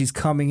on, but she's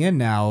coming in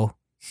now,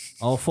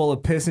 all full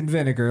of piss and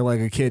vinegar like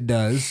a kid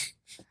does,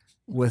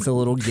 with a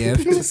little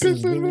gift. This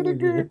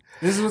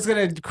is what's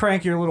gonna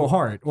crank your little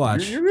heart.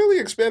 Watch. You're really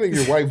expanding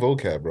your white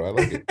vocab, bro. I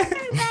like it.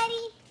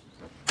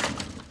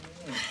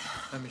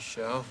 Hi,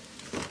 Michelle.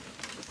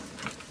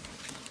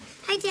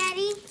 Hi,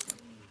 Daddy.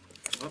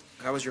 Oh,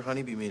 how was your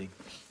honeybee meeting?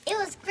 It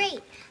was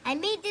great. I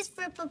made this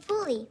for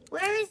Papuli.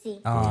 Where is he?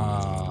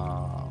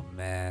 Oh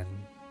man.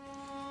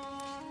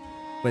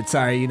 But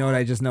sorry, you know what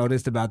I just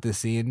noticed about this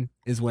scene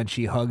is when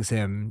she hugs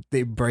him,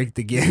 they break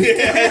the gift.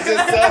 Yeah, I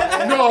just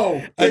saw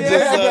no. I just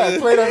saw that.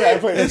 Play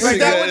that. Like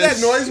that, what that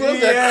noise was?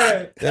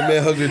 Yeah. That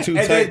man hugged her too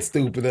And tight, then-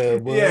 stupid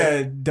ass boy.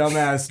 Yeah,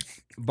 dumbass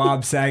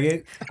Bob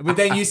Saget. But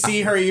then you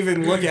see her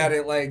even look at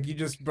it like you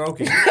just broke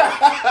it.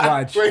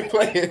 Watch. Wait,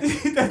 play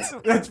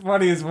it. That's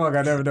funny as fuck.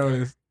 I never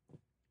noticed.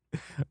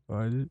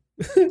 Watch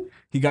it.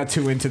 He got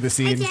too into the Hi,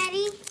 scene.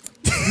 Daddy.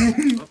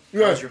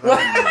 How was your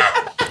honeybee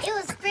meeting? It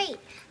was great.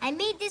 I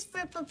made this for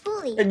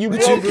Papuli. And you But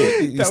broke you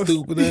it. You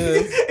stupid ass.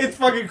 It's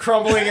fucking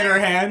crumbling in her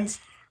hands.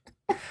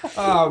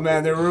 Oh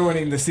man, they're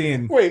ruining the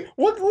scene. Wait,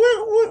 where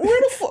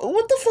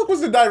the fuck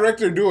was the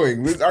director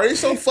doing? Are they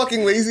so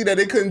fucking lazy that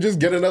they couldn't just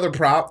get another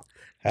prop?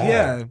 How?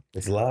 Yeah.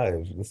 It's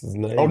live. This is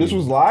nice. Oh, this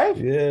was live?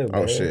 Yeah, Oh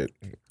man. shit.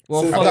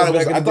 Well, Since fuck-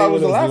 I thought it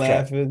was a laugh track.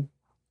 laughing.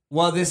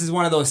 Well, this is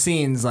one of those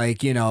scenes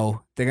like, you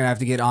know, they're gonna have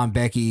to get on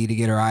Becky to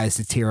get her eyes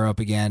to tear up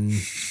again.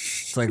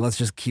 It's like let's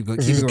just keep it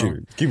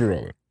going. Keep it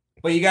rolling.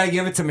 But you gotta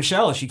give it to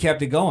Michelle. She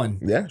kept it going.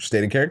 Yeah,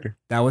 stayed in character.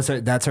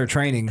 That's her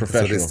training. So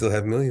Professional. they still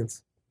have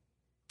millions.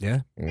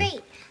 Yeah.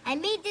 Great. I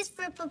made this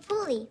for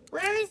Papuli.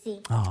 Where is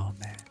he? Oh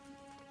man.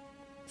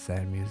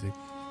 Sad music.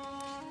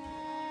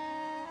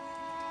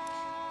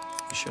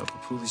 Michelle,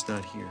 Papuli's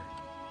not here.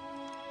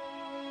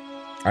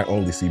 I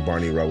only see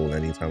Barney Rubble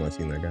anytime I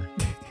see that guy.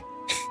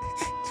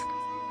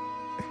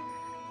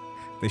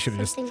 They should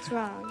have just Something's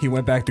wrong. he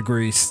went back to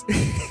Greece.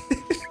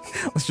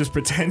 Let's just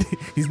pretend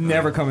he's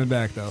never coming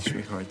back though.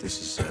 Sweetheart,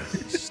 this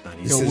is not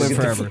easy. He'll live Get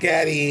the forever. fuck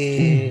out of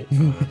here.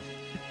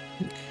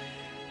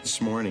 This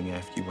morning,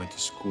 after you went to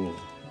school,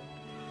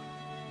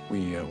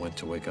 we went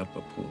to wake up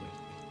Papuli.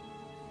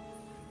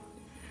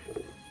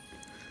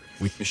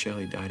 Michelle,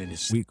 he died in his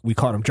sleep. We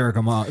caught him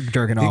jerking off. He We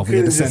had couldn't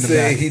to just send him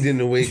say back. he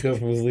didn't wake up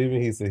from sleeping.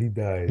 He said he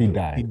died. He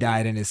died. He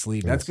died in his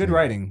sleep. That's good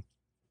writing.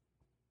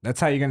 That's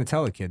how you're gonna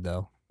tell a kid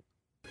though.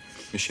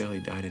 Michelle, he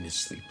died in his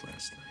sleep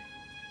last night.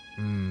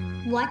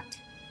 What?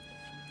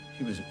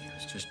 He was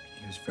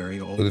very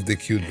old. What if they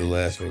cued the and his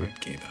laughing? heart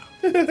gave out.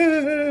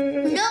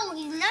 No,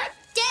 he's not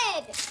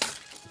dead.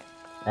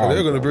 Oh,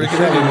 they're gonna break it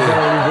Shit,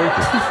 anyway.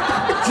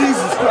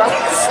 Jesus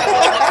Christ.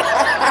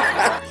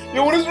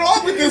 Yo, what is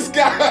wrong with this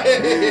guy?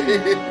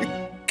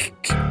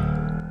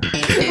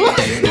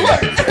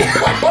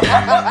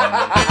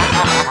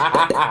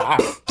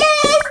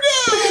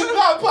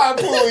 Not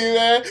Papuli,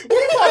 man. What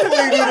did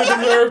Papuli do to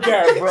deserve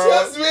that, bro?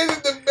 Just made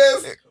it the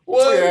best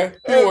one. Yeah,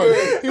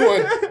 he won.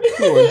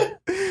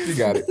 You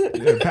got it.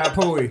 Yeah, Pat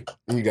Pulley.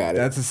 You got it.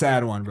 That's a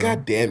sad one, bro.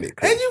 God damn it.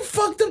 And you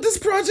fucked up this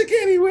project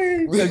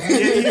anyway.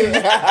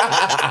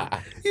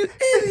 You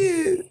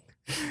idiot.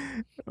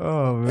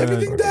 Oh man.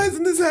 Everything dies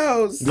in this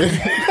house.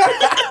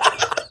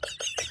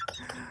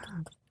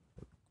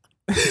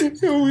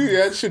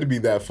 That shouldn't be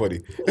that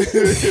funny.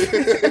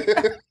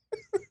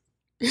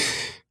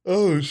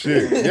 Oh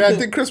shit. Yeah, I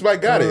think Chris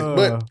might got it.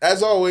 But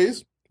as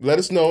always, let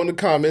us know in the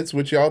comments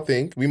what y'all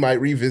think. We might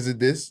revisit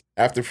this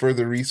after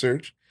further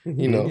research.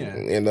 You know,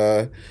 and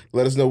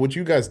let us know what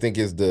you guys think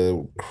is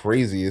the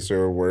craziest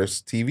or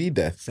worst TV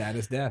death.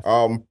 Saddest death.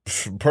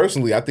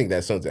 Personally, I think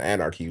that Sons of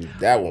Anarchy,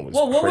 that one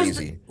was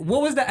crazy.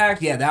 What was the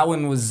act? Yeah, that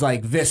one was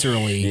like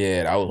viscerally.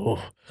 Yeah, that was.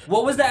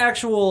 What was the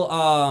actual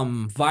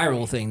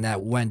viral thing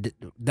that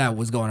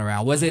was going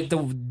around? Was it the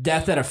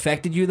death that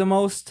affected you the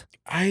most?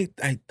 I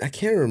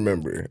can't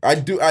remember. I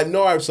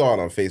know I saw it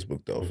on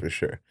Facebook though for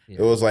sure. Yeah.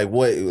 It was like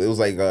what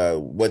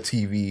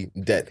TV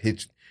death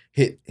hit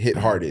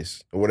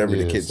hardest or whatever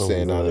the kids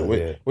saying on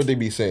it. What they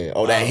be saying?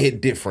 Oh, that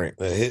hit different.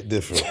 That hit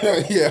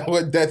different. Yeah,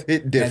 what death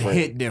hit different. That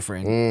hit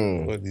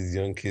different. What these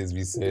young kids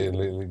be saying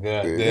lately?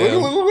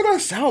 Goddamn. Look what I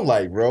sound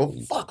like, bro.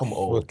 Fuck, I'm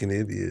old. Fucking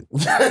idiot.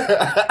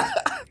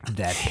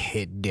 That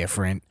hit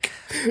different.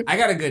 I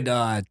got a good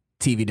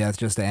TV death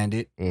just to end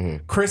it.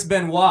 Mm-hmm. Chris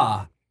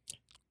Benoit.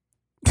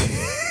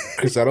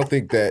 Chris, I don't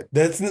think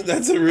that's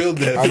a real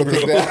death. I don't think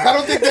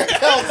that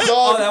counts,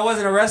 dog. Oh, that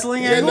wasn't a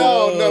wrestling Yeah, angle?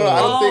 no. I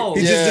don't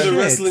think He just did a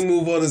wrestling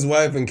move on his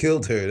wife and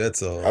killed her.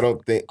 That's all. I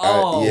don't think.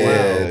 Oh,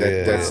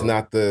 that's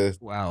not the.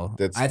 Wow.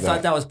 That's I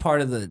thought that was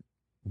part of the.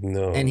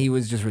 No. And he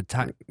was just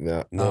retired.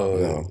 No.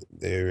 No.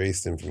 They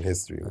erased him from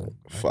history, man.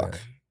 Fuck.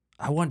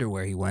 I wonder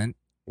where he went.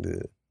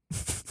 Yeah.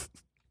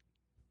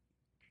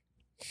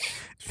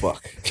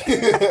 fuck.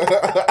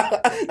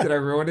 Did I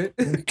ruin it?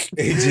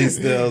 AJ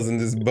Styles in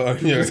this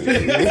barnyard.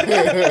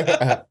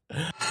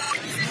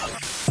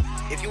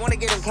 If you want to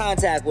get in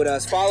contact with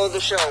us, follow the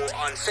show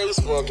on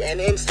Facebook and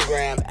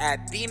Instagram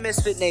at The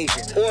Misfit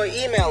Nation, or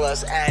email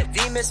us at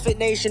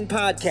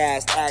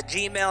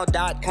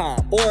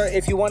themisfitnationpodcast@gmail.com. Or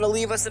if you want to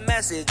leave us a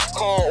message,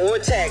 call or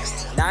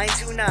text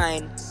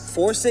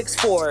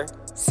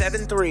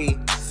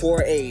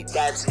 929-464-7348.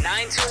 That's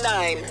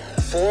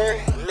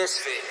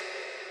 929-4MISFIT.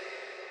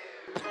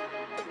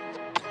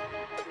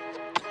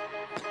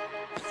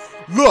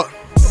 Look,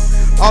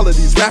 all of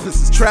these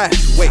rappers is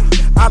trash. Wait,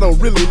 I don't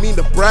really mean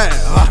to brag.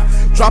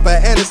 Drop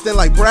an Aniston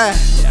like Brad.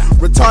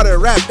 Retarded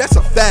rap, that's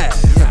a fad.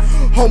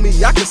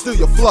 Homie, I can steal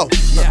your flow.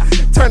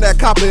 Turn that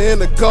copper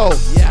into gold.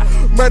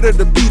 Murder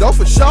the beat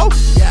off a show.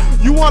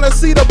 You wanna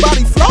see the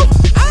body flow?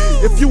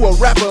 If you a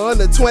rapper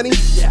under 20,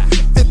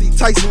 50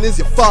 Tyson is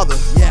your father.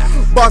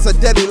 Bars are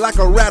deadly like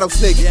a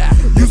rattlesnake.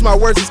 Use my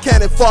words as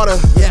cannon fodder.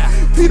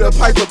 Peter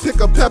Piper, pick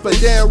a pepper,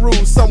 Dan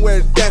Rule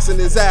somewhere dancing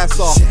his ass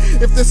off.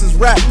 If this is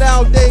rap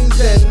nowadays,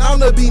 then I'm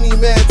the Beanie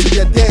Man to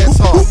your dance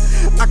hall.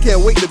 I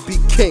can't wait to be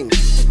king.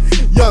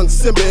 Young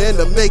Simba in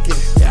the making.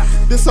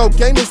 This whole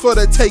game is for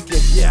the taking.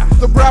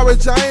 The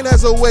Broward Giant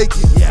has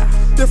awakened.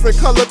 Different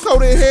color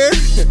coded hair.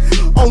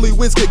 Only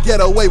Wiz could get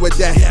away with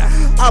that.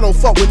 I don't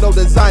fuck with no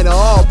designer.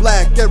 All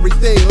black,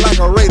 everything like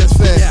a Raiders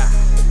fan.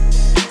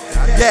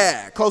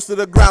 Yeah, close to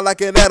the ground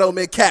like an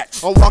Edelman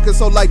catch. I'm walking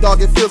so light,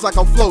 dog, it feels like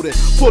I'm floating.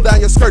 Pull down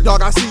your skirt,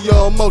 dog, I see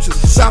your emotions.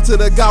 Shout to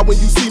the God when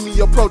you see me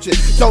approaching.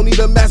 Don't need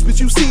a mask, but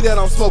you see that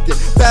I'm smoking.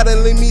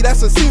 Battling me,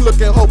 that's a scene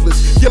looking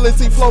hopeless.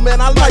 Guillotine flow,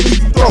 man, I like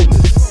you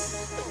throatless.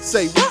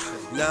 Say what?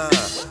 Nah,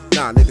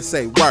 nigga,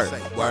 say word.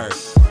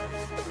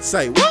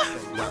 Say what?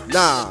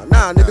 Nah,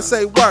 nigga,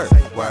 say word.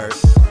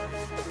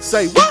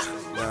 Say what?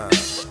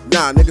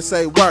 Nah, nigga,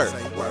 say word.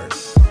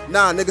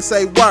 Nah, nigga,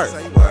 say word.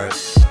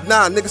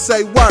 Nah, nigga,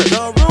 say word.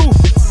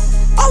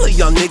 All of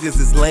y'all niggas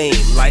is lame.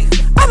 Like,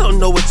 I don't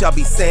know what y'all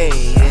be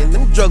saying.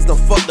 Them drugs done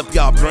fucked up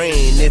y'all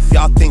brain if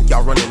y'all think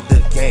y'all running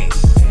the game.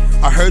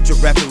 I heard you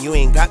rapping, you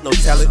ain't got no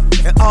talent,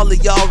 and all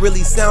of y'all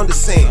really sound the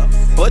same.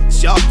 But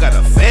y'all got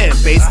a fan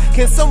base.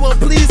 Can someone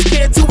please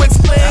care to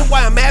explain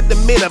why I'm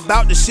adamant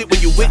about the shit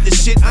when you with the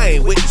shit? I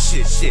ain't with the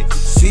shit.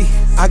 See,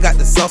 I got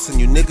the sauce and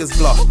you niggas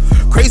blow.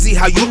 Crazy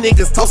how you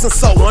niggas tossing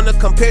so. Wanna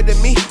compare to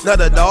me? Not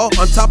at all.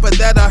 On top of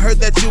that, I heard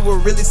that you were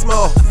really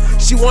small.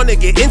 She wanna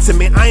get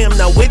intimate, I am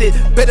not with it.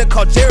 Better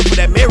call Jared for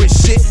that marriage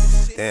shit.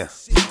 Damn.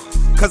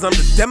 Cause I'm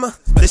the demo,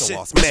 this shit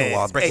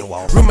mad.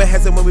 Rumor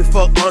has it when we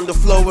fuck on the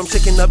floor, I'm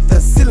shaking up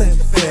the ceiling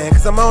fan.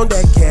 Cause I'm on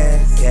that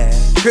gas.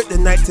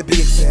 Kryptonite to be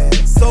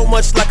exact. So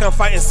much like I'm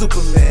fighting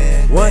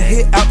Superman. One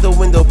hit out the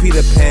window,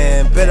 Peter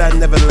Pan. Bet I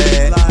never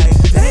land.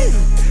 Like, damn.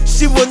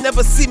 She will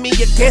never see me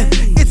again.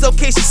 It's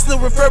okay, she still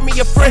refer me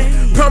a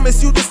friend.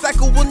 Promise you the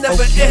cycle will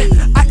never end.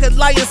 I could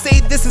lie and say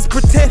this is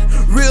pretend.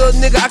 Real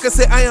nigga, I could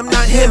say I am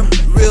not him.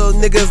 Real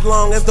nigga as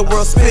long as the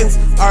world spins.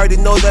 I already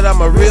know that I'm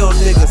a real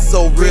nigga.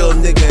 So real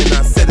nigga, and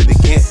I said it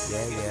again.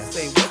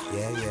 Say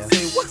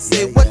what?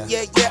 Say what?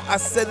 Yeah, I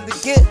said it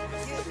again.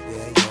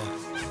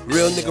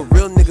 Real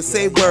nigga,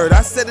 say word.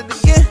 I said it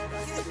again.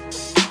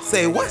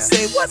 Say what?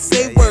 Say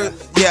word.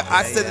 Yeah,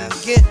 I said it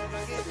again.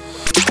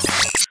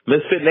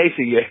 Misfit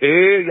Nation, you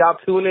heard? Y'all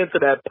tune into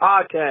that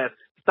podcast.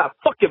 Stop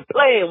fucking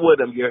playing with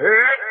them, you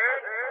heard?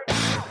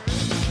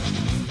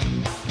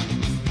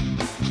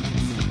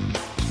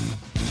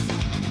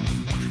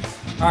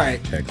 All right.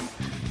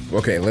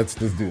 Okay, let's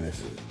do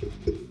this.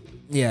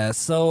 Yeah,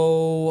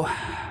 so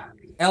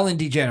Ellen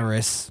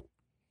DeGeneres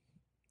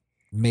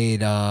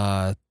made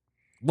well,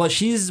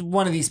 she's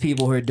one of these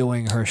people who are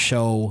doing her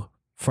show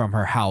from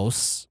her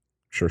house.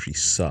 I'm sure she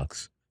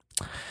sucks.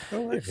 I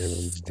like Ellen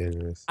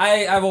DeGeneres.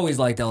 I've always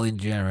liked Ellen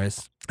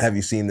DeGeneres. Have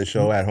you seen the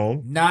show at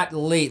home? Not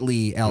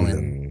lately,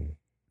 Ellen.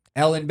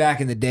 Ellen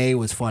back in the day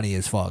was funny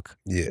as fuck.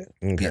 Yeah.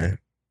 Okay.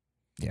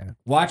 Yeah.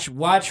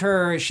 Watch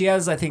her. She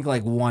has, I think,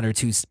 like 1 or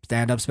 2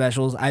 stand-up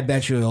specials. I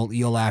bet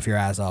you'll laugh your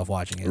ass off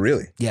watching it.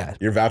 Really? Yeah.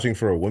 You're vouching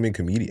for a woman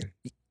comedian.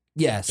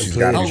 Yes. She's A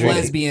gotta be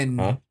drinking.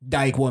 lesbian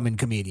dyke woman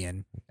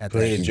comedian. At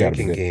Play a She's gotta be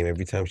drinking good. game.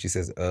 Every time she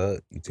says,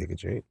 you take a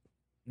drink.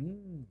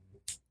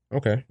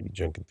 Okay. You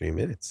drink in 3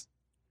 minutes.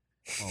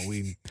 Well,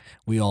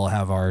 we all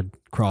have our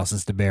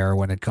crosses to bear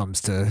when it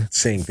comes to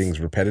saying things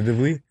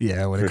repetitively.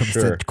 Yeah, when it For comes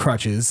sure. to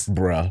crutches.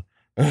 Bruh.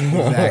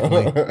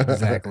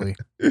 Exactly.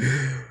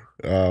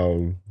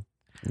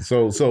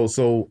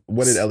 So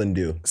what did Ellen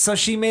do? So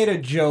she made a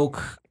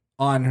joke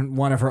on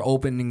one of her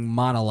opening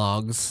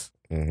monologues.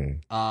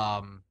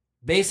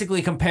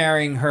 Basically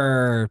comparing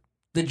her.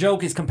 The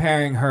joke is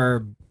comparing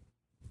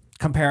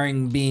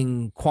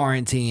being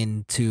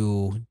quarantined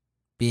to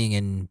being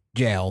in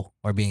jail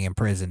or being in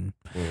prison.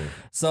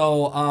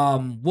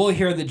 So we'll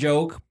hear the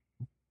joke,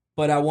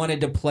 but I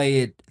wanted to play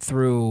it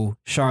through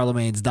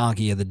Charlemagne's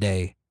Donkey of the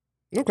Day.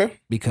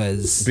 Okay.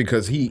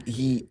 Because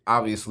he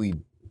obviously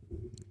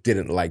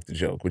didn't like the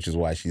joke, which is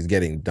why she's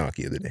getting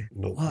Donkey of the Day.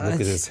 Look at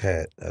his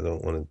hat. I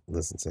don't want to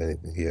listen to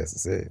anything he has to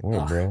say.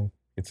 Oh, bro.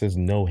 It says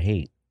no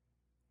hate.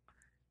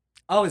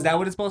 Oh, is that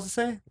what it's supposed to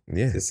say?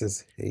 Yeah. This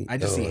is hate. I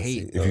just see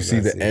hate. If you see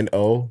the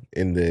NO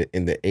in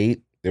the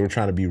 8, they were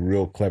trying to be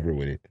real clever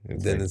with it.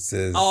 It's Then like, it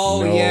says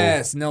Oh,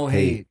 yes. No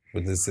hate.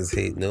 But this says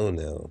hate no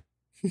now.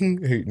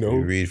 hate no.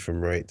 You read from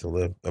right to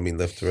left. I mean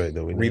left to right.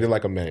 Don't we Read know? it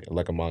like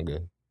a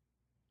manga.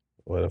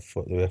 What the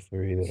fuck do we have to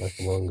read it like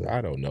a manga? I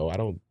don't know. I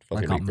don't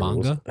fucking Like a read the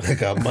rules. manga?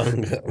 Like a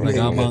manga. Like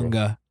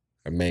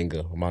a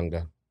manga. A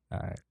manga. All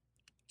right.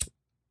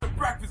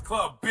 Breakfast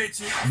Club,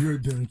 bitches. You're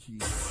a donkey.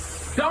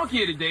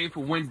 Donkey of the day for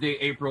Wednesday,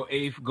 April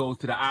 8th goes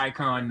to the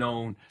icon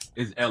known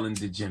as Ellen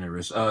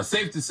DeGeneres.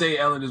 Safe to say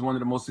Ellen is one of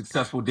the most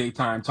successful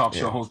daytime talk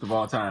show hosts of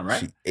all time, right?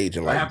 She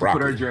aging I like have to put her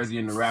broccoli. jersey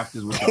in the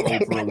rafters with the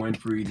Oprah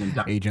Winfrey's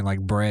and Aging like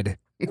bread.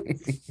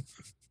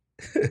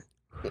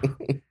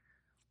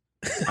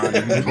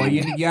 Well,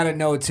 you gotta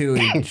know too,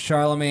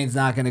 Charlamagne's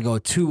not gonna go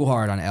too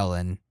hard on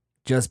Ellen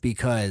just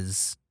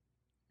because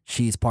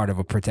she's part of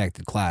a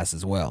protected class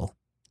as well.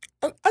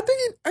 I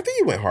think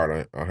he went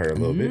hard on her a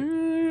little bit.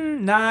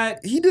 Not.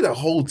 He did a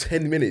whole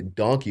 10-minute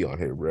donkey on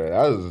her, bro.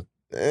 I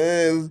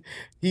was.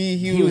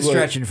 He was like-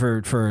 stretching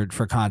for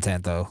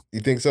content though. You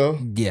think so?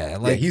 Yeah, Yeah,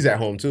 like he's at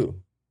home too.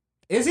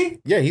 is he?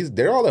 Yeah,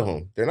 they're all at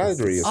home. They're not at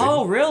the radio station.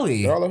 Oh,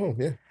 really? They're all at home.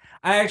 Yeah.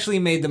 I actually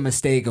made the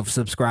mistake of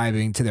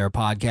subscribing to their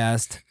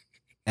podcast,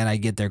 and I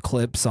get their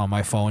clips on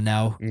my phone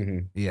now.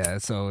 Mm-hmm. Yeah,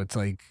 so it's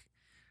like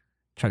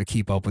try to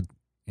keep up with,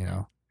 you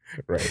know.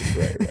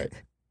 Right.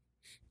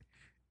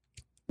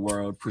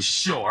 world for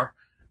sure.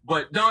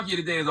 But Donkey of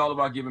the Day is all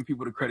about giving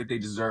people the credit they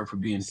deserve for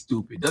being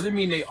stupid. Doesn't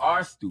mean they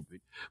are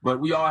stupid, but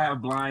we all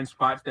have blind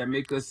spots that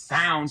make us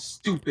sound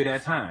stupid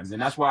at times.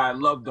 And that's why I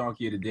love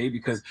Donkey of the Day,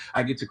 because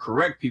I get to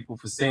correct people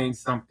for saying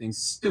something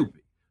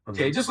stupid.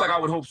 Okay, just like I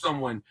would hope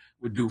someone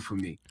would do for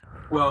me.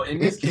 Well, in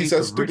this case, He says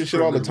of stupid rich shit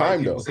all the privileged white time,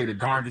 people though. say the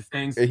darndest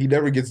things. And he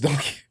never gets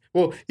donkey.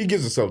 Well, he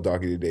gives himself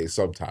donkey today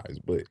sometimes,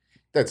 but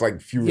that's like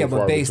few. Yeah, and but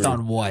far based between.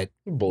 on what?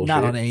 Bullshit.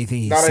 Not on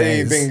anything he Not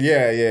says. anything.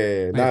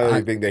 Yeah. Like, Not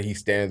anything that he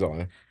stands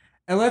on.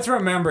 And let's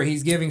remember,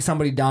 he's giving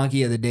somebody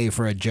Donkey of the Day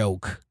for a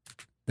joke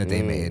that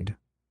they made.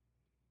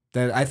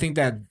 That I think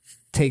that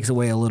takes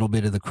away a little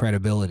bit of the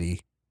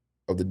credibility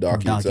of the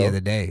donkey itself? of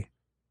the day.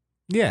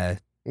 Yeah.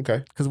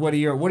 Okay. Because what are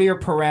your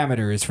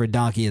parameters for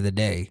Donkey of the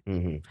Day?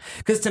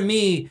 Because to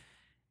me,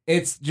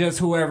 it's just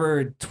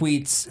whoever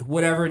tweets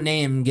whatever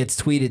name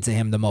gets tweeted to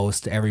him the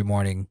most every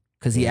morning.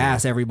 Because he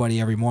asks everybody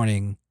every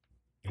morning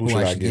Who should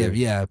I give?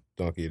 Yeah.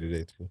 Donkey of the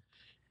day to.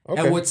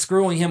 Okay. And what's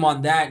screwing him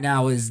on that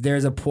now is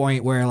there's a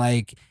point where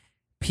like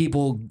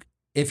people,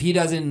 if he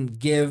doesn't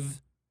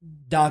give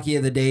Donkey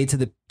of the Day to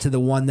the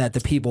one that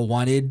the people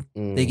wanted,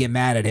 they get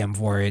mad at him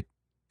for it.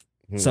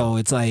 So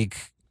it's like,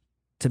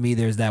 to me,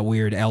 there's that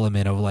weird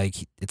element of like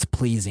it's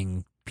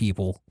pleasing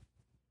people.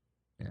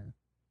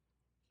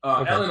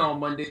 Ellen on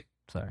Monday.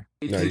 Sorry.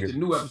 They taped a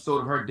new episode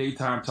of her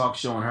daytime talk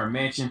show in her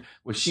mansion,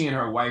 where she and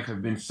her wife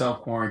have been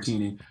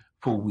self-quarantining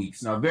for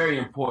weeks. Now, very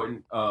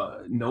important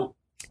note,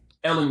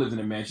 Ellen lives in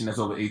a mansion that's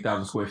over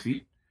 8,000 square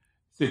feet,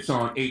 sits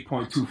on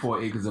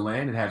 8.24 acres of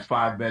land. It has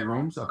 5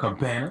 bedrooms, a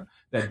cabana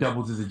that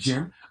doubles as a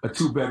gym, a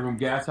 2-bedroom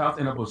guest house,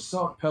 and a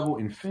basalt pebble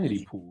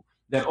infinity pool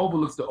that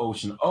overlooks the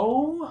ocean.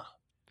 Oh,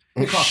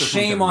 it cost her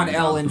Shame on $27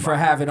 Ellen for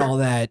having all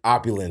that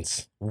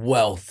opulence,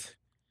 wealth.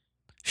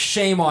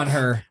 Shame on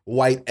her.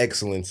 White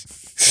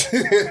excellence.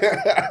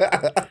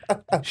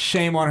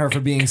 Shame on her for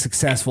being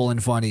successful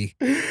and funny.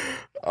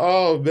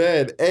 Oh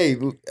man, hey,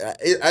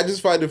 I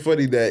just find it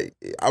funny that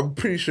I'm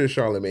pretty sure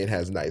Charlamagne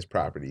has nice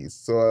properties.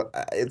 So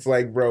it's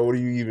like, bro, what are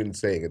you even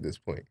saying at this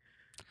point?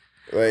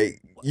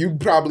 Like, you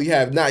probably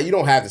have not. You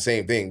don't have the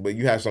same thing, but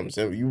you have something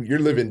similar. You're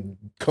living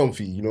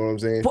comfy. You know what I'm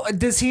saying? But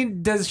does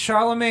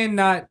Charlamagne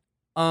not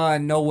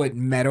know what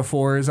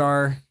metaphors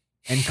are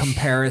and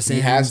comparisons?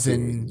 He has to.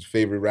 And His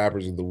favorite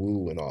rappers are the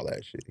Woo and all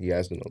that shit. He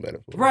has to know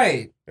metaphors.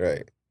 Right.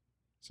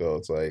 So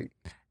it's like,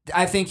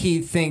 I think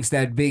he thinks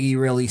that Biggie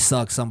really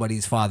sucks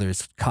somebody's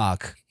father's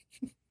cock.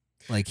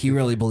 Like, he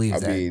really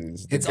believes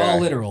that. It's all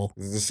literal.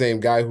 It's the same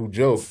guy who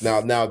joked.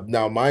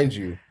 Now, mind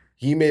you,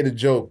 he made a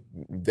joke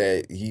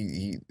that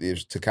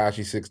if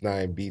Tekashi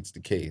 6ix9ine beats the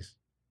case,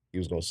 he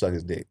was gonna suck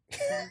his dick.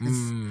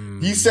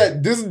 He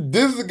said this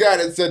is the guy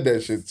that said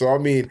that shit. So I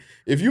mean,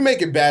 if you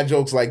making bad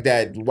jokes like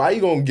that, why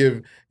you gonna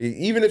give?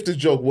 Even if the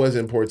joke was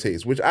in poor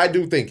taste, which I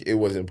do think it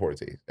was in poor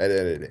taste at the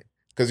end of the day,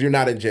 because you're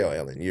not in jail,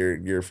 Ellen.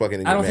 You're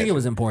fucking. In I your don't think it mansion.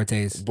 was in poor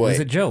taste. But- It was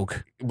a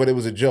joke. But it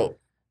was a joke.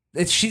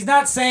 She's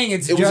not saying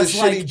it's It was a just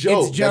shitty like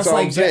joke. It's just That's all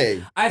like I'm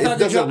saying. I It thought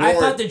the doesn't joke. I thought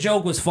warrant- the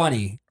joke was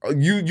funny.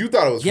 You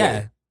thought it was Yeah.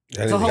 funny.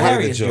 It's a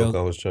hilarious joke.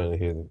 I was trying to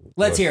hear.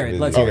 Let's hear it.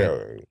 Let's hear it.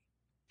 Okay.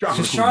 It's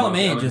just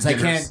Charlamagne. Just I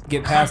can't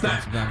get past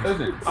him.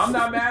 Listen, I'm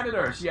not mad at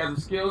her. She has a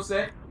skill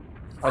set,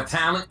 a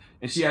talent,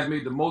 and she has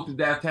made the most of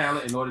that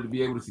talent in order to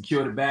be able to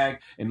secure the bag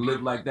and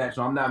live like that.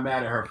 So I'm not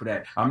mad at her for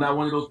that. I'm not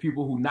one of those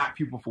people who knock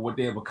people for what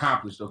they have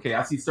accomplished. Okay,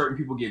 I see certain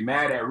people get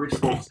mad at rich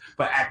folks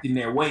for acting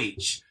their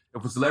wage.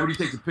 If a celebrity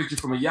takes a picture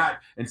from a yacht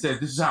and says,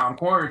 "This is how I'm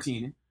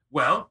quarantining,"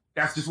 well,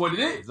 that's just what it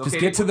is. Okay?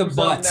 Just get to the They put themselves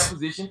in butts. that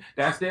position.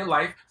 That's their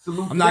life.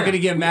 Salute. I'm not to gonna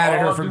them. get We mad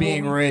at her all for do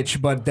being what we-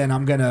 rich, but then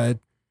I'm gonna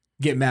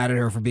get mad at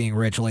her for being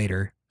rich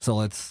later. So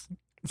let's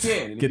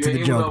can. Get if to you're the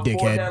able joke, to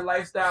afford dickhead. that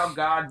lifestyle,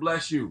 God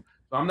bless you.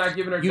 So I'm not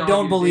giving her You donkey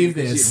don't believe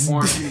today because this. She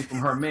is quarantining from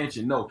her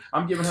mansion. No,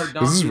 I'm giving her Is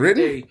donkey this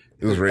written? today It was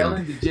because written.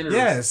 Ellen DeGeneres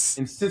Yes.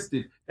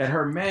 insisted that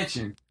her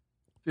mansion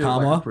feels like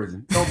Comma. a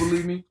prison. Don't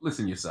believe me?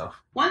 Listen yourself.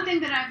 One thing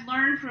that I've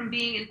learned from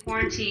being in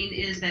quarantine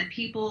is that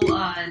people,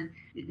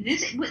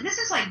 this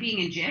is like being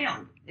in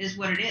jail, is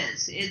what it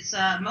is. It's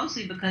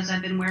mostly because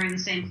I've been wearing the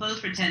same clothes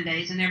for 10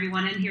 days and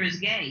everyone in here is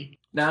gay.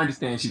 Now I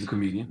understand she's a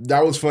comedian.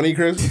 That was funny,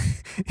 Chris.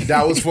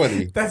 That was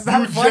funny. That's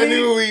not you funny?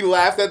 genuinely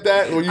laughed at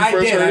that when you I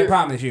first did, heard I it?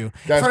 promise you.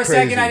 That's For a crazy.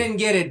 second, I didn't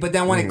get it, but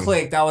then when it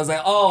clicked, I was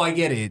like, oh, I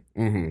get it.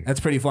 That's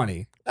pretty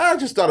funny. I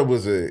just thought it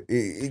was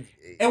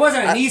It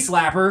wasn't a knee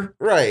slapper.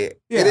 right.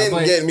 Yeah, it didn't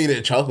but- get me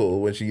to chuckle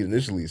when she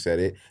initially said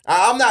it.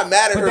 I'm not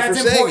mad at But her for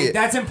that's saying in it.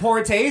 that's in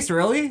poor taste,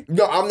 really?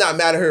 No, I'm not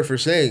mad at her for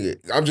saying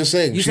it. I'm just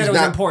saying You she's said it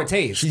was not in poor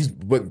taste.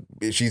 But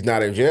she's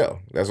not in jail.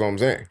 That's what I'm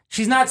saying.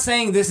 She's not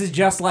saying this is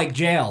just like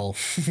jail.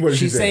 What did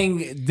she She's say?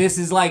 saying this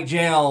is like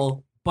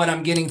jail, but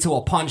I'm getting to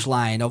a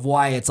punchline of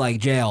why it's like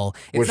jail.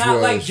 It's Which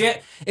not like was- jail.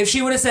 If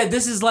she would have said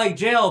this is like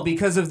jail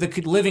because of the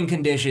living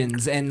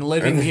conditions and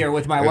living here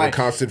with my And wife. the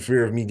constant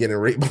fear of me getting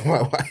raped by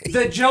my wife.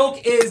 The joke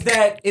is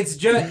that it's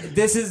just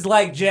this is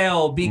like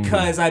jail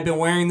because I've been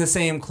wearing the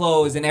same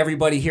clothes and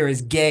everybody here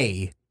is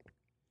gay.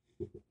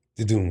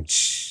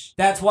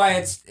 That's why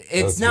it's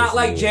That's not what's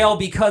like new. jail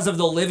because of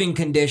the living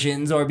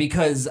conditions or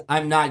because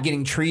I'm not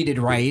getting treated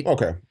right.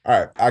 Okay. All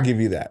right. I'll give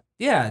you that.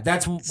 Yeah,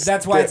 that's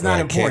why it's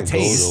not in poor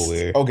taste.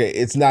 Okay,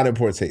 it's not in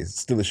poor taste.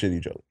 It's still a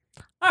shitty joke.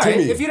 All To right,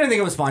 me. if you didn't think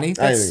it was funny, I didn't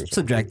think it that's was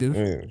subjective.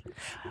 Yeah.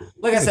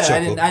 Like I It's a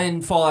said, chuckle. I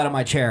didn't fall out of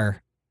my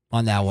chair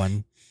on that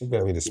one. You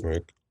got me to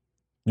smirk.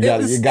 You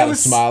got was- you got it a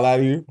was- smile out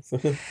of you.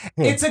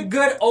 It's a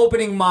good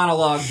opening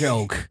monologue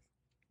joke.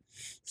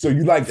 So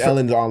you liked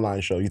Ellen's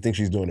online show. You think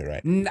she's doing it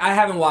right? I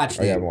haven't watched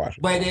Oh, it. you haven't watched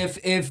it. But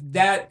if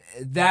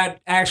that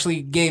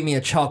actually gave me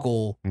a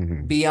chuckle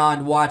Mm-hmm.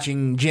 beyond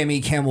watching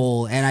Jimmy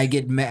Kimmel and I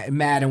get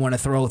mad and want to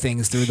throw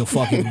things through the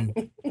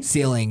fucking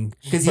ceiling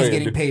because he's Yeah,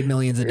 getting dude. paid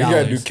millions of You gotta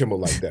do dollars. Kimmel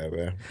like that,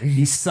 man.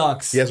 He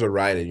sucks. He has a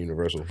ride at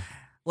Universal.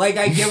 Like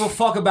I give a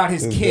fuck about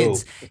his That's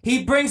kids.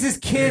 He brings his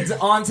kids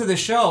onto the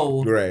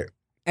show Right.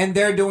 and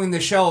they're doing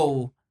the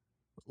show.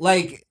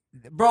 Like,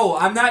 bro,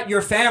 I'm not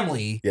your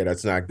family. Yeah,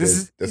 that's not good.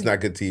 That's not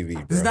good TV.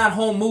 Bro. This is not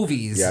home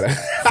movies. Yeah,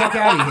 Fuck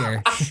out of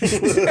here.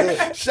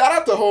 Shout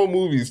out to Home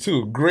Movies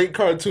too. Great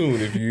cartoon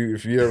if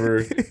you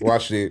ever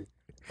watched it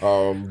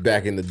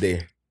back in the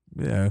day.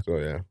 Yeah. So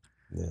yeah.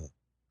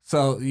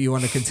 So you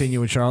want to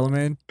continue with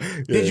Charlemagne?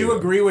 Did you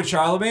agree with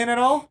Charlemagne at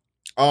all?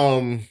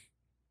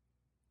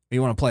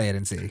 You want to play it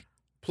and see?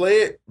 Play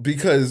it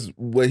because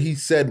what he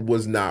said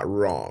was not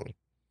wrong.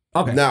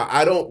 Okay. Now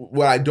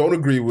what I don't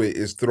agree with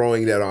is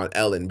throwing that on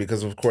Ellen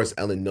because of course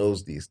Ellen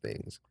knows these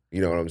things.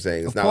 You know what I'm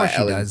saying? It's Of not course like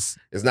she Ellen's. does.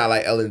 It's not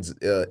like Ellen's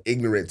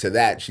ignorant to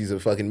that. She's a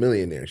fucking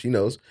millionaire. She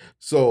knows.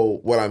 So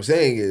what I'm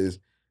saying is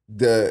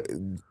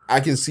I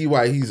can see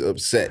why he's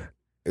upset.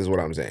 Is what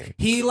I'm saying.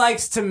 He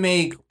likes to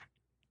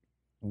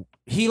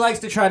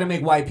try to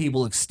make white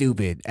people look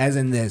stupid, as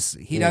in this.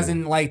 He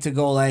doesn't like to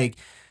go like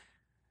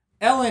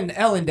Ellen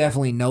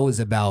definitely knows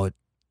about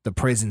the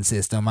prison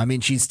system. I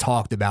mean, she's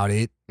talked about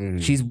it.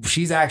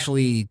 She's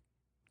actually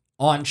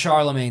on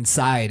Charlemagne's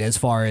side as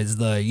far as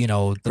the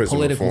Prison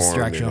political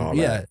reform and structure. all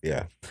Yeah. that.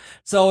 Yeah.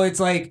 So it's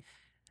like,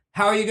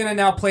 how are you gonna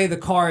now play the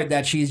card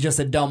that she's just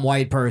a dumb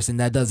white person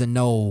that doesn't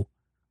know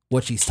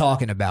what she's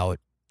talking about?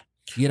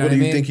 You know what do I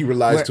you mean? think he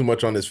relies Where- too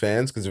much on his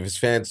fans? Because if his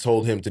fans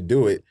told him to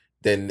do it,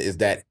 then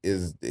that's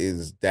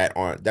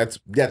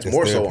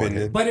more so on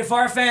him. But if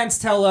our fans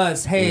tell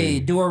us, "Hey,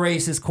 do a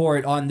racist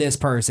court on this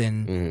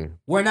person,"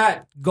 we're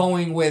not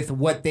going with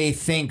what they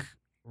think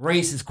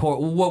racist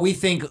court. What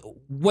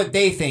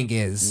they think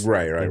is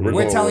Right. We're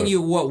going telling with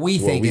you what we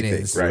think it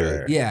is.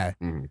 Right. Yeah.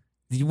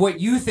 What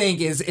you think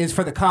is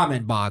for the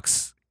comment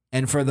box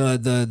and for the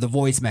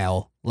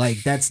voicemail.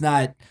 Like that's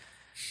not.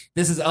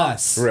 This is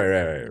us.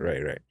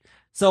 Right.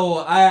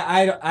 So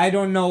I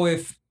don't know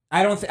if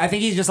I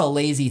think he's just a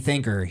lazy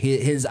thinker.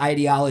 His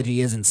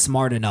ideology isn't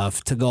smart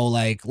enough to go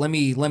like, let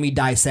me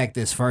dissect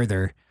this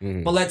further.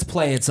 But let's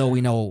play it so we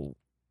know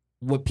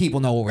what people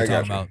know what we're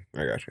talking about.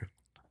 I got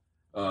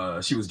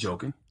you. She was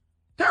joking.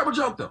 Terrible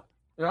joke though.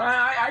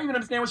 I even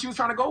understand where she was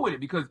trying to go with it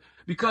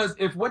because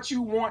if what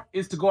you want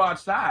is to go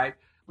outside,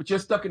 but you're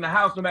stuck in the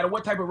house, no matter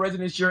what type of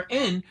residence you're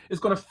in, it's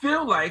going to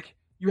feel like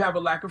you have a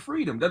lack of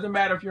freedom. Doesn't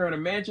matter if you're in a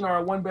mansion or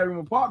a 1-bedroom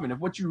apartment. If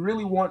what you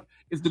really want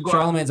is to go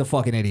Charlemagne's a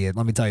fucking idiot.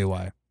 Let me tell you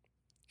why.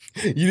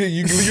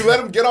 You let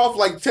him get off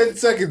like 10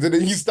 seconds and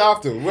then you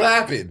stopped him. What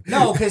happened?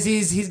 No, because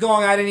he's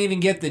going. I didn't even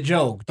get the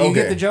joke. Do you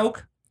get the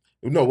joke?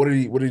 No. What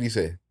did he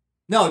say?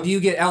 No. Do you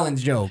get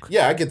Ellen's joke?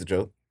 Yeah, I get the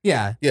joke.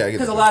 Yeah. Yeah, I get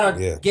Because the a joke. lot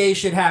of Yeah. gay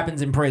shit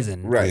happens in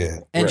prison. Right. Yeah.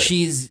 And Right.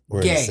 she's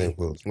Wearing the gay. same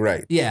clothes.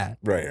 Right. Yeah.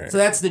 Right. So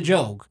that's the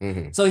joke.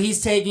 So he's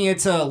taking it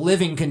to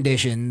living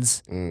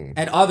conditions and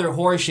other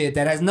horseshit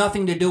that has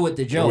nothing to do with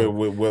the joke.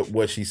 With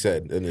what she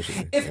said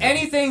initially. If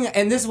anything,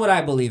 and this is what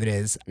I believe it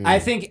is, I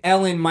think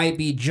Ellen might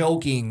be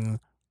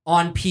joking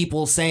on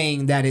people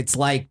saying that it's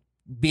like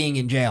being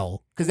in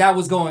jail, because that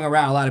was going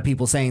around. A lot of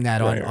people saying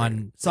that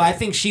on. So I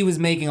think she was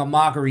making a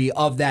mockery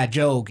of that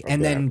joke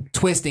and then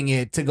twisting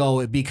it to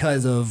go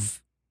because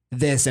of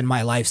this and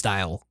my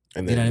lifestyle.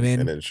 And then, you know what I mean?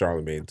 And then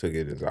Charlamagne took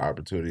it as an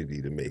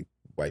opportunity to make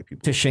white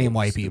people to shame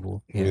white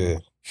people. Yeah,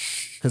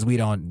 because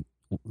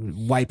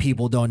white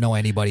people don't know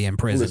anybody in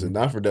prison. Listen,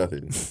 not for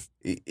nothing.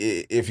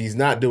 If he's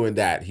not doing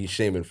that, he's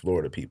shaming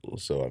Florida people.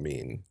 So I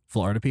mean,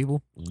 Florida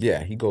people.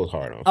 Yeah, he goes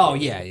hard on. Oh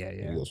Florida. yeah.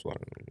 He goes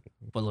Florida.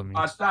 But let me.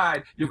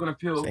 Outside, you're gonna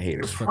feel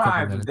haters.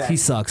 deprived of that. He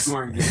sucks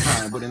during this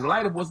time. But in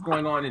light of what's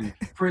going on in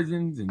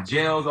prisons and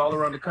jails all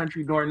around the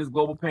country during this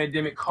global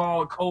pandemic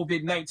called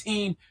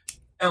COVID-19,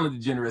 Ellen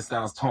DeGeneres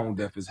sounds tone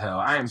deaf as hell.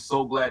 I am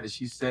so glad that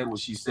she said what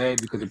she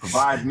said because it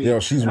provides me. Yo,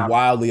 she's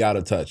wildly out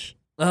of touch.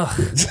 Ellen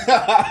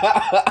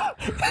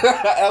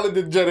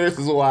DeGeneres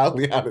is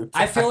wildly out of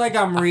touch. I feel like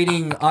I'm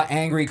reading an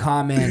angry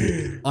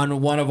comment on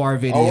one of our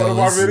videos. On one of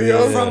our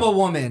videos? From a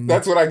woman.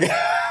 That's what I get.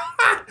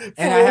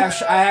 And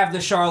I have the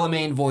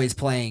Charlamagne voice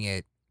playing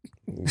it.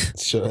 Hey,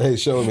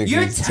 Charlamagne.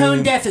 You're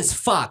tone deaf as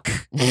fuck.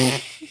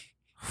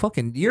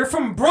 Fucking, you're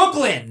from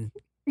Brooklyn.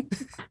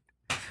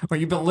 Or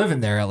you've been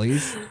living there at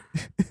least.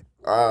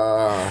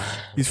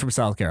 He's from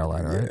South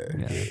Carolina,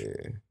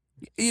 right?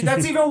 Yeah.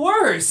 That's even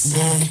worse.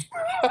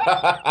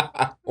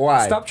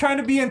 Why? Stop trying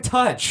to be in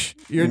touch.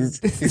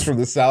 He's from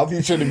the South.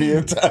 He shouldn't be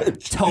in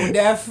touch. Tone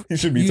deaf. He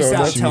should be You tone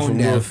sound deaf. tone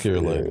deaf. North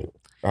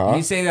Carolina.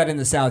 You say that in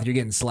the South, you're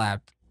getting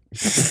slapped.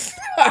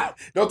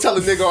 Don't tell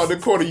a nigga on the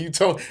corner you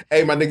tone.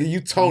 Hey, my nigga,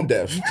 you tone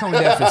deaf. You tone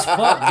deaf as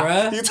fuck,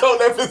 bruh. You tone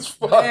deaf as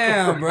fuck.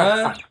 Damn,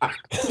 bruh.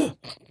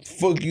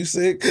 Fuck you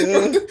said,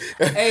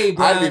 Hey, bruh.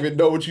 I didn't even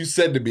know what you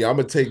said to me. I'm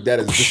gonna take that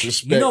as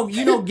disrespect.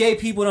 You know, gay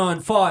people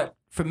done fought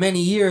for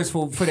many years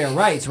for their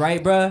rights,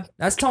 right, bruh?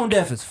 That's tone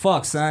deaf as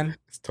fuck, son.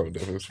 It's tone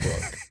deaf as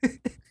fuck.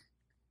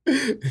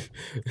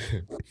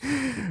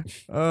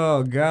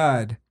 Oh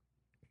God.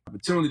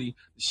 Opportunity to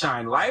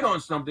shine light on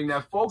something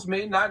that folks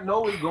may not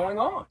know is going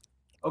on.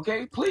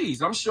 Okay,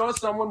 please. I'm sure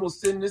someone will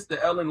send this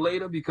to Ellen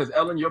later because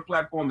Ellen, your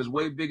platform is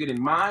way bigger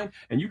than mine,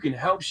 and you can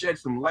help shed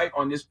some light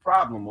on this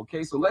problem.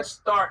 Okay, so let's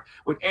start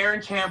with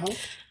Aaron Campbell.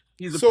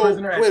 He's a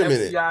prisoner at wait a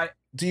FCI. minute.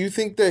 Do you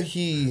think that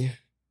he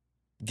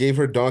gave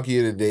her Donkey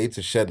of the Day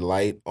to shed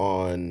light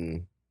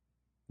on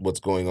what's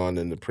going on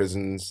in the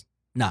prisons?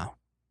 No.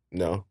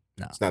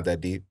 It's not that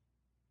deep.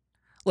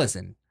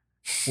 Listen,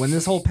 when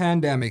this whole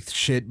pandemic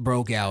shit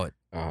broke out,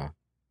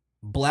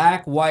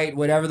 black, white,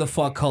 whatever the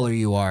fuck color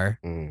you are,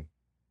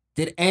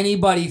 did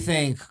anybody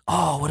think,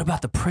 oh, what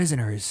about the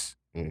prisoners?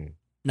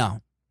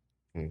 No.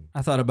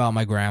 I thought about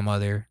my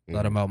grandmother,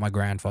 thought about my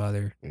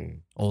grandfather,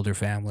 older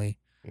family.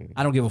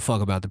 I don't give a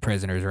fuck about the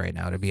prisoners right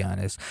now, to be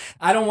honest.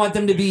 I don't want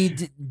them to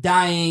be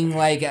dying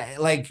like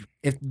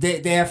if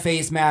they have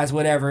face masks,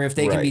 whatever, if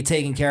they can be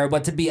taken care of.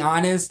 But to be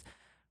honest,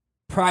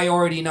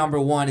 priority number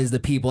one is the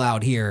people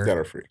out here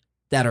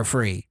that are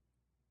free.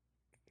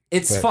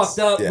 That's fucked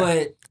up,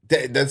 but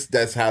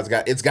that's how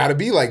it's got to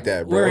be like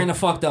that, bro. We're in a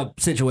fucked up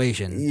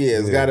situation. Yeah,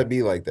 it's got to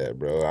be like that,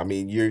 bro. I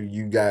mean,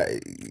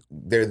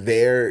 they're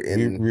there,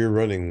 and we're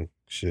running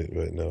shit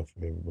right now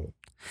for everybody.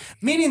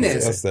 Meaning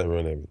this, that's that run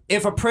everything.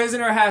 If a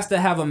prisoner has to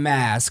have a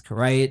mask,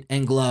 right,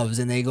 and gloves,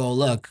 and they go,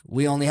 look,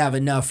 we only have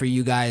enough for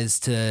you guys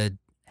to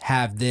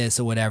have this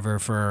or whatever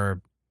for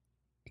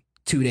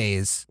 2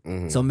 days.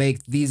 So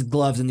make these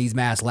gloves and these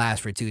masks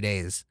last for 2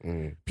 days.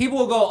 People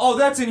will go, oh,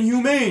 that's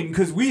inhumane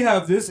because we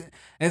have this. And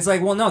it's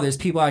like, well, no, there's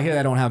people out here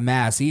that don't have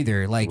masks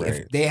either. Like,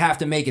 if they have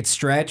to make it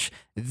stretch,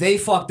 they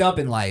fucked up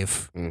in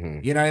life.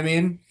 You know what I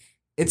mean?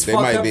 It's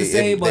fucked up to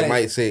say, but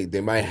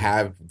they might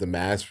have the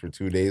mask for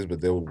 2 days,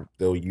 but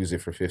they'll use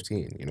it for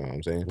 15. You know what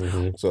I'm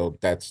saying? So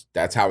that's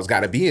how it's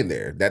got to be in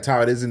there. That's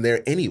how it is in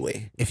there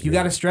anyway. If you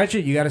got to stretch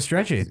it, you got to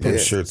stretch it. Put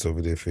shirts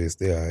over their face.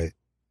 They all right.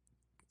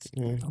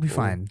 I'll be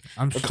fine.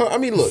 I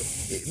mean, look,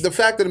 the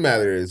fact of the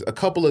matter is, a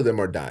couple of them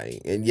are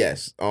dying, and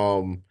yes,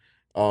 there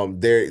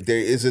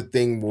is a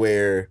thing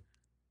where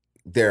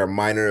there are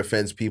minor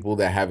offense people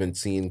that haven't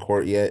seen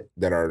court yet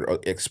that are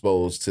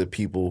exposed to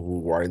people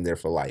who are in there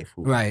for life.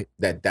 Right.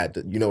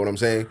 That you know what I'm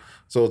saying?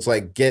 So it's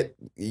like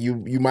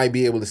you might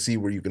be able to see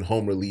where you can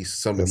home release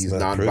some of these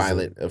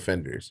nonviolent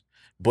offenders,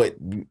 but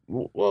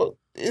well,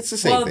 it's the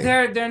same thing.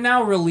 Well, they're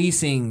now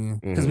releasing,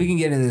 because we can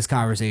get into this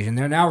conversation.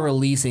 They're now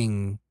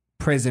releasing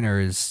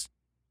prisoners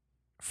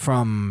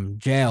from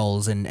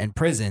jails and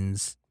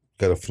prisons.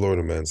 Got a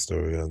Florida man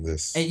story on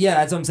this. And yeah,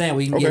 that's what I'm saying.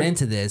 We can get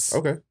into this.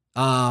 Okay.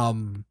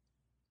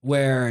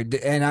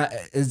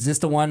 Is this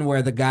the one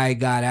where the guy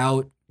got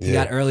out? He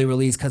got early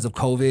release because of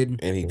COVID,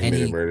 and he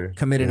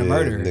committed a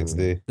murder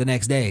the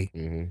next day.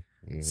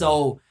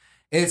 So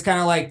it's kind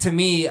of like, to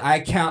me, I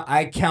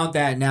count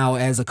that now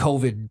as a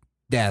COVID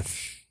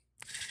death.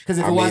 Because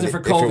if it wasn't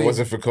for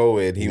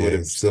COVID, he would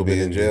have still been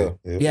in jail.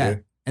 Yeah,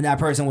 and that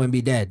person wouldn't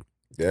be dead.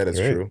 Yeah, that's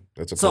true.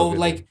 That's a so COVID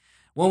like thing.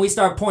 When we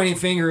start pointing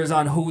fingers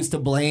on who's to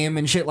blame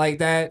and shit like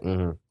that,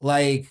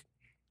 like,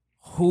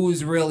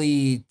 who's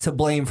really to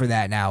blame for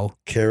that now?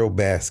 Carol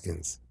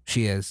Baskins.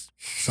 She is.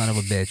 Son of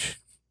a bitch.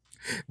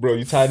 Bro,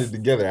 you tied it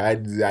together. I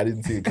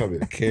didn't see it coming.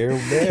 Carol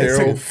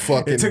Carol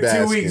fucking It took 2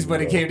 Baskin, weeks,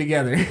 but it bro. came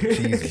together.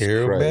 Jesus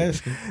Carol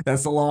Christ. Baskin.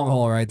 That's the long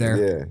haul right there.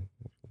 Yeah.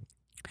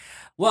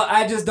 Well,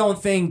 I just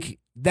don't think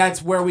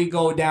that's where we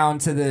go down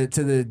to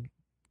the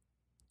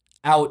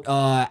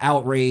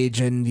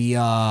outrage and the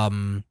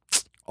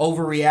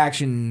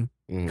overreaction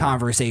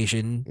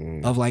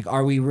conversation of like,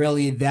 are we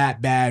really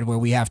that bad where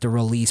we have to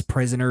release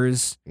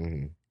prisoners?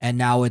 And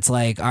now it's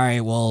like, all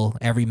right, well,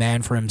 every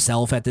man for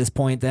himself at this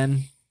point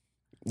then?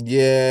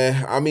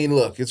 Yeah, I mean,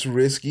 look, it's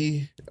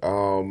risky.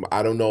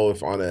 I don't know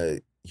if on a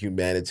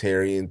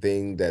humanitarian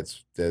thing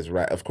that's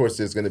right. Of course,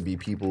 there's going to be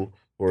people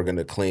who are going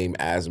to claim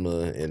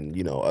asthma and,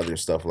 you know, other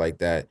stuff like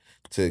that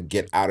to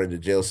get out of the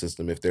jail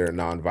system if they're a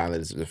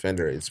nonviolent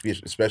offender,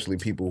 especially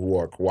people who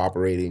are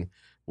cooperating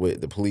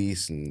with the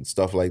police and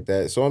stuff like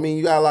that. So, I mean,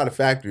 you got a lot of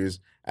factors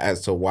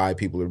as to why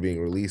people are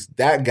being released.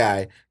 That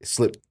guy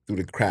slipped through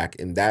the crack,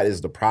 and that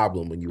is the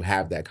problem when you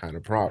have that kind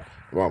of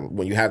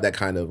when you have that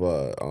kind of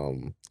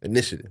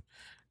initiative.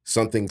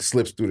 Something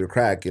slips through the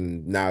crack,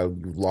 and now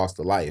you've lost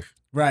a life.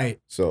 Right.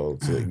 So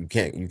you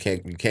can't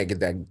get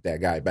that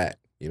guy back.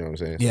 You know what I'm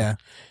saying? So, Yeah.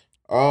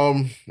 I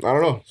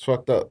don't know. It's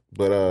fucked up,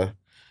 but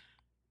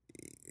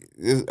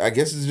I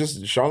guess it's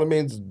just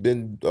Charlamagne's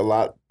been a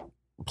lot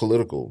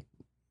political,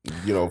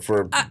 you know,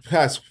 for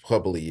past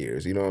couple of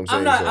years. You know what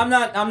I'm saying?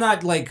 I'm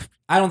not like,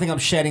 I don't think I'm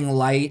shedding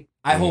light.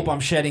 I hope I'm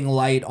shedding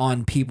light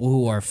on people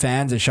who are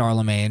fans of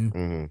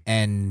Charlamagne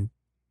and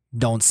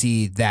don't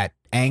see that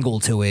angle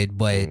to it,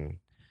 but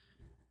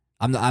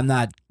I'm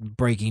not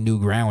breaking new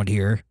ground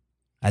here.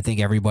 I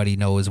think everybody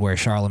knows where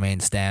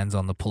Charlamagne stands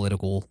on the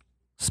political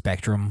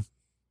spectrum.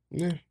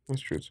 Yeah, that's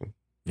true too.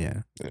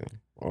 Yeah.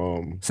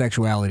 Yeah.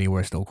 Sexuality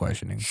we're still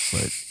questioning,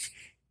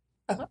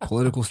 but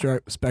political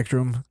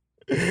spectrum,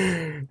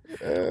 you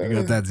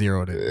got that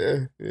zeroed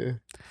in. Yeah.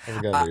 I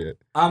haven't got there yet.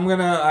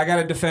 I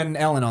gotta defend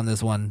Ellen on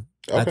this one.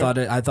 Okay.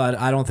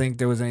 I don't think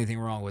there was anything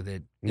wrong with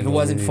it. If it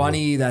wasn't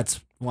funny, that's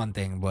one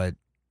thing, but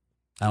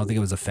I don't think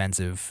it was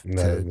offensive.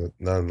 Not in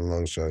the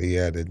long shot. He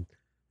added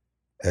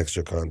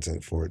extra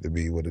content for it to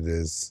be what it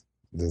is.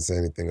 Didn't say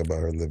anything about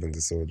her living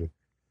disorder.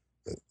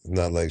 It's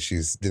not like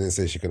didn't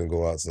say she couldn't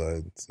go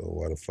outside. So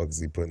why the fuck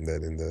is he putting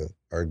that in the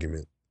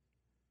argument?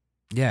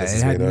 Yeah, That's it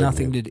his had main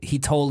nothing argument. to. He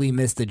totally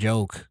missed the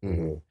joke.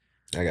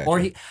 I got Or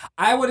you.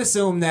 I would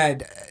assume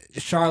that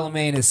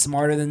Charlamagne is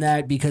smarter than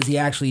that because he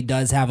actually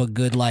does have a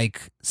good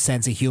like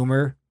sense of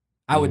humor.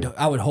 I would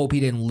hope he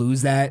didn't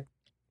lose that,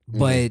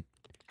 but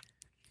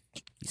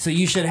so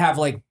you should have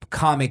like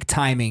comic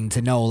timing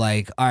to know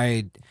like, all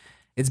right,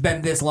 it's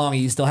been this long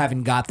and you still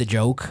haven't got the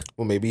joke.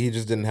 Well, maybe he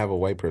just didn't have a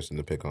white person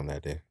to pick on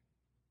that day.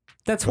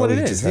 That's Well, what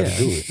he it just is. had to Yeah.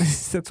 do it.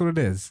 That's what it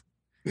is.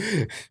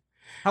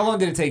 How long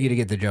did it take you to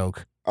get the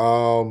joke? I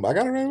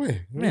got it right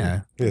away.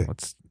 Yeah.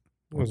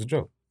 What's a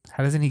joke?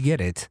 How doesn't he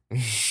get it?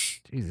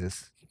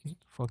 Jesus.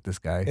 Fuck this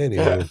guy.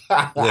 Anyway,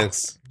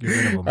 next. Get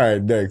rid of him. All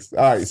right, next.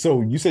 All right,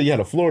 so you said you had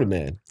a Florida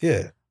man.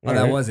 Yeah. Oh,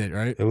 that was it,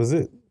 right? That was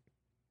it.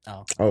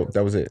 Oh,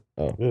 that was it.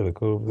 Oh, yeah, the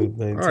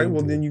COVID-19. All right,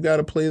 well then you got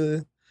to play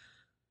the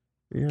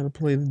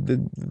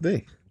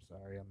thing.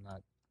 Sorry, I'm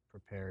not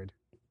prepared.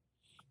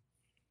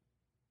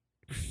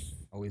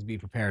 Always be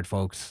prepared,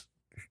 folks.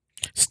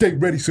 Stay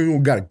ready so you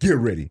don't got to get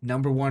ready.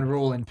 Number one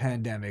rule in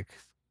pandemic.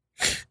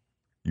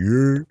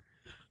 Yeah.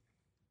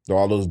 So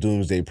all those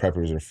doomsday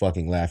preppers are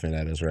fucking laughing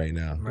at us right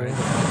now. Right.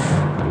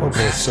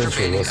 Okay,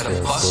 Central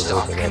restaurants still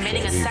open after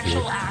a week.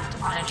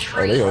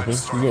 Oh, they open.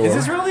 You go Is on.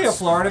 this really a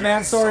Florida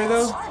man story,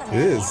 though? It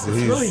is. It's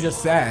really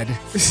just sad.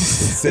 It's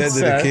sad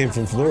that it came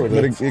from Florida.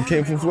 But it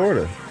came from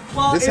Florida.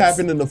 Well, this it's-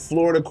 happened in the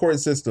Florida court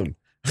system.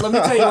 Let me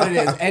tell you what it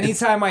is.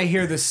 Anytime I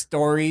hear the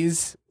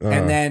stories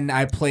and then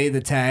I play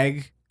the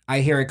tag, I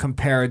hear it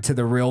compared to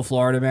the real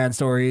Florida man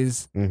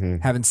stories.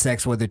 Having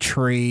sex with a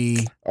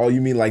tree. Oh,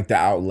 you mean like the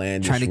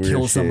outlandish Trying to weird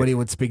kill shit. somebody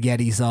with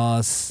spaghetti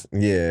sauce.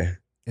 Yeah.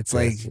 It's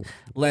like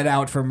let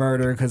out for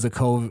murder because of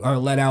COVID, or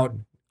let out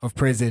of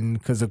prison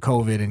because of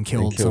COVID and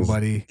killed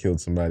somebody.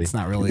 Killed somebody. It's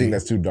not You really. think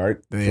that's too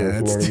dark for Yeah,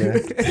 a that's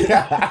Florida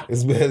man?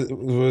 It's bad.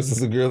 Was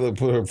this a girl that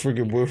put her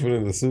freaking boyfriend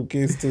in a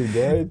suitcase too?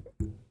 Died.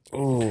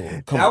 Oh,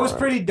 That was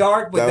pretty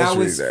dark, but That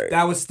was pretty dark.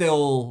 that was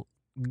still.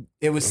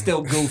 It was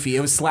still goofy.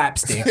 It was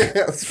slapstick.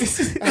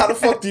 How the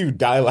fuck do you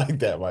die like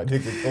that, my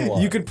nigga? Come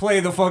on. You could play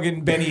the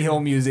fucking Benny Hill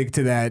music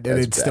to that, and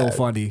That's it's still bad.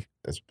 funny.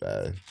 That's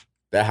bad.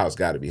 That house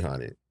got to be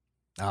haunted.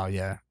 Oh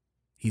yeah,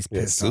 he's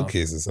Yeah, pissed off.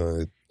 suitcases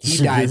on it. He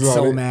died Suitcases on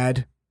so it?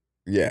 mad.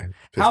 Yeah.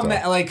 How pissed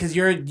mad? off. Like, cause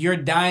you're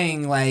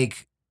dying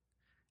like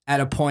at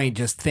a point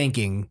just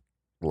thinking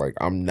Like,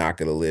 I'm not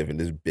going to live, and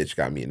this bitch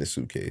got me in a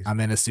suitcase. I'm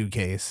in a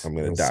suitcase. I'm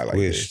going to I'm die like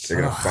this. squished. They're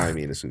going to Ugh. find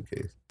me in a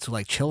suitcase. It's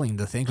like chilling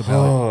to think about.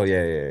 Oh,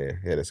 yeah.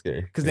 That's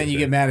scary. Because then you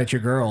get mad at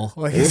your girl.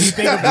 Like, You if you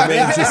think about made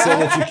it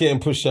yourself it. that you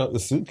can't push out the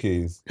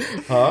suitcase.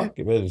 Huh?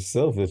 Get mad at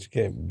yourself that you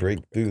can't break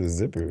through the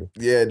zipper.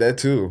 Yeah, that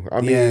too.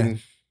 I mean, Yeah.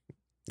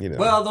 you know.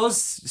 Well, those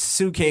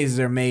suitcases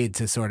are made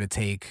to sort of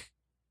take,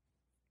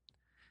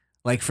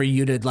 like, for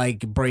you to like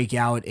break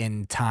out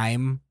in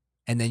time,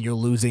 and then you're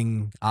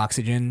losing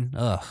oxygen.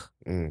 Ugh.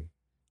 Mm.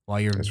 while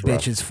your That's bitch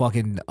rough. is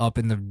fucking up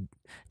in the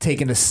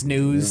taking a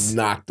snooze.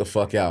 Knock the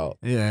fuck out.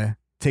 Yeah,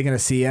 taking a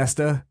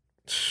siesta.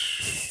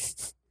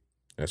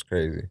 That's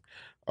crazy.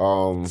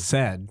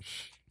 Sad.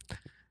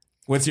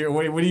 What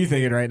are you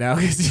thinking right now?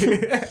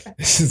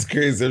 This is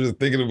crazy. I'm just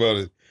thinking about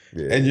it.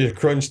 Yeah. And you're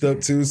crunched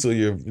up too, so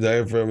your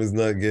diaphragm is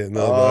not getting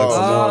all the Oh,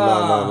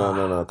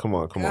 oxygen. no. Come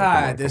on.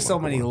 God, there's so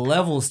many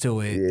levels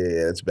to it.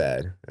 Yeah, it's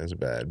bad. That's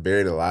bad.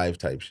 Buried alive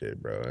type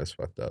shit, bro. That's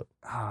fucked up.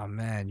 Oh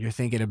man, you're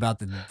thinking about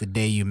the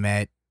day you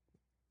met.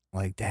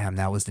 Like, damn,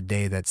 that was the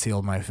day that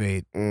sealed my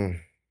fate.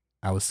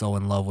 I was so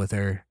in love with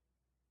her.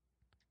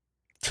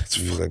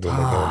 You're like, oh my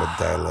God, I want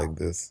to die like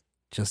this.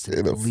 Just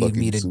to leave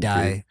me to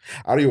die.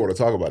 I don't even want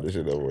to talk about this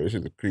shit no more. This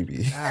shit is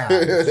creepy.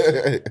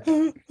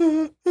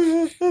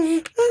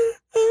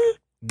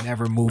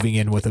 Never moving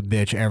in with a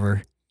bitch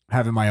ever.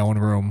 Having my own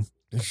room.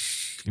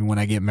 And when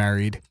I get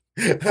married.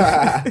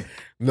 No.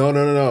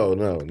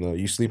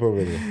 You sleep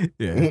over there.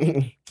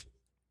 Yeah.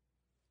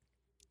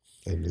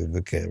 Under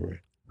the camera.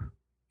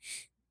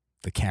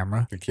 The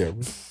camera? The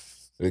camera.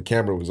 The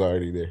camera was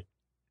already there.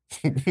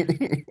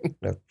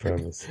 I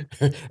promise.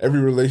 Every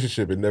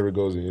relationship, it never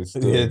goes in. It's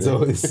It's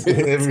always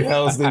every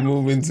house they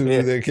move into,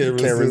 their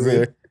cameras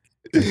there.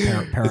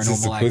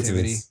 Paranormal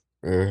activity.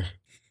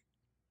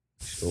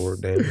 Sure,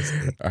 damn.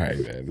 All right,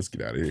 man. Let's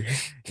get out of here.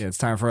 Yeah, it's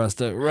time for us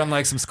to run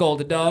like some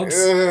scolded dogs.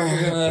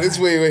 It's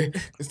wait.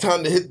 It's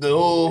time to hit the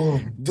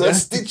old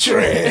dusty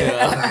trail.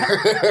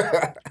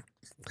 I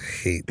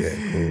hate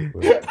that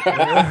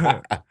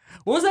quote.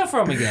 What was that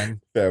from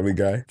again? Family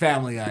Guy.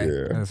 Family Guy.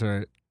 Yeah. That's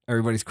right.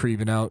 Everybody's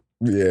creeping out.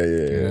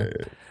 Yeah.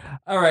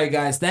 All right,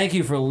 guys. Thank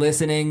you for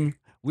listening.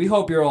 We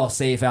hope you're all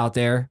safe out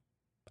there.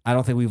 I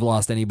don't think we've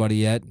lost anybody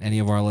yet, any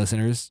of our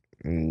listeners.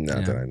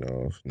 Not that I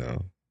know of,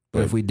 no.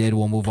 But if we did,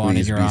 we'll move on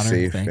in your honor.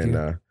 Safe Thank and,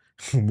 you.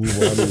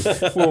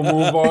 We'll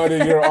move on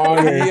in your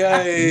honor.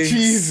 Yikes.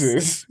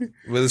 Jesus.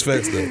 But it's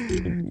facts though.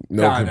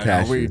 No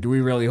compassion. No.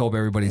 We really hope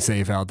everybody's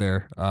safe out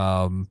there.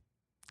 But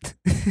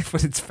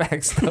it's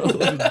facts though,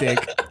 dick.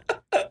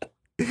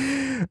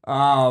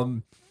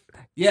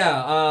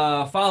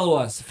 Follow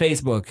us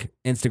Facebook,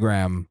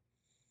 Instagram,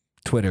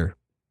 Twitter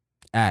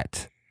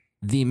at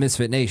The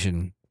Misfit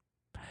Nation.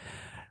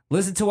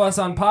 Listen to us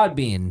on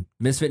Podbean,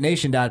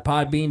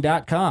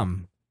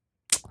 misfitnation.podbean.com.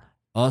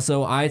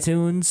 Also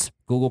iTunes,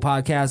 Google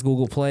Podcasts,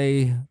 Google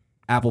Play,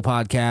 Apple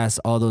Podcasts,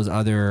 all those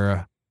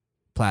other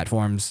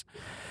platforms.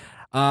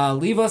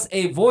 Leave us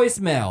a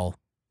voicemail,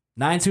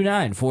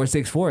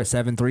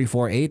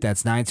 929-464-7348.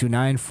 That's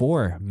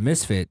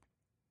 929-4-MISFIT.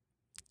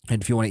 And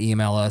if you want to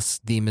email us,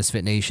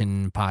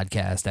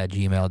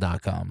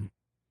 themisfitnationpodcast@gmail.com.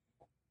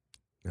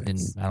 And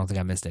I don't think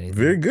I missed anything.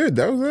 Very good.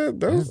 That was it.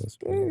 That was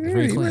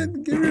very you clean. had to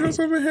give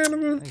yourself a hand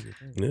of a.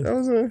 That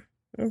was a.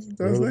 That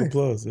was nice.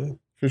 Applause, yeah.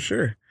 For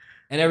sure.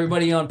 And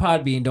everybody on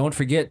Podbean, don't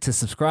forget to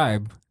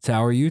subscribe to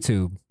our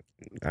YouTube.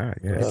 Yes.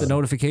 Hit the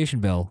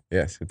notification bell.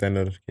 Yes, hit that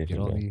notification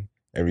Get all bell. the-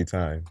 Every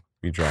time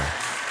we drop.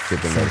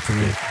 Hit the Send it to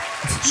me.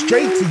 notification.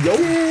 Straight to your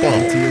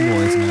phone. To your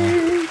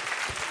voicemail.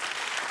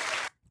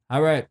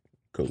 All right.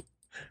 Cool.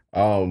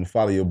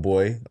 Follow your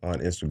boy on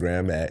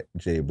Instagram at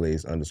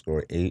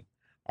jblaze_8.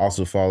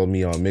 Also follow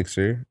me on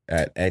Mixer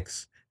at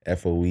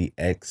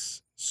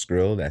XFOEX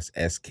Skrill. That's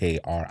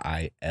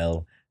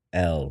SKRILL.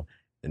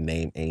 The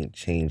name ain't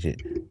change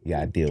it. You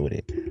gotta deal with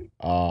it.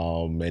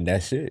 And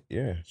that's it.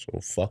 Yeah. So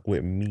fuck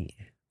with me.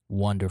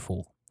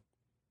 Wonderful.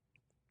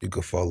 You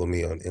can follow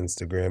me on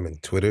Instagram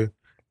and Twitter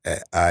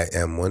at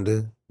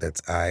IamWonder. That's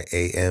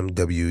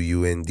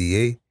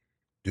IAMWUNDA.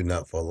 Do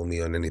not follow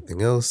me on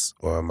anything else,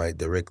 or I might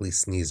directly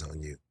sneeze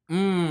on you.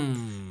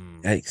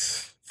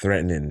 Yikes.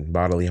 Threatening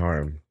bodily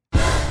harm.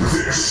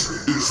 This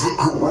is the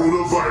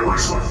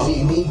coronavirus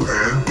global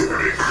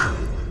pandemic.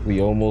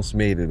 We almost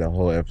made it a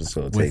whole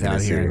episode taking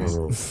Without it hearing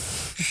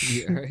serious.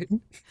 Yeah, right.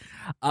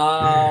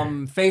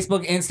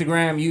 Facebook,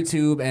 Instagram,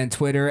 YouTube, and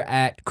Twitter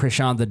at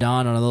Krishan the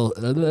Don on a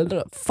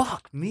little.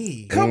 Fuck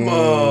me. Come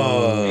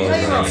on. You know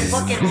you're a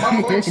fucking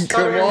mumbling, Come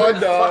stuttering on,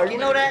 little dog. fuck. You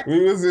know that?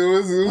 It was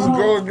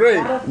going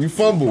great. You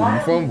fumbled.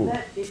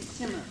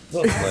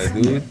 Look, my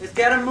dude. It's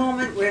got a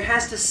moment where it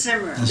has to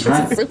simmer.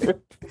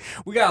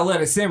 We gotta let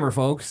it simmer,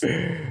 folks.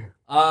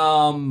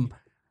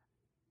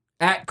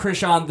 At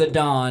Krishan the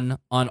Don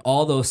on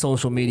all those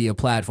social media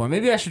platforms.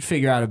 Maybe I should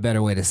figure out a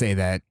better way to say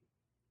that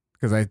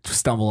because I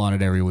stumble on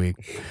it every week.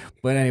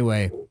 But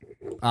anyway,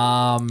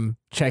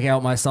 check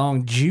out my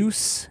song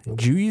Juice.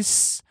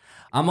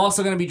 I'm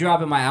also gonna be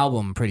dropping my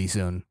album pretty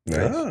soon.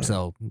 Nice.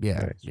 So yeah,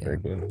 Nice. Very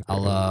good.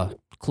 I'll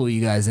clue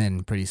you guys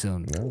in pretty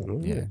soon.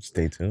 Yeah.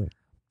 Stay tuned.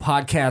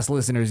 Podcast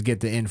listeners get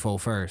the info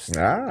first.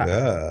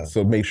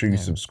 So make sure you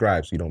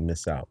subscribe so you don't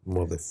miss out.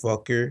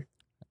 Motherfucker.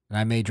 And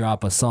I may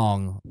drop a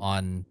song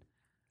on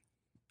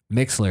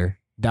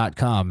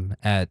Mixler.com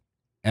at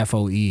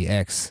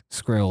FOEX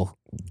Skrill.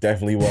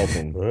 Definitely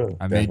welcome.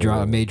 I may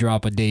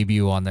drop a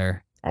debut on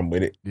there. I'm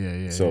with it.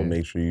 Yeah. So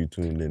make sure you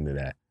tune into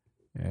that.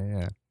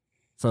 Yeah.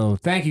 So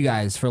thank you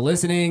guys for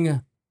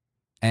listening,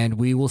 and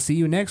we will see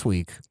you next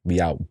week. We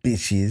out,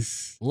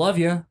 bitches. Love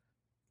ya.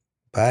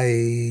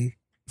 Bye.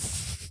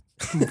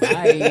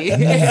 Bye.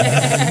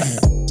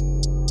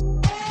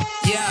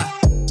 Yeah.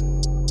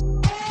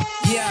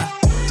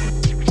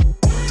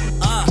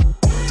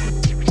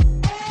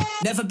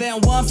 Never been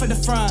one for the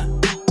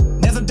front.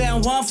 Never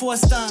been one for a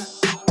stunt.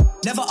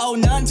 Never owe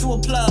none to a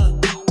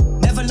plug.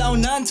 Never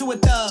loan none to a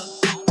thug.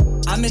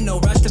 I'm in no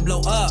rush to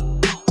blow up.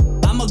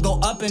 I'ma go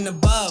up and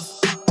above.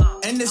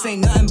 And this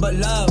ain't nothing but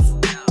love.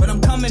 But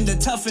I'm coming to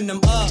toughen them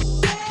up.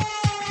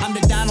 I'm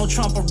the Donald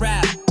Trump of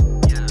rap.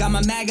 Got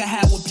my MAGA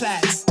hat with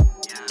plaques.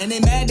 And they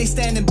mad they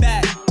standing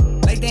back.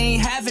 Like they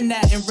ain't having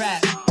that in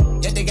rap.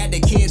 Yet they got their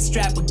kids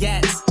strapped with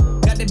gats.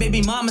 Got their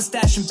baby mama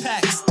stashing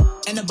packs.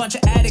 And a bunch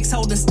of addicts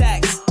holding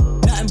stacks.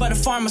 Nothing but a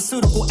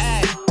pharmaceutical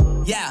ad.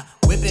 Yeah,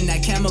 whipping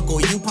that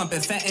chemical, you pumping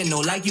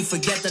fentanyl like you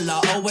forget the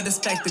law. Oh, what a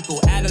spectacle.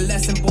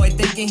 Adolescent boy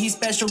thinking he's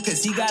special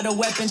cause he got a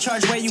weapon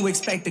charge. Where you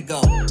expect to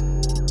go?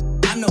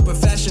 I'm no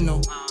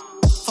professional.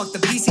 Fuck the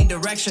PC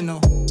directional.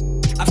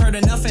 I've heard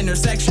enough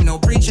intersectional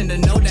preaching to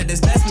know that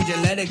it's best we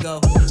just let it go.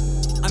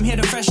 I'm here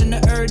to freshen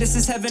the earth. This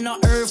is heaven on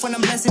earth when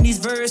I'm blessing these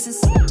verses.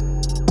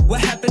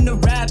 What happened to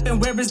rap and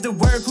where is the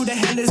work? Who the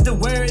hell is the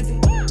worthy?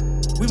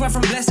 We went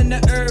from blessing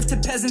the earth to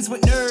peasants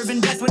with nerve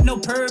and death with no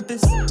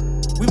purpose.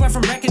 We went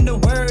from wrecking the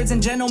words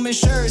and gentlemen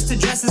shirts to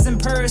dresses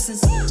and purses.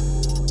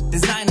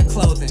 Designer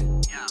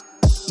clothing,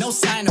 no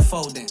sign of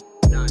folding.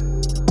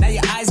 Now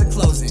your eyes are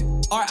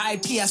closing.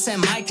 R.I.P. I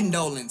send my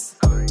condolence.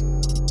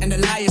 And the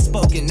liar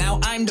spoken, now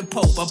I'm the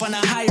pope, up on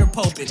a higher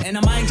pulpit. And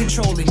I'm mind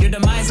controlling, your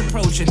demise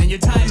approaching, and your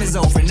time is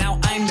over, now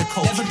I'm the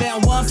coach. Never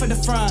been one for the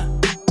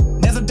front,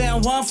 never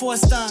been one for a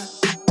stunt.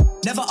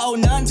 Never owe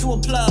none to a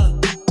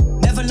plug,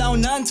 never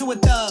loan none to a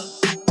thug.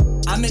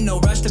 I'm in no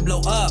rush to blow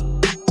up,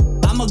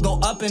 I'ma go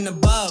up and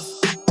above.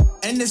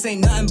 And this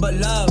ain't nothing but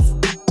love,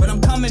 but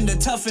I'm coming to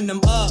toughen them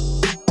up.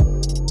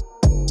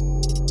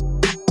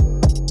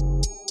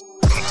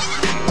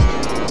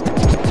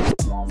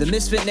 The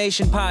Misfit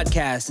Nation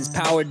podcast is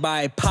powered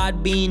by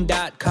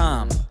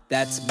Podbean.com.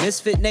 That's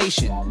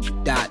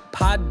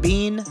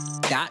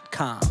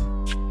misfitnation.podbean.com.